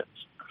 20 minutes.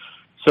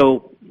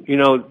 So,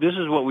 this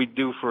is what we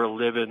do for a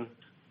living.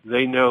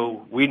 We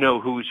know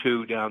who's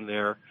who down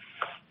there.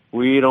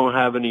 We don't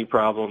have any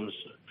problems.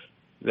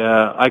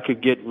 I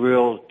could get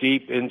real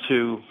deep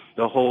into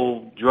the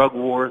whole drug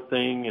war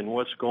thing and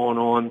what's going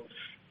on.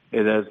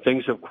 And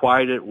things have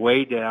quieted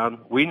way down.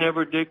 We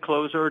never did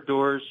close our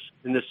doors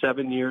in the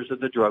 7 years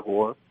of the drug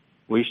war.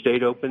 We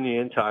stayed open the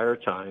entire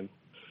time.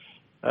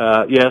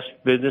 Yes,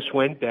 business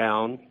went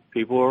down.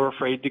 People were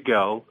afraid to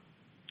go.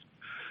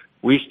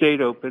 We stayed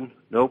open,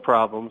 no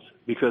problems,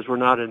 because we're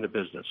not in the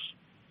business,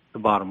 the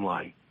bottom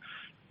line.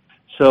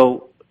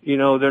 So,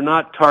 they're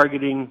not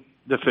targeting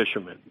the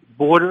fishermen.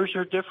 Borders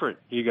are different,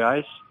 you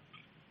guys.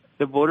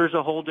 The border's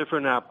a whole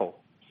different apple.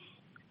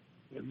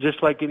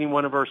 Just like any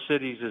one of our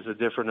cities is a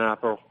different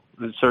apple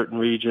in certain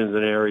regions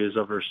and areas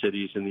of our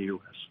cities in the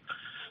U.S.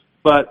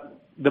 But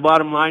the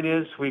bottom line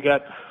is we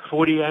got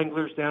 40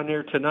 anglers down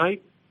there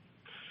tonight,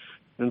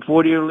 and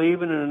 40 are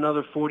leaving, and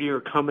another 40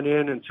 are coming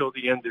in until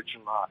the end of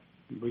July.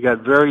 We got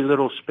very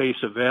little space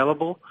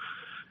available.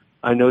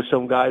 I know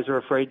some guys are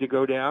afraid to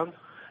go down,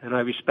 and I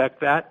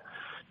respect that.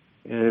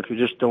 And if you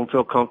just don't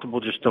feel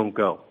comfortable, just don't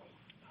go.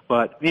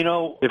 But you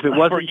know, if it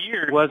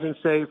wasn't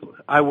safe,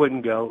 I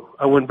wouldn't go.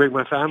 I wouldn't bring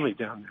my family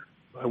down there.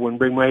 I wouldn't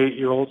bring my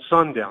 8-year-old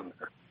son down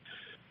there.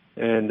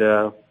 And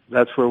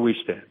that's where we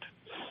stand.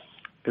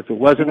 If it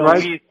wasn't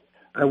right,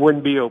 I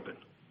wouldn't be open.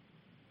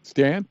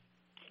 Stan?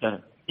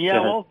 It's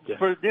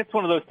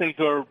one of those things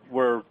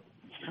where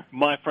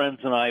my friends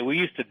and I, we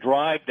used to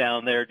drive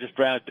down there, just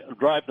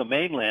drive the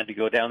mainland to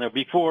go down there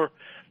before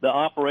the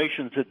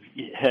operations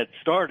had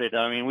started.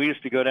 I mean, we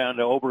used to go down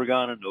to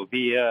Obregon and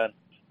Novia and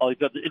all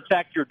these other. In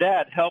fact, your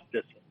dad helped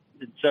us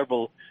in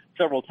several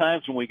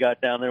times when we got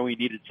down there. We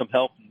needed some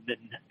help, and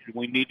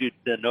we needed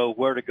to know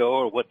where to go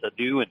or what to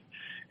do, and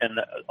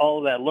all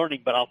of that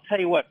learning. But I'll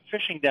tell you what,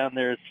 fishing down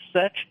there is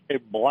such a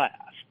blast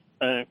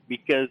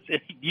because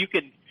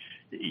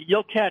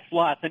you'll catch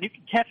lots, and you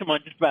can catch them on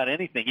just about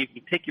anything. You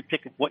can take your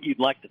pick of what you'd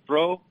like to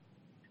throw,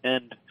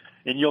 and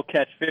you'll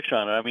catch fish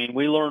on it. I mean,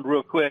 we learned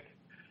real quick,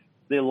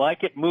 they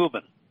like it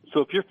moving.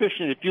 So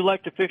if you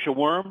like to fish a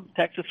worm,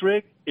 Texas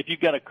rig, if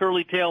you've got a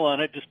curly tail on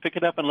it, just pick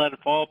it up and let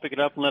it fall, pick it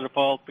up and let it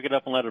fall, pick it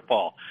up and let it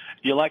fall.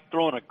 If you like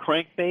throwing a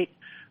crankbait,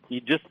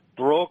 you just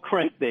throw a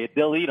crankbait.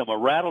 They'll eat them. A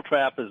rattle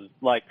trap is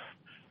like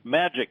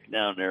magic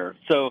down there.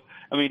 So,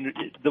 I mean,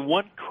 the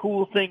one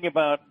cool thing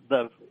about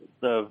the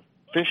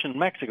fish in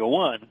Mexico,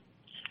 when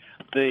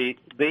they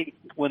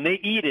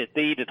eat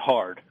it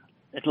hard.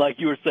 It's like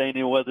you were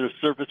saying, whether it's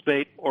surface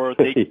bait or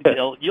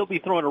you'll be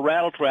throwing a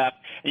rattle trap,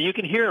 and you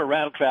can hear a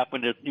rattle trap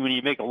when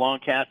you make a long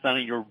cast on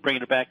it. You're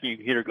bringing it back, and you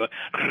can hear it go,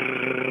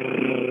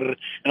 and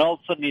all of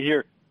a sudden you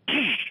hear.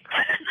 I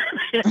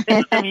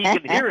mean, you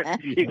can hear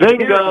it. You can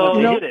hear it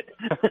when you hit it.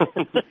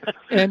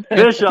 and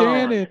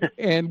Stan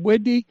and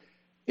Wendy,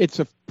 it's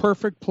a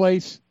perfect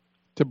place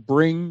to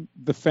bring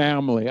the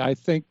family. I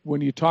think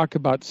when you talk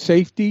about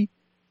safety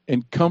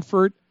and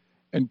comfort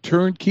and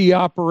turnkey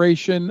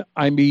operation,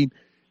 I mean,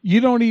 you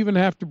don't even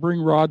have to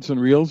bring rods and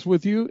reels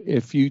with you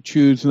if you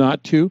choose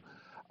not to.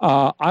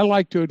 I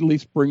like to at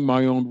least bring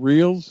my own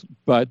reels,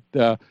 but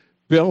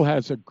Bill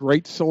has a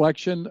great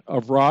selection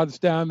of rods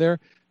down there.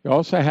 He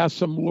also has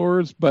some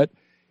lures, but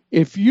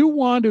if you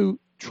want to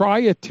try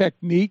a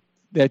technique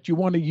that you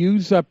want to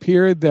use up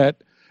here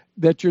that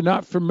you're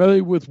not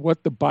familiar with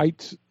what the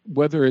bites,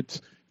 whether it's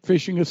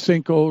fishing a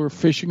single or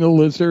fishing a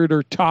lizard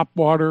or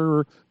topwater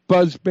or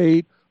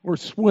buzzbait or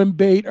swim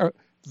bait,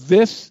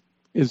 this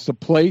is the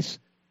place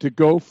to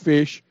go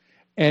fish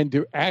and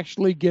to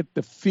actually get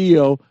the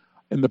feel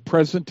and the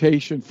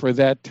presentation for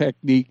that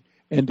technique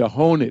and to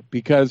hone it,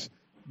 because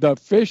the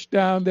fish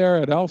down there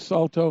at El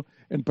Salto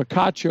and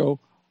Picacho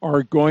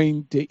are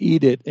going to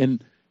eat it.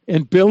 And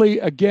Billy,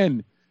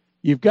 again,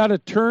 you've got a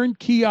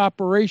turnkey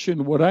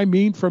operation. What I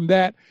mean from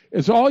that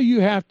is all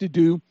you have to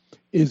do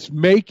is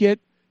make it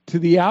to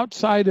the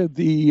outside of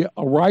the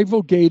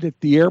arrival gate at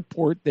the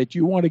airport that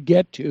you want to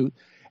get to.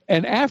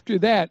 And after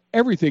that,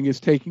 everything is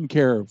taken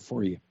care of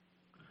for you.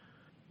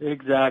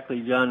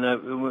 Exactly,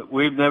 John.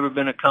 We've never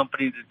been a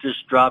company that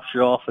just drops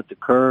you off at the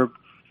curb.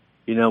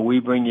 We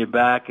bring you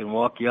back and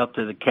walk you up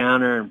to the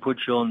counter and put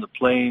you on the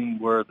plane.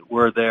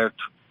 We're there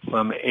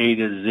from A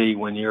to Z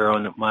when you're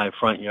on my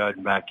front yard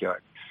and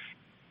backyard.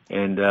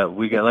 And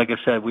like I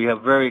said, we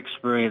have very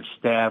experienced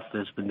staff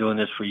that's been doing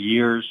this for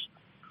years,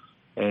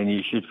 and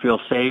you should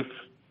feel safe.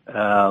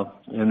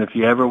 And if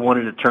you ever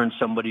wanted to turn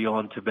somebody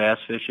on to bass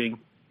fishing,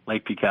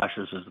 Lake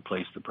Picachos is the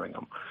place to bring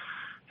them.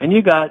 And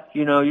you got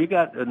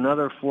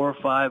another 4,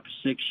 5,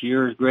 6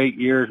 years, great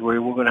years, where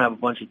we're going to have a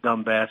bunch of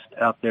dumb bass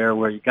out there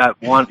where you got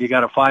a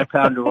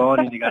 5-pounder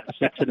on and you got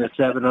 6 and a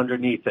 7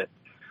 underneath it.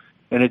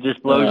 And it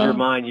just blows your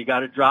mind. You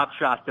got to drop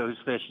shot those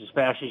fish as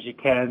fast as you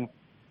can.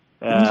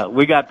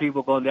 We got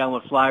people going down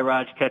with fly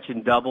rods,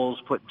 catching doubles,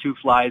 putting 2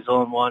 flies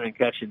on one and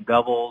catching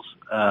doubles.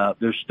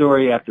 There's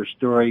story after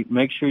story.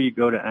 Make sure you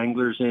go to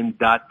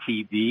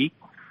anglersin.tv.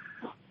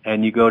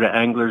 And you go to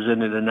Anglers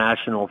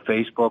International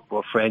Facebook,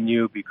 we'll friend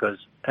you, because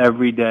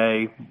every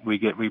day we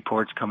get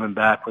reports coming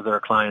back with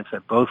our clients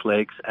at both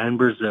lakes and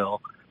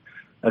Brazil,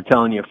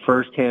 telling you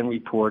firsthand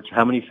reports,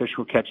 how many fish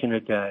we're catching a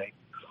day,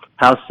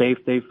 how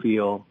safe they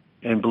feel.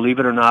 And believe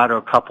it or not,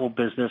 our couple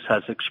business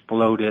has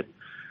exploded.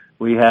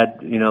 We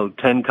had,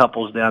 10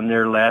 couples down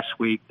there last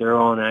week. They're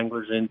on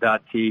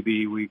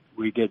anglersin.tv.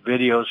 We get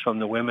videos from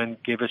the women.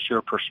 Give us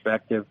your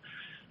perspective.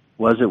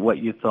 Was it what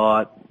you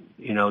thought?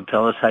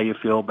 Tell us how you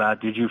feel about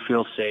it. Did you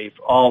feel safe?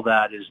 All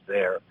that is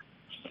there.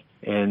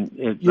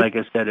 And like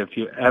I said, if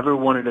you ever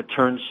wanted to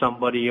turn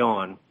somebody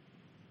on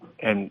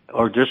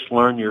or just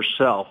learn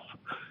yourself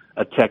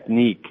a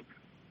technique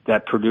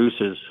that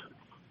produces,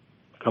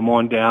 come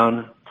on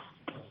down,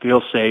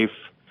 feel safe,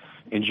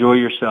 enjoy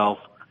yourself,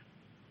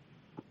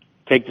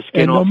 take the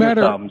skin off your thumbs.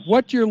 No matter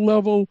what your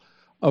level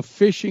of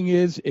fishing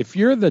is, if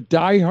you're the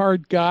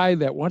diehard guy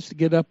that wants to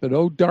get up at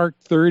dark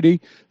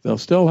 30, they'll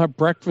still have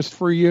breakfast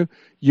for you.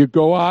 You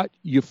go out,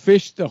 you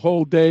fish the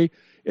whole day.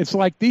 It's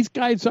like these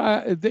guys,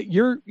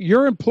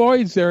 your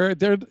employees there.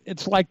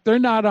 It's like they're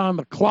not on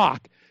the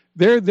clock.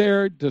 They're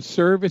there to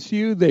service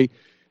you.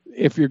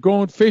 If you're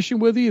going fishing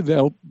with you,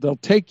 they'll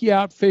take you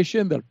out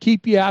fishing. They'll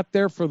keep you out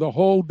there for the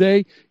whole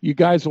day. You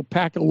guys will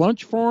pack a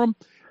lunch for them,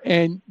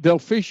 and they'll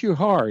fish you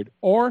hard.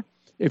 Or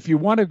if you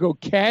want to go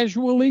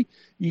casually,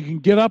 you can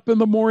get up in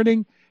the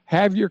morning,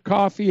 have your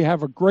coffee,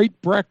 have a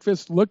great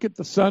breakfast, look at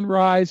the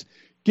sunrise,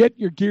 get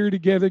your gear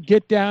together,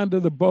 get down to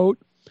the boat.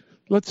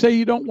 Let's say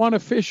you don't want to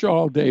fish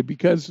all day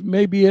because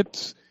maybe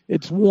it's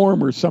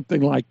warm or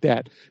something like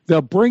that.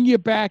 They'll bring you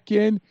back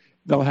in.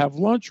 They'll have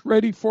lunch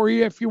ready for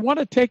you. If you want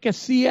to take a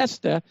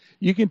siesta,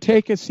 you can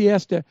take a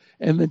siesta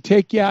and then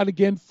take you out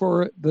again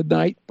for the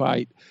night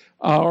bite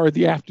or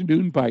the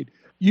afternoon bite.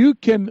 You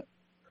can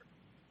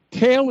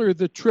tailor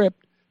the trip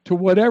to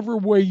whatever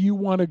way you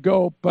want to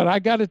go. But I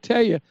got to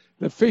tell you,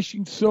 the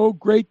fishing's so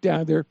great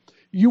down there.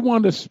 You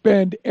want to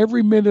spend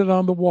every minute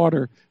on the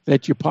water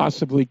that you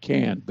possibly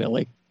can,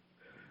 Billy.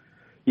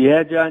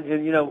 Yeah, John,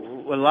 and a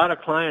lot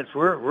of clients,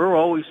 we're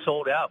always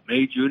sold out,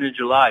 May, June, and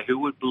July. Who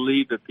would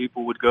believe that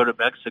people would go to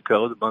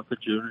Mexico the month of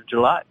June and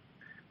July?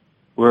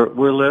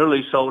 We're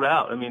literally sold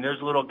out. I mean,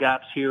 there's little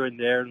gaps here and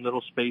there, and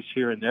little space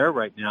here and there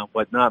right now,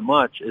 but not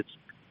much. It's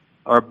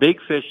our big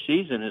fish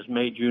season is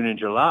May, June, and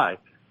July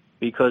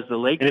because the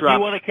lake drops. If you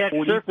want to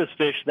catch surface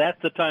fish,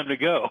 that's the time to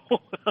go.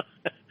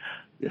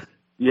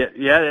 Yeah,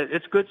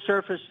 it's good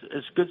surface.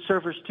 It's good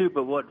surface too.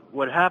 But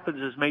what happens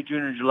is May,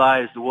 June, and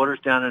July is the water's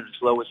down at its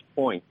lowest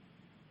point,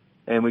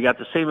 and we got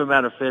the same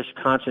amount of fish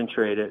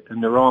concentrated,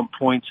 and they're on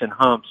points and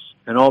humps,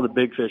 and all the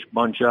big fish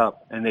bunch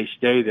up and they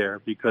stay there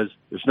because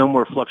there's no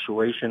more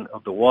fluctuation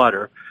of the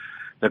water.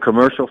 The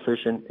commercial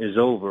fishing is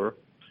over,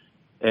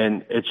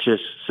 and it's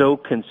just so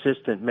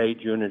consistent May,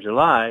 June, and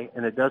July,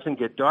 and it doesn't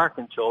get dark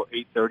until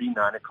 8:30,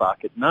 9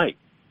 o'clock at night.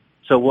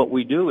 So what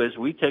we do is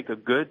we take a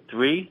good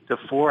 3 to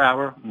 4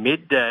 hour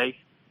midday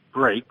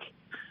break.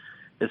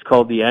 It's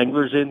called the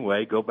Angler's Inn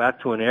Way. Go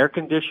back to an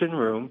air-conditioned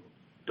room.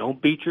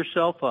 Don't beat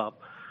yourself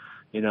up,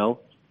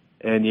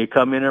 and you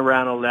come in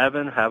around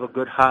 11, have a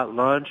good hot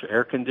lunch,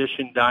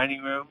 air-conditioned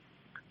dining room,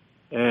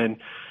 and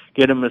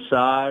get a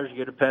massage,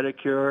 get a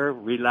pedicure,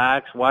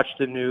 relax, watch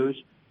the news,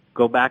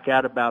 go back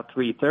out about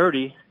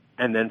 3:30,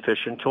 and then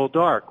fish until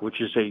dark,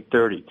 which is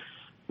 8:30.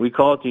 We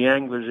call it the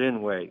Angler's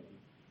Inn Way.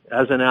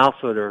 As an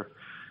outfitter,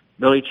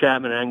 Billy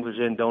Chapman Anglers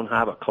Inn don't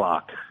have a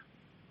clock.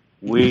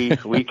 We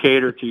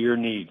cater to your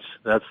needs.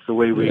 That's the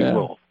way we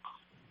roll.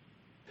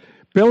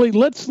 Billy,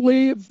 let's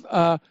leave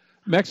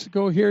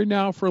Mexico here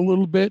now for a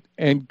little bit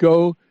and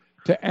go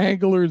to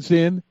Anglers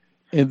Inn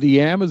in the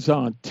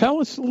Amazon.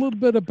 Tell us a little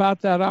bit about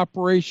that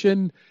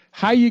operation,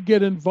 how you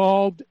get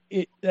involved.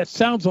 That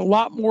sounds a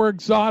lot more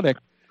exotic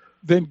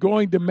than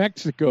going to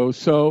Mexico.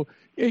 So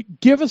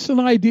give us an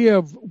idea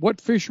of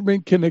what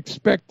fishermen can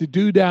expect to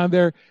do down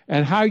there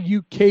and how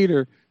you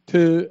cater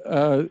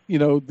to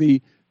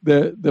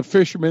the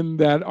fishermen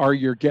that are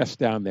your guests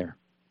down there.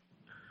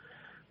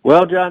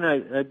 Well, John,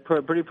 I'm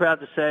pretty proud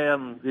to say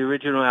I'm the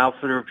original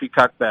outfitter of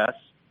peacock bass.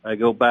 I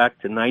go back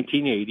to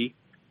 1980.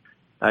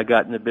 I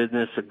got in the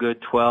business a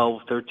good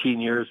 12,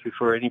 13 years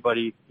before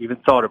anybody even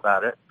thought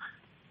about it.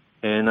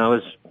 And I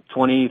was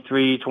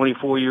 23,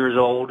 24 years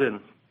old, and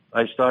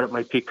I started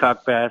my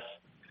peacock bass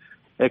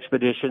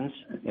expeditions,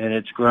 and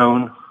it's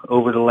grown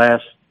over the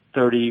last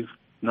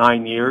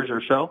 39 years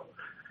or so,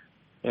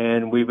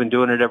 and we've been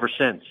doing it ever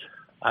since.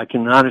 I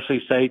can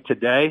honestly say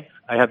today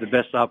I have the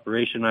best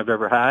operation I've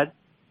ever had.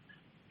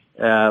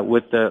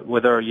 With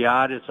our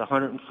yacht, it's a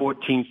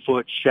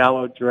 114-foot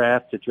shallow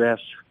draft. It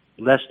drafts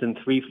less than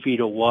 3 feet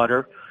of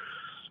water.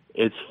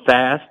 It's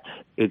fast.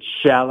 It's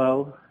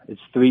shallow.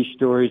 It's 3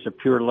 stories of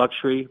pure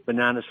luxury,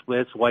 banana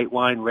splits, white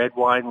wine, red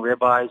wine,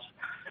 ribeyes,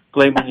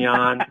 filet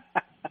mignon.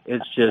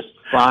 It's just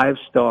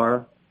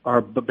 5-star.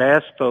 Our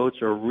bass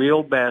boats are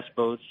real bass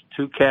boats,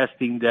 2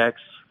 casting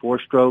decks,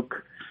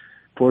 4-stroke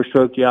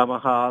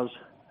Yamahas,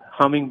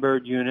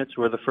 Humminbird units.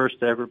 We're the first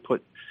to ever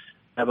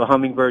have a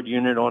Humminbird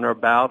unit on our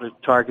bow to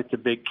target the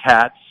big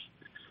cats,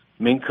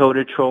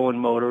 mink-coated trolling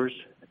motors.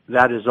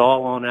 That is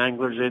all on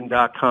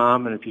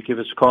anglersinn.com, and if you give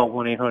us a call,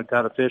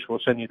 1-800-GOT-A-FISH, we'll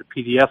send you the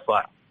PDF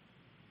file.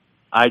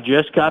 I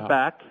just got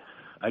back.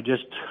 I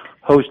just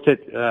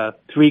hosted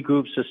 3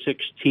 groups of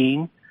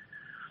 16,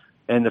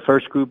 and the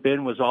first group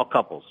in was all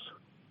couples.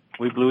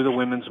 We blew the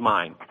women's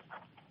mind.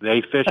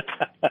 They fished.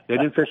 They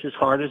didn't fish as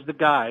hard as the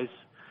guys,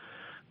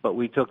 but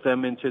we took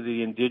them into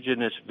the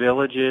indigenous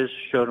villages,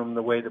 showed them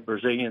the way the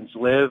Brazilians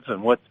live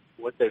and what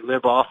they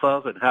live off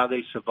of and how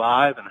they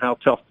survive and how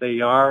tough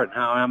they are and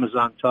how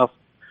Amazon tough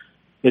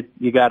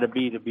you got to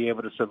be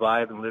able to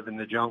survive and live in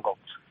the jungle.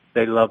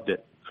 They loved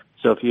it.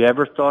 So if you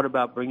ever thought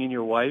about bringing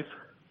your wife,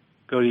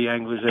 go to the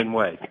Anglers Inn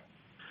Way.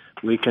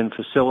 We can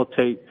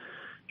facilitate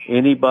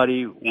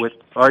anybody with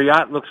our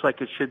yacht. Looks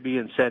like it should be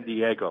in San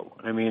Diego.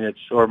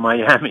 Or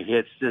Miami.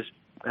 It's just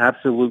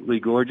absolutely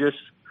gorgeous.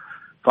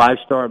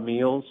 5-star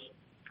meals,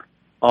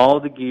 all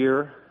the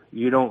gear.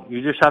 You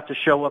just have to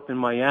show up in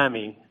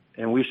Miami,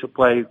 and we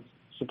supply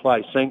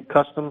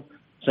custom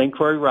St.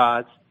 Croix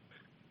rods,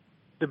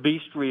 the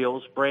Beast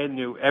reels, brand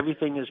new.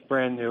 Everything is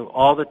brand new.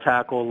 All the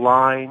tackle,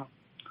 line,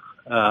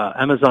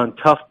 Amazon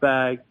Tough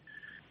Bag,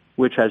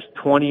 which has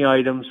 20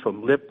 items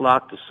from lip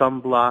block to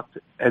sunblock.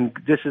 And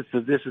this is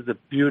the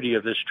beauty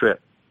of this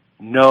trip.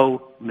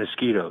 No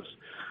mosquitoes.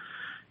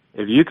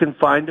 if you can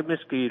find a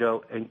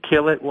mosquito and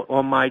kill it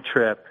on my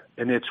trip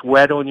and it's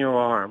wet on your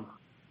arm,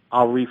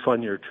 I'll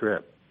refund your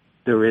trip.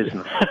 There is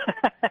none.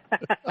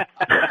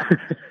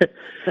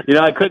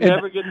 I could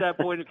never get that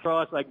point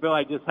across. Like, Bill,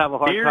 I just have a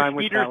hard time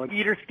with that one.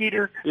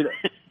 Skeeter.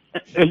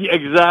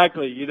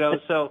 Exactly.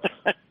 So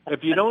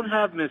if you don't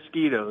have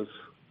mosquitoes,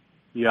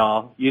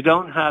 y'all, you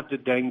don't have the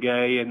dengue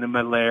and the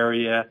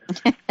malaria,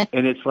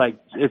 and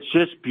it's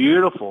just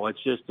beautiful.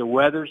 It's just the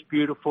weather's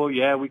beautiful.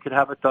 Yeah, we could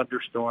have a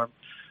thunderstorm,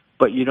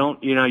 but you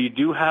don't. You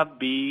do have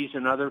bees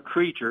and other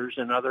creatures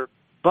and other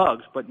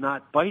bugs, but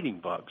not biting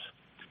bugs.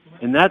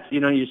 And that's,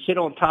 you sit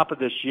on top of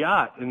this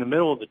yacht in the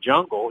middle of the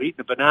jungle eating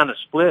a banana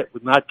split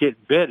with not getting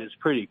bit is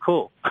pretty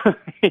cool.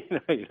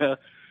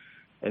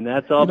 And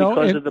that's all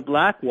because of the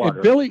black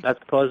water. Billy, that's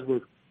because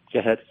go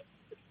ahead.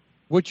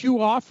 What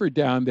you offer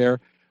down there,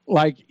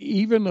 like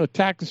even a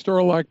tackle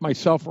store like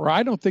myself, or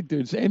I don't think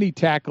there's any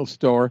tackle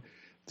store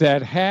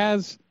that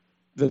has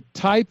the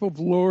type of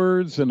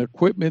lures and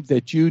equipment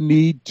that you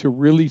need to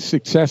really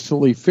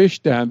successfully fish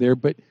down there,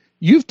 but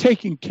you've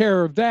taken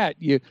care of that.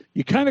 You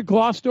kind of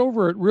glossed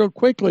over it real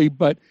quickly,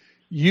 but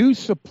you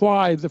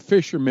supply the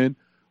fishermen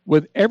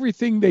with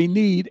everything they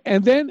need.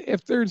 And then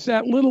if there's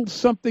that little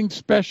something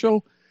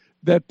special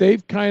that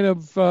they've kind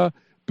of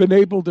been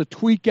able to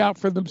tweak out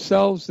for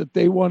themselves that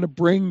they want to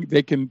bring,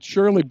 they can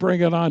surely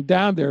bring it on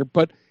down there.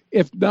 But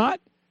if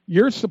not,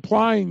 you're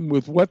supplying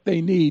with what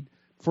they need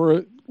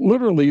for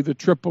literally the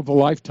trip of a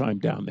lifetime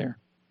down there.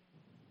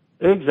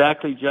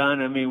 Exactly, John.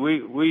 I mean,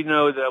 we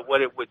know that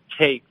what it would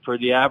take for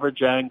the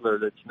average angler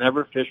that's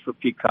never fished for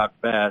peacock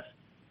bass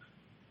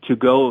to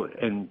go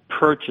and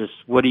purchase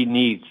what he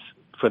needs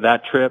for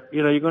that trip.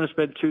 You're going to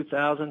spend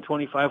 $2,000,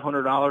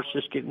 $2,500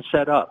 just getting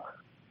set up.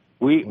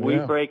 We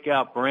break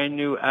out brand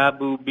new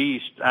Abu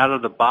Beast out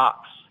of the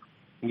box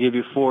and give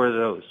you 4 of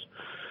those.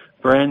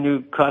 Brand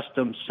new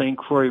custom St.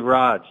 Croix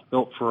rods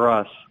built for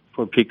us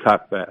for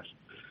peacock bass.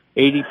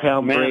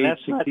 80-pound braid,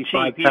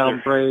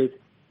 65-pound braid.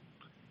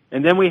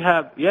 And then we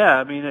have,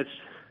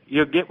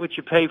 you'll get what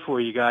you pay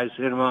for, you guys.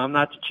 I'm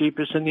not the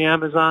cheapest in the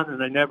Amazon,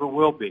 and I never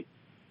will be.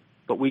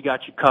 But we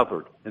got you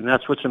covered, and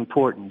that's what's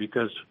important,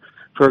 because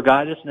for a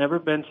guy that's never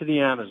been to the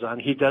Amazon,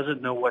 he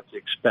doesn't know what to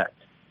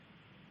expect,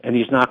 and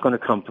he's not going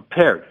to come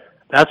prepared.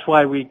 That's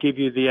why we give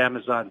you the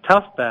Amazon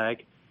Tough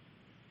Bag,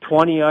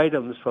 20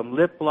 items from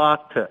lip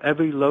lock to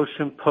every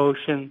lotion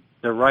potion,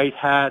 the right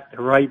hat,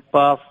 the right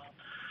buff,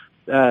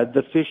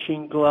 the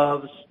fishing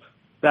gloves.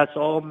 That's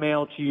all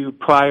mailed to you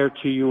prior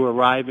to you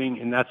arriving,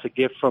 and that's a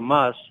gift from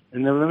us.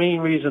 And the main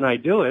reason I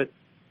do it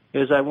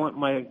is I want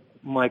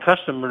my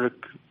customer to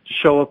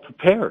show up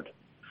prepared,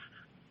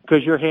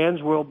 because your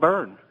hands will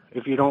burn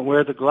if you don't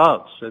wear the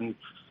gloves. And,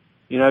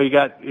 I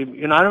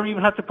don't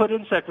even have to put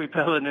insect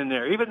repellent in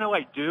there, even though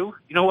I do.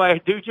 You know why I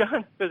do,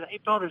 John? Because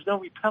there's no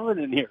repellent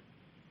in here.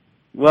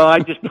 Well, I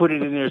just put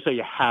it in there so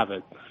you have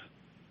it,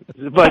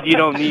 but you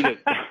don't need it.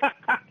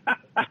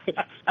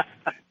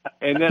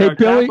 And then hey,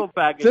 Billy,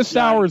 this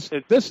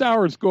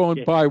hour's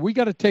going by. We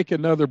got to take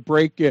another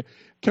break.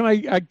 Can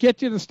I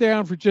get you to stay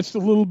on for just a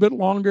little bit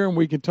longer, and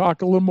we can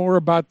talk a little more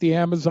about the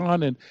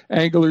Amazon and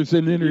Anglers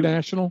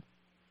International?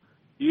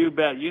 You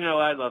bet.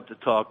 I love to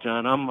talk,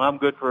 John. I'm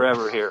good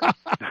forever here.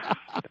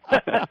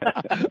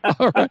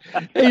 All right.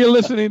 Hey, you're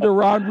listening to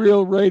Rod and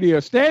Reel Radio.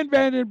 Stan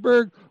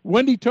Vandenberg,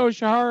 Wendy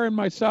Toshihara, and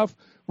myself.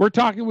 We're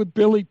talking with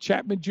Billy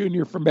Chapman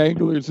Jr. from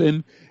Anglers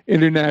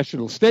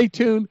International. Stay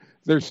tuned.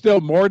 There's still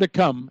more to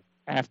come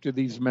after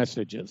these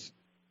messages.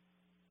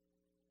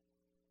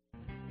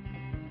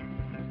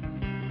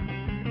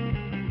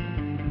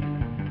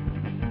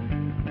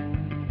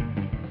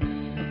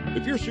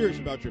 If you're serious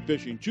about your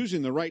fishing,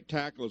 choosing the right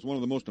tackle is one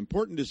of the most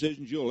important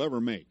decisions you'll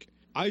ever make.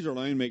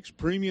 Izorline makes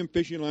premium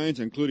fishing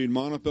lines including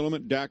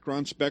monofilament,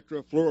 Dacron,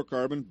 Spectra,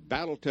 fluorocarbon,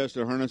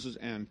 battle-tested harnesses,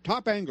 and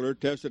top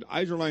angler-tested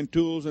Izorline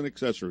tools and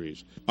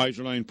accessories.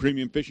 Izorline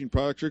premium fishing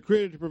products are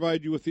created to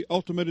provide you with the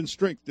ultimate in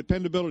strength,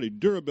 dependability,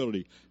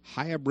 durability,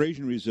 high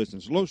abrasion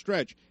resistance, low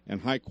stretch,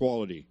 and high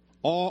quality.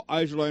 All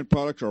Izorline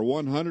products are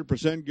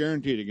 100%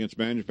 guaranteed against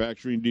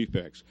manufacturing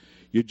defects.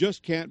 You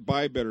just can't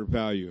buy better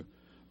value.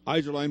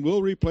 Izorline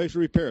will replace or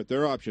repair at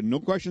their option. No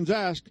questions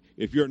asked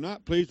if you're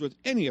not pleased with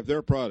any of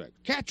their products.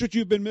 Catch what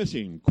you've been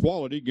missing.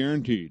 Quality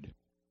guaranteed.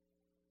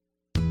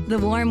 The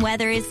warm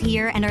weather is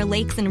here and our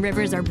lakes and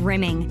rivers are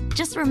brimming.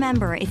 Just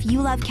remember, if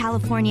you love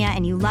California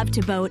and you love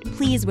to boat,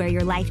 please wear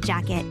your life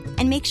jacket.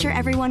 And make sure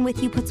everyone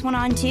with you puts one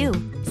on too.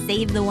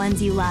 Save the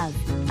ones you love.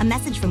 A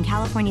message from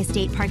California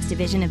State Parks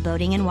Division of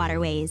Boating and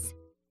Waterways.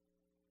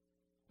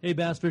 Hey,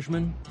 bass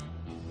fishermen.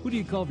 Who do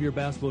you call for your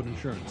bass boat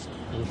insurance?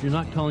 Well, if you're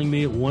not calling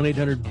me at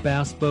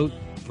 1-800-BASS-BOAT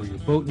for your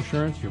boat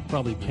insurance, you're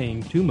probably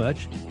paying too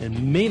much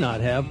and may not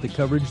have the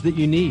coverage that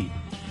you need.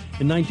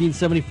 In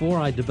 1974,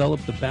 I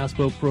developed the Bass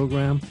Boat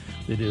program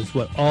that is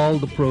what all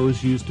the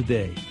pros use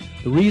today.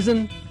 The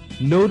reason?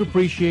 No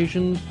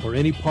depreciation or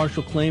any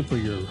partial claim for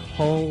your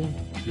hull,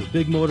 your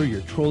big motor,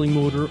 your trolling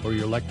motor, or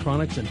your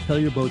electronics until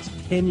your boat's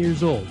 10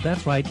 years old.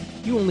 That's right,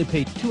 you only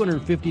pay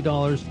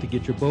 $250 to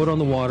get your boat on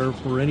the water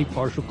for any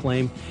partial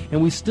claim,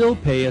 and we still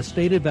pay a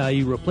stated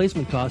value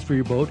replacement cost for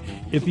your boat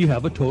if you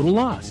have a total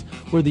loss.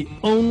 We're the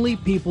only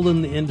people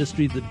in the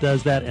industry that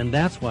does that, and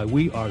that's why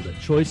we are the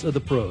choice of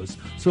the pros.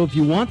 So if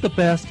you want the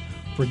best,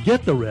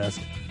 forget the rest.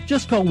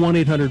 Just call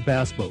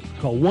 1-800-BASS BOAT.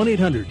 Call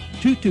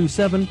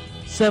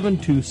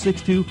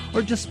 1-800-227-7262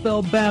 or just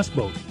spell Bass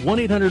Boat.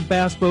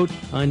 1-800-BASS BOAT.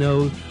 I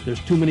know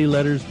there's too many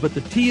letters, but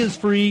the T is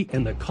free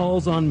and the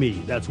call's on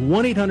me. That's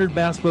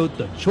 1-800-BASS BOAT,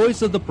 the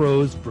choice of the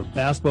pros for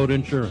Bass Boat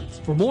Insurance.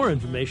 For more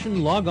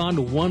information, log on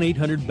to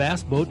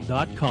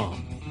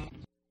 1-800-BASSBOAT.com.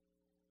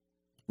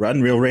 Rod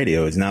and Reel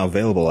Radio is now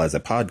available as a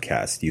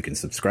podcast you can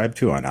subscribe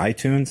to on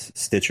iTunes,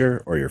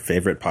 Stitcher, or your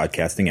favorite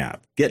podcasting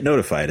app. Get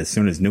notified as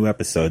soon as new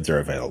episodes are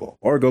available,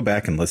 or go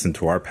back and listen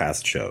to our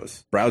past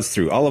shows. Browse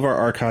through all of our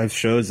archive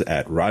shows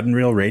at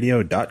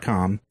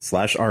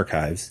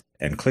rodandreelradio.com/archives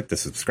and click the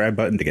subscribe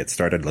button to get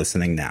started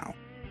listening now.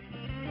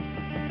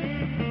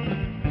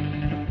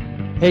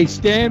 Hey,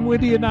 Stan,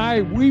 Woody, and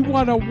I, we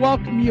want to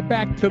welcome you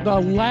back to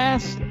the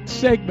last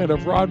segment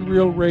of Rod and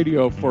Reel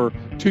Radio for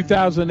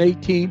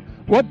 2018.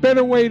 What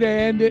better way to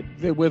end it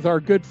than with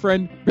our good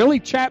friend Billy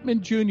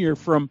Chapman Jr.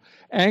 from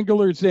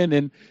Anglers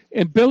Inn.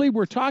 And Billy,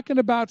 we're talking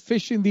about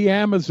fishing the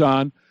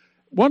Amazon.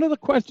 One of the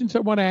questions I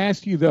want to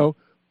ask you, though,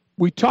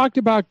 we talked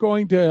about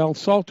going to El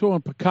Salto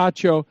and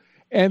Picacho,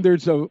 and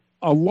there's a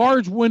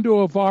large window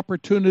of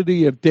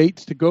opportunity of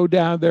dates to go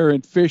down there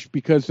and fish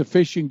because the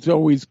fishing's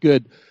always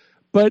good.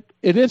 But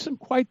it isn't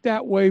quite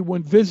that way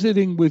when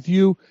visiting with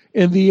you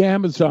in the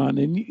Amazon.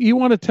 And you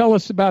want to tell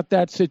us about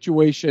that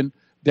situation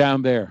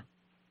down there.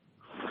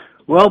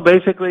 Well,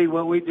 basically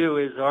what we do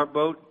is our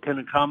boat can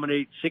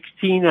accommodate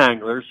 16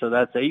 anglers, so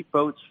that's 8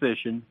 boats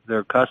fishing.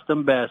 They're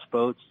custom bass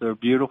boats. They're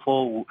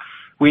beautiful.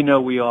 We know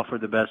we offer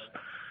the best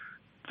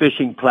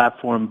fishing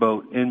platform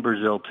boat in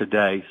Brazil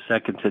today,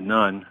 second to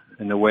none,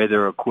 in the way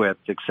they're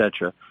equipped,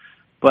 etc.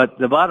 But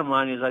the bottom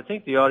line is I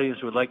think the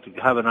audience would like to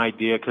have an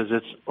idea because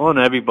it's on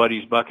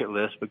everybody's bucket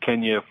list, but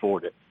can you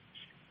afford it?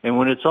 And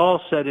when it's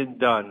all said and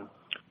done,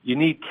 you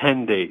need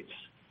 10 days.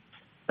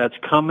 That's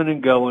coming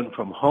and going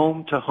from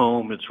home to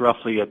home. It's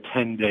roughly a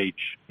 10-day,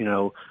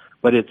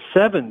 but it's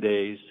 7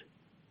 days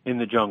in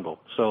the jungle.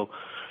 So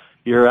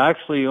you're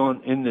actually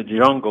in the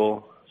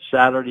jungle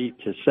Saturday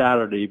to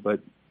Saturday, but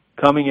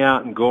coming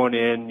out and going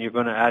in, you're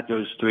going to add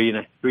those 3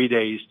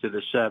 days to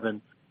the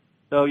 7.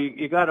 So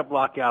you got to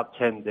block out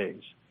 10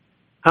 days.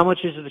 How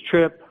much is the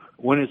trip?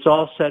 When it's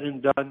all said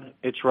and done,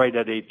 it's right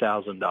at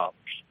 $8,000.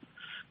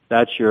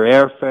 That's your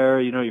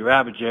airfare. Your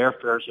average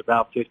airfare is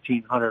about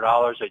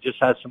 $1,500. I just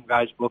had some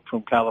guys book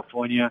from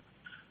California,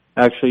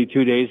 actually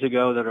 2 days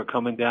ago, that are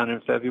coming down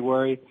in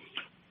February.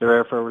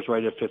 Their airfare was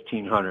right at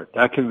 $1,500.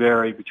 That can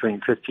vary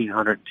between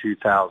 $1,500 and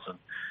 $2,000.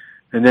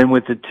 And then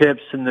with the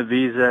tips and the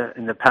visa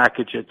and the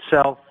package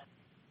itself,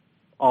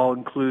 all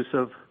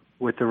inclusive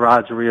with the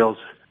rods, reels,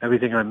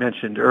 everything I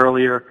mentioned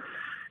earlier,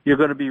 you're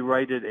going to be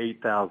right at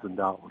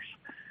 $8,000.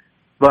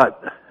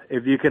 But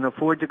if you can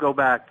afford to go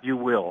back, you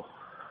will.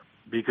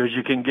 Because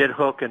you can get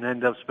hooked and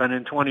end up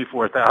spending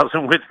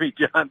 $24,000 with me,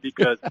 John,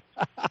 because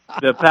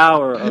the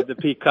power of the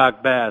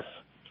peacock bass,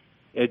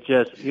 it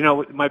just,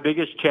 my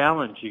biggest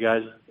challenge, you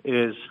guys,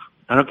 is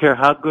I don't care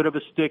how good of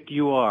a stick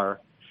you are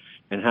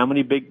and how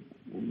many big,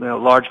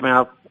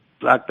 largemouth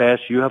black bass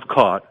you have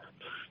caught,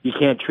 you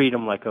can't treat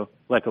them like a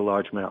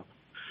largemouth.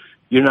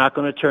 You're not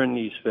going to turn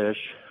these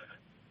fish.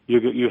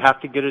 You have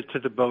to get it to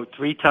the boat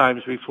 3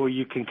 times before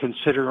you can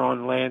consider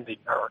on landing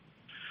her.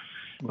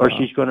 Or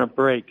she's going to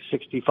break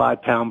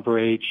 65-pound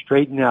braid,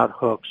 straighten out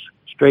hooks,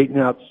 straighten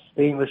out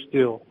stainless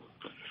steel.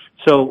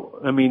 So,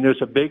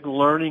 there's a big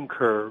learning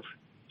curve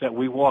that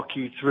we walk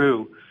you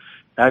through.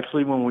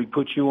 Actually, when we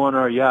put you on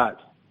our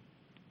yacht,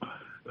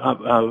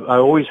 I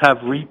always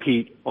have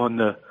repeat on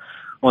the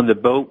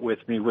boat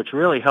with me, which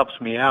really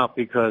helps me out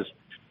because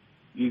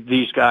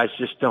these guys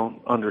just don't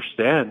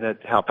understand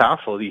how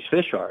powerful these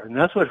fish are. And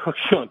that's what hooks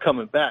you on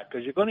coming back,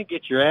 because you're going to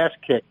get your ass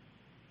kicked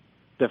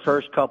the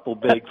first couple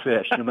big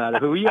fish, no matter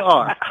who you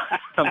are.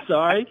 I'm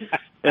sorry,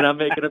 and I'm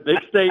making a big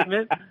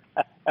statement.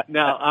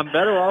 Now, I'm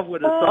better off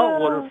with a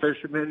saltwater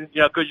fisherman,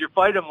 because you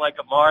fight him like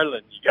a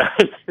marlin, you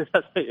guys.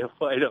 That's how you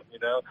fight him,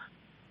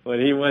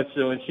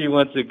 When she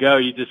wants to go,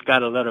 you just got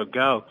to let her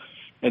go.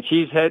 And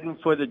she's heading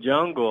for the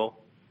jungle,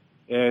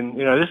 and,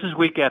 this is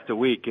week after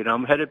week.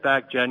 I'm headed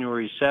back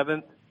January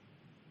 7th.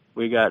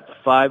 We got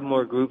 5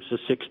 more groups of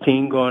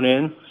 16 going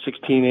in,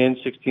 16 in,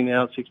 16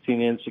 out,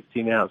 16 in,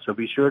 16 out. So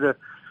be sure to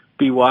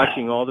be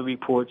watching all the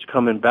reports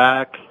coming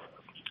back.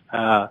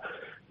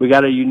 We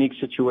got a unique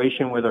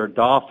situation with our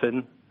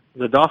dolphin.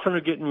 The dolphin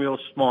are getting real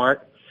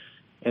smart,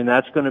 and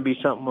that's going to be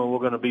something we're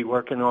going to be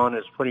working on,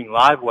 is putting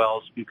live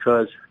wells,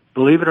 because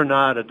believe it or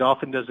not, a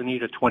dolphin doesn't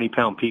eat a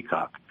 20-pound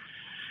peacock.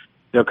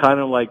 They're kind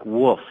of like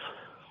wolf.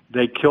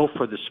 They kill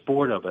for the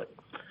sport of it.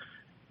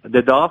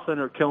 The dolphin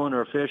are killing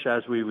our fish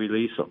as we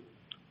release them.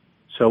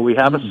 So we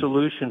have a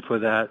solution for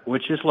that,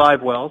 which is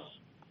live wells,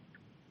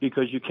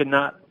 because you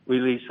cannot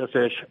release a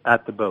fish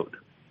at the boat.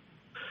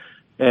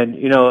 And,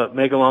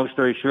 make a long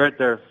story short,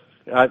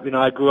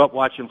 I grew up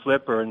watching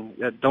Flipper,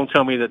 and don't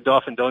tell me that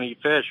dolphin don't eat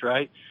fish,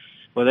 right?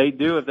 Well, they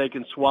do if they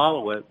can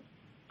swallow it,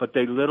 but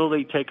they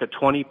literally take a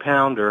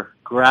 20-pounder,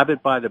 grab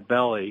it by the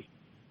belly,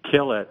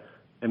 kill it,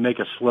 and make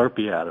a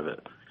Slurpee out of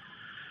it.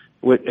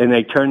 And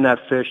they turn that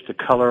fish to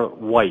color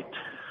white,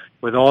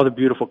 with all the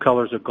beautiful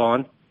colors are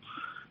gone.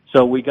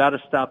 So we got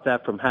to stop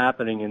that from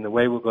happening, and the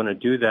way we're going to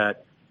do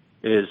that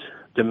is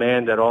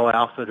demand that all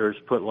outfitters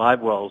put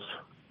live wells,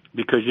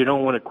 because you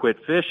don't want to quit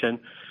fishing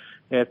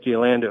after you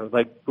land it.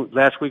 Like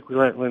last week, we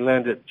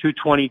landed 2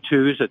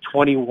 22s, a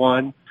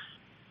 21,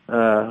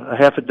 a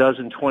half a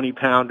dozen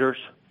 20-pounders.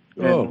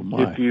 And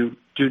if you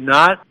do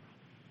not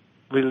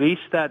release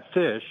that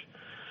fish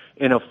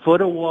in a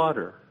foot of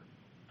water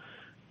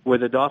where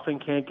the dolphin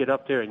can't get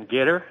up there and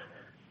get her,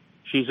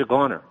 she's a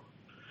goner.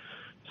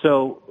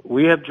 So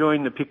we have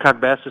joined the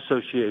Peacock Bass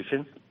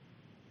Association,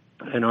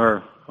 and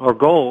our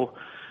goal,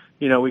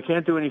 we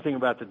can't do anything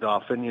about the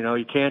dolphin.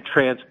 You can't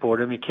transport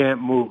them. You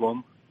can't move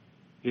them.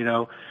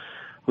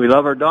 We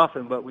love our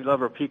dolphin, but we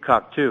love our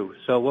peacock too.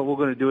 So what we're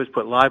going to do is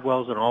put live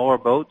wells in all our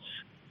boats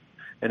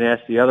and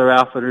ask the other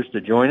outfitters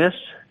to join us.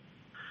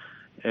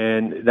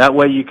 And that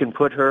way you can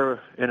put her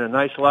in a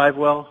nice live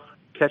well,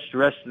 catch the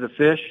rest of the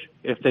fish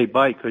if they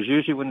bite. Because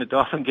usually when the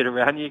dolphin get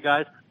around you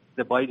guys,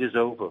 the bite is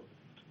over.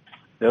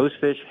 Those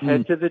fish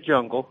head to the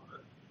jungle,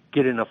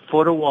 get in a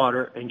foot of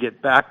water, and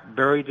get back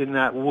buried in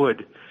that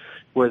wood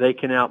where they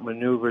can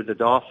outmaneuver the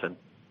dolphin.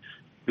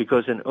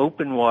 Because in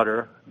open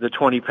water, the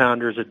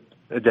 20-pounder is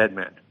a dead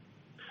man.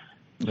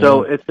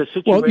 So it's a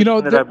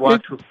situation that I've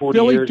watched for 40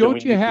 Billy, years.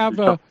 don't you have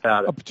a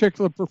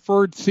particular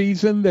preferred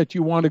season that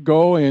you want to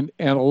go? And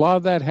a lot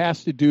of that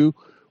has to do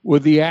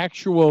with the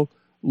actual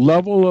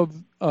level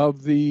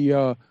of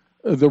the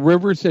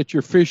rivers that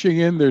you're fishing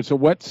in. There's a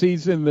wet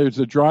season, there's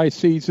a dry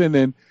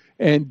season,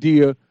 and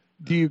do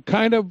you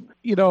kind of,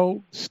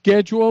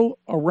 schedule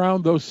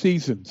around those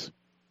seasons?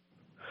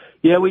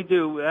 Yeah, we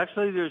do.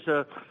 Actually, there's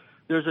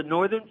a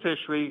northern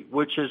fishery,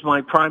 which is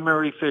my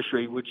primary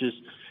fishery, which is,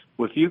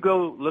 if you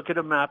go look at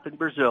a map in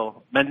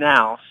Brazil,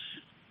 Manaus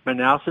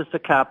is the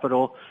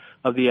capital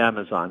of the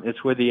Amazon.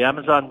 It's where the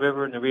Amazon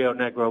River and the Rio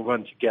Negro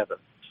run together.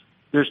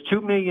 There's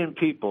 2 million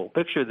people.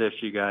 Picture this,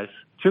 you guys.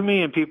 2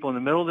 million people in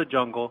the middle of the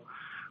jungle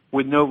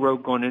with no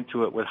road going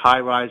into it, with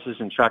high-rises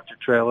and tractor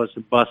trailers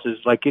and buses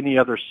like any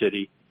other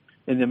city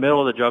in the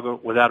middle of the jungle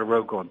without a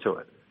road going to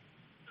it.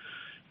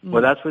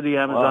 Well, that's where the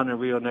Amazon and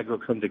Rio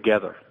Negro come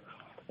together.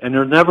 And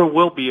there never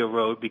will be a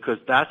road, because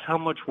that's how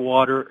much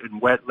water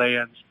and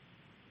wetlands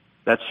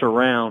that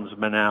surrounds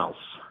Manaus.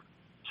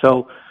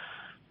 So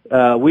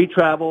we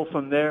travel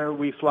from there.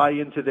 We fly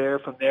into there.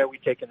 From there, we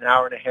take an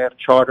hour-and-a-half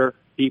charter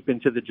deep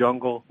into the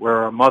jungle, where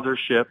our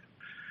mothership,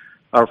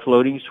 our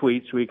floating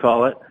suites, we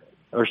call it,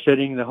 are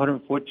sitting in the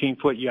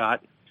 114-foot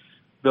yacht,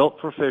 built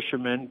for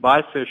fishermen,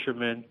 by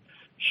fishermen,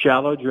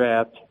 shallow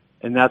draft,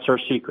 and that's our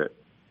secret.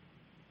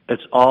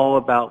 It's all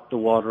about the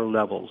water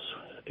levels.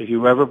 If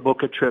you ever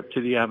book a trip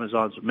to the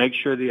Amazons, make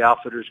sure the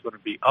outfitter is going to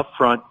be up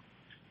front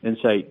and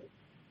say,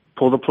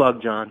 pull the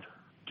plug, John.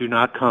 Do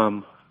not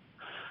come.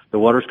 The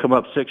water's come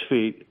up 6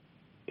 feet.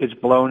 It's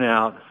blown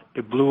out.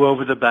 It blew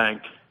over the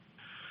bank.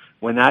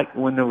 When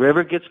the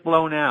river gets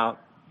blown out,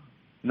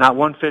 not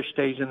one fish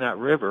stays in that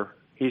river.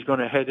 He's going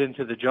to head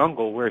into the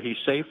jungle where he's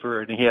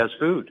safer and he has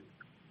food.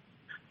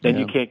 Then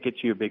you can't get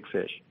to your big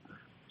fish.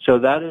 So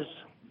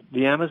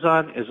the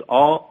Amazon is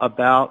all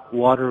about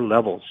water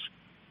levels,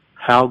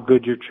 how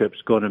good your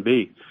trip's going to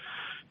be.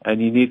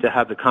 And you need to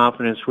have the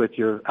confidence with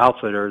your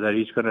outfitter that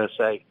he's going to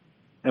say,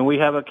 and we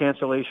have a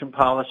cancellation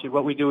policy.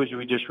 What we do is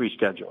we just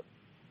reschedule.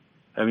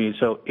 I mean,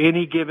 so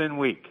any given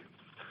week,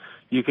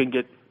 you can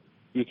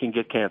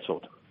get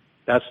canceled.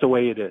 That's the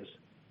way it is.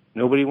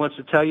 Nobody wants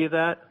to tell you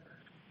that,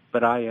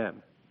 but I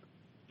am,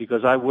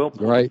 because I will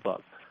pull the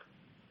plug.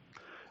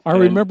 I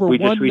remember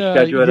one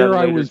year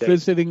I was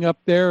visiting up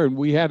there, and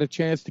we had a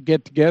chance to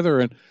get together,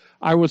 and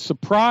I was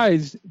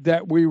surprised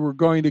that we were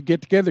going to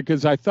get together,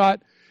 because I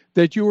thought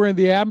that you were in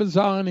the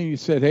Amazon, and you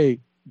said, hey,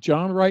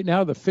 John, right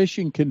now the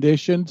fishing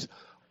conditions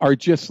are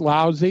just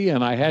lousy,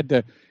 and I had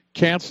to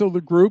cancel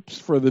the groups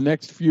for the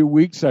next few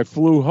weeks. I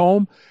flew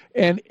home,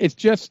 and it's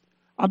just,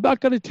 I'm not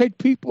going to take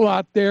people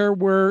out there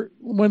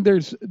when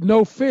there's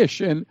no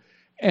fish, and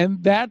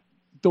that's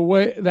the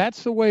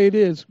way it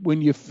is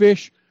when you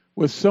fish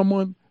with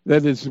someone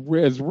that is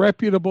as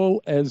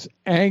reputable as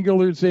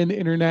Anglers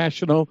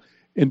International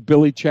and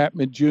Billy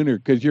Chapman Jr.,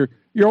 because you're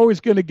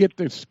always going to get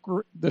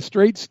the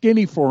straight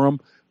skinny from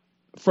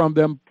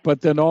them,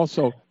 but then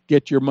also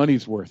get your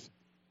money's worth.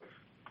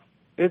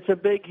 It's a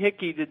big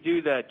hickey to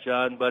do that,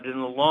 John, but in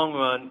the long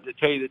run, to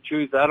tell you the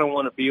truth, I don't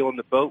want to be on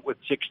the boat with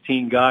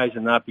 16 guys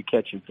and not be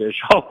catching fish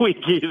all week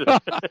either.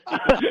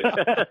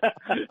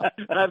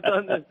 I've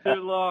done this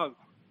too long,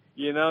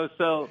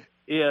 so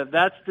yeah,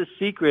 that's the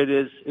secret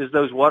is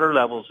those water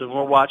levels, and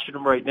we're watching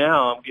them right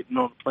now. I'm getting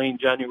on the plane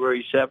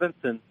January 7th,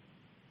 and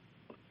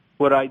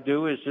what I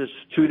do is just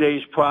 2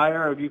 days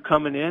prior of you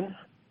coming in,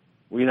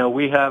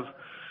 we have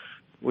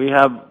We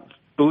have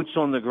boots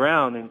on the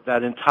ground in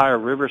that entire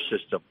river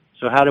system.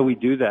 So how do we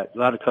do that? A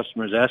lot of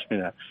customers ask me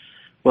that.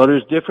 Well,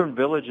 there's different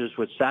villages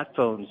with sat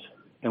phones,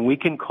 and we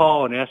can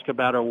call and ask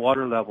about our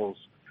water levels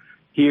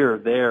here,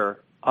 there,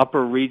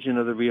 upper region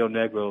of the Rio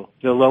Negro,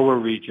 the lower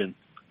region.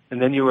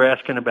 And then you were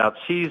asking about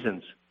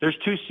seasons. There's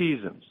 2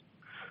 seasons.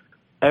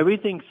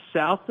 Everything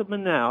south of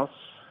Manaus,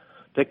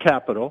 the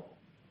capital,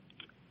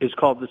 is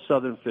called the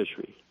Southern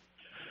Fishery.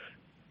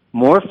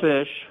 More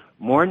fish,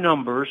 more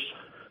numbers,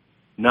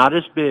 not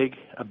as big.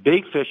 A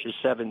big fish is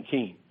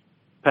 17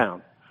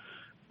 pounds.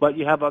 But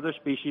you have other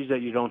species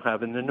that you don't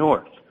have in the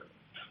north.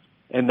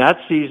 And that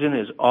season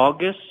is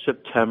August,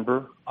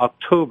 September,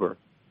 October.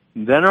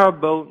 Then our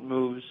boat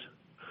moves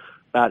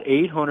about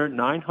 800,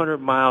 900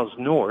 miles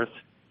north,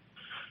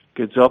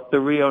 gets up the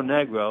Rio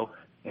Negro,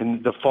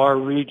 and the far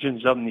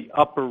regions of the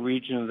upper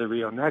region of the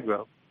Rio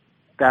Negro,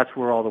 that's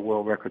where all the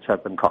world records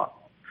have been caught.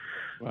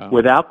 Wow.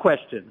 Without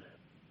question,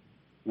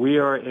 we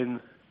are in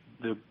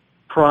the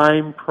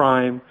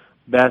prime,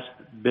 best,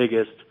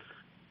 biggest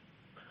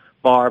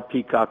bar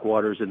peacock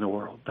waters in the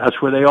world.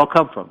 That's where they all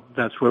come from.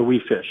 That's where we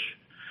fish.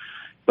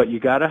 But you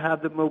got to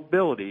have the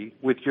mobility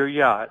with your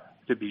yacht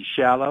to be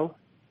shallow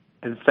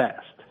and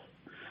fast.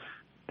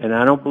 And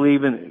I don't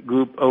believe in a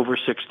group over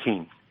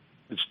 16.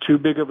 It's too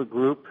big of a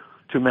group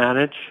to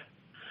manage.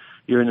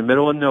 You're in the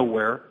middle of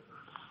nowhere.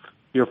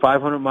 You're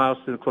 500 miles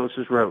to the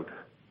closest road.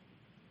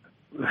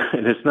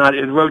 And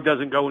the road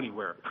doesn't go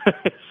anywhere.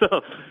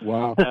 So,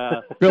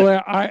 wow. Billy,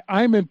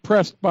 I'm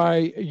impressed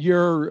by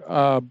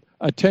your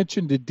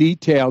attention to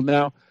detail.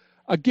 Now,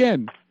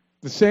 again,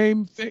 the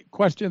same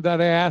question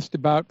that I asked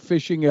about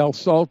fishing El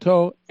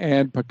Salto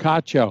and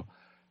Picacho.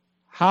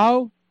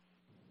 How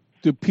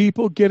do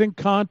people get in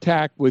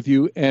contact with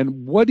you,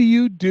 and what do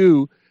you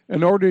do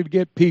in order to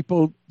get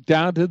people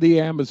down to the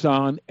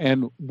Amazon,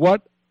 and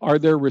what are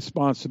their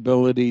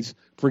responsibilities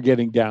for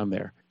getting down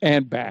there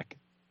and back?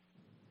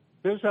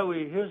 Here's how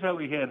we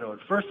handle it.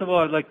 First of all,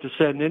 I'd like to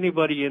send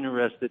anybody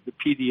interested the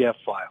PDF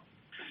file.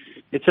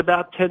 It's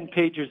about 10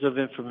 pages of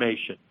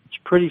information. It's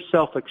pretty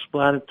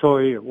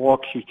self-explanatory. It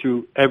walks you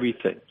through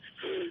everything.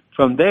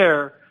 From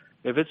there,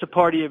 if it's a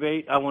party of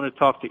 8, I want to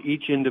talk to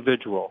each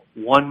individual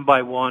one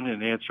by one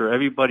and answer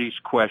everybody's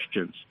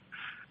questions.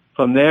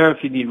 From there,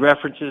 if you need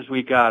references,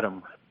 we got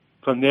them.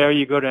 From there,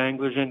 you go to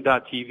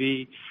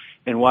anglersin.tv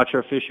and watch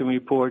our fishing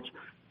reports.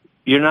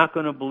 You're not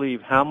going to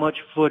believe how much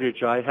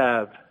footage I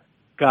have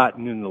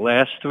gotten in the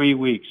last 3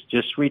 weeks,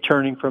 just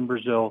returning from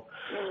Brazil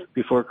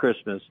before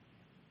Christmas.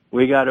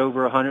 We got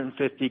over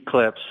 150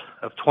 clips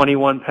of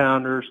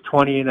 21-pounders,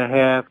 20 and a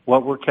half,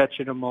 what we're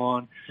catching them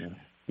on,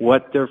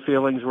 what their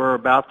feelings were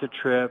about the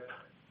trip.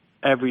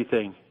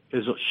 Everything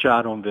is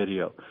shot on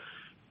video.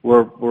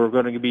 We're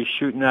going to be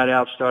shooting that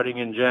out starting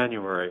in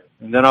January.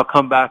 And then I'll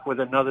come back with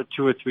another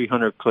 200 or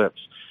 300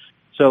 clips.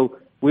 So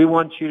we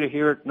want you to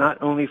hear it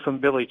not only from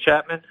Billy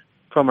Chapman,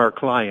 from our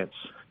clients,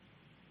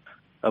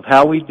 of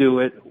how we do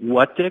it,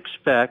 what to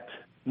expect.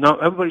 No,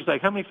 everybody's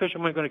like, how many fish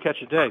am I going to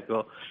catch a day?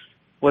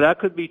 Well, that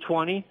could be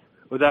 20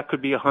 or that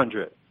could be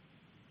 100.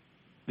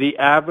 The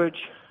average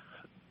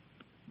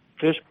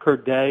fish per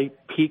day,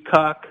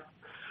 peacock,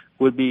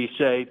 would be,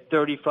 say,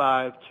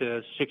 35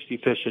 to 60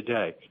 fish a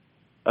day.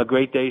 A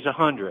great day is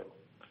 100.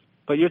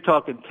 But you're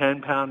talking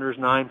 10-pounders,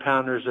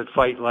 9-pounders that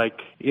fight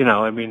like,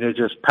 they're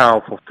just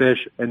powerful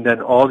fish, and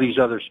then all these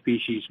other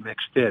species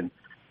mixed in.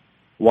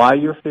 While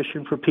you're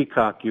fishing for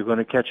peacock, you're going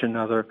to catch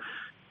another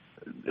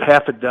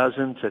half a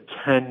dozen to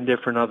 10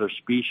 different other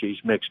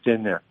species mixed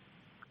in there.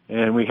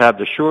 And we have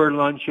the shore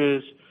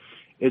lunches.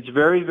 It's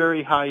very,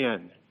 very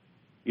high-end.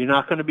 You're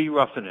not going to be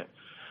roughing it.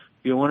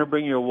 You want to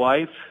bring your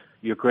wife,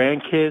 your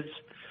grandkids.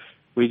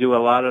 We do a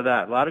lot of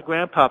that. A lot of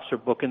grandpops are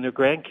booking their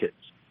grandkids.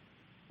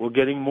 We're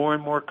getting more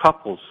and more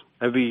couples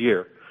every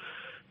year.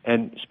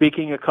 And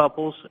speaking of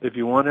couples, if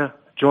you want to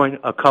join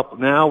a couple,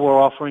 now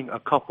we're offering a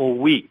couple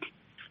week.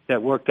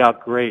 That worked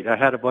out great. I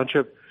had a bunch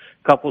of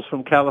couples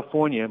from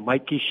California,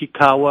 Mickey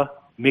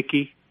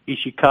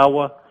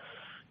Ishikawa,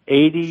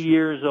 80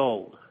 years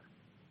old.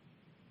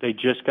 They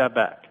just got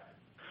back.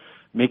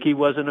 Mickey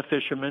wasn't a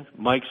fisherman.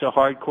 Mike's a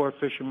hardcore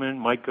fisherman.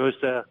 Mike goes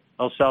to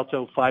El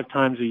Salto 5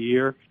 times a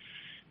year.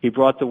 He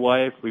brought the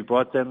wife. We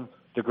brought the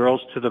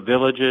girls to the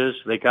villages.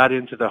 They got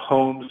into the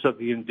homes of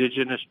the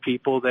indigenous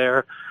people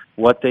there,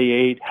 what they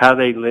ate, how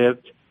they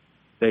lived.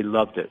 They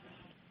loved it.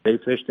 They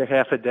fished a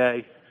half a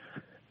day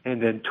and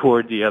then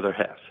toured the other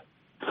half.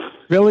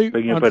 Billy,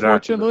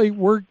 unfortunately,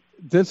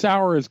 this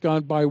hour has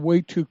gone by way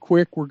too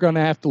quick. We're going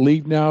to have to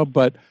leave now,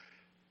 but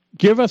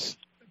give us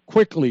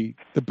quickly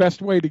the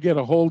best way to get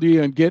a hold of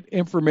you and get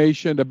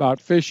information about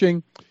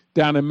fishing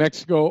down in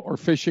Mexico or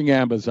fishing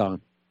Amazon.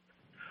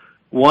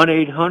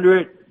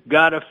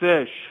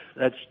 1-800-GOTA-FISH.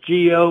 That's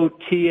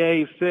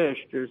GOTA fish.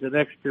 There's an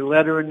extra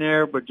letter in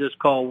there, but just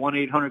call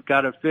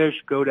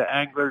 1-800-GOTA-FISH. Go to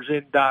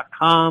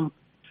anglersin.com,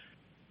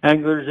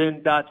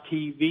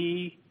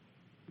 anglersin.tv.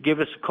 give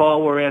us a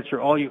call. We'll answer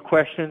all your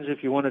questions.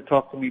 If you want to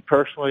talk to me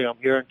personally, I'm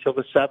here until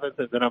the 7th,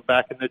 and then I'm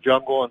back in the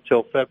jungle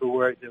until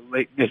February,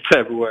 late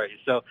mid-February.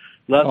 So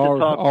love to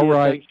talk to you.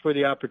 Right. Thanks for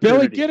the opportunity.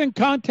 Billy, get in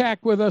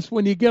contact with us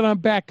when you get on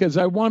back, because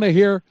I want to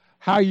hear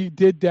how you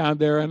did down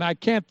there. And I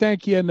can't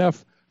thank you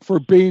enough for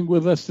being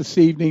with us this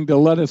evening to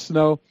let us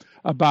know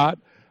about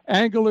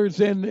anglers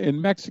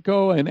in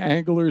Mexico and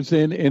anglers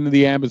in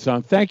the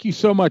Amazon. Thank you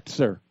so much,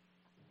 sir.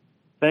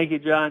 Thank you,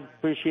 John.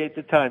 Appreciate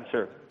the time,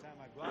 sir.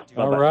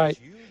 All Bye-bye. right.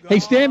 Hey,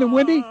 Stan and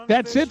Wendy,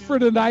 that's it for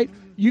tonight.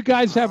 You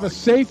guys have a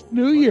safe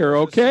New Year,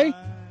 okay?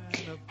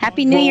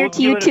 Happy New Year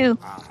to you, too.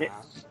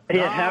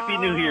 Yeah, Happy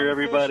New Year,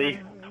 everybody.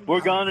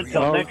 We're gone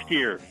until next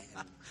year.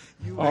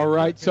 All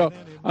right. So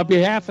on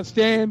behalf of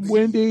Stan,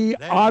 Wendy,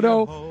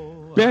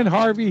 Otto, Ben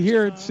Harvey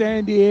here in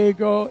San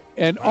Diego,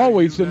 and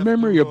always in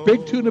memory of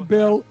Big Tuna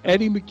Bill,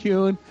 Eddie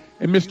McCune,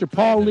 and Mr.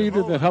 Paul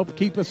Leader that helped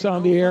keep us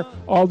on the air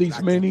all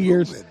these many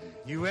years.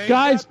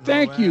 Guys,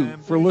 thank you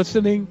for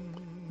listening.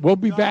 We'll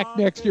be back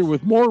next year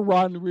with more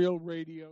Rod and Reel Radio.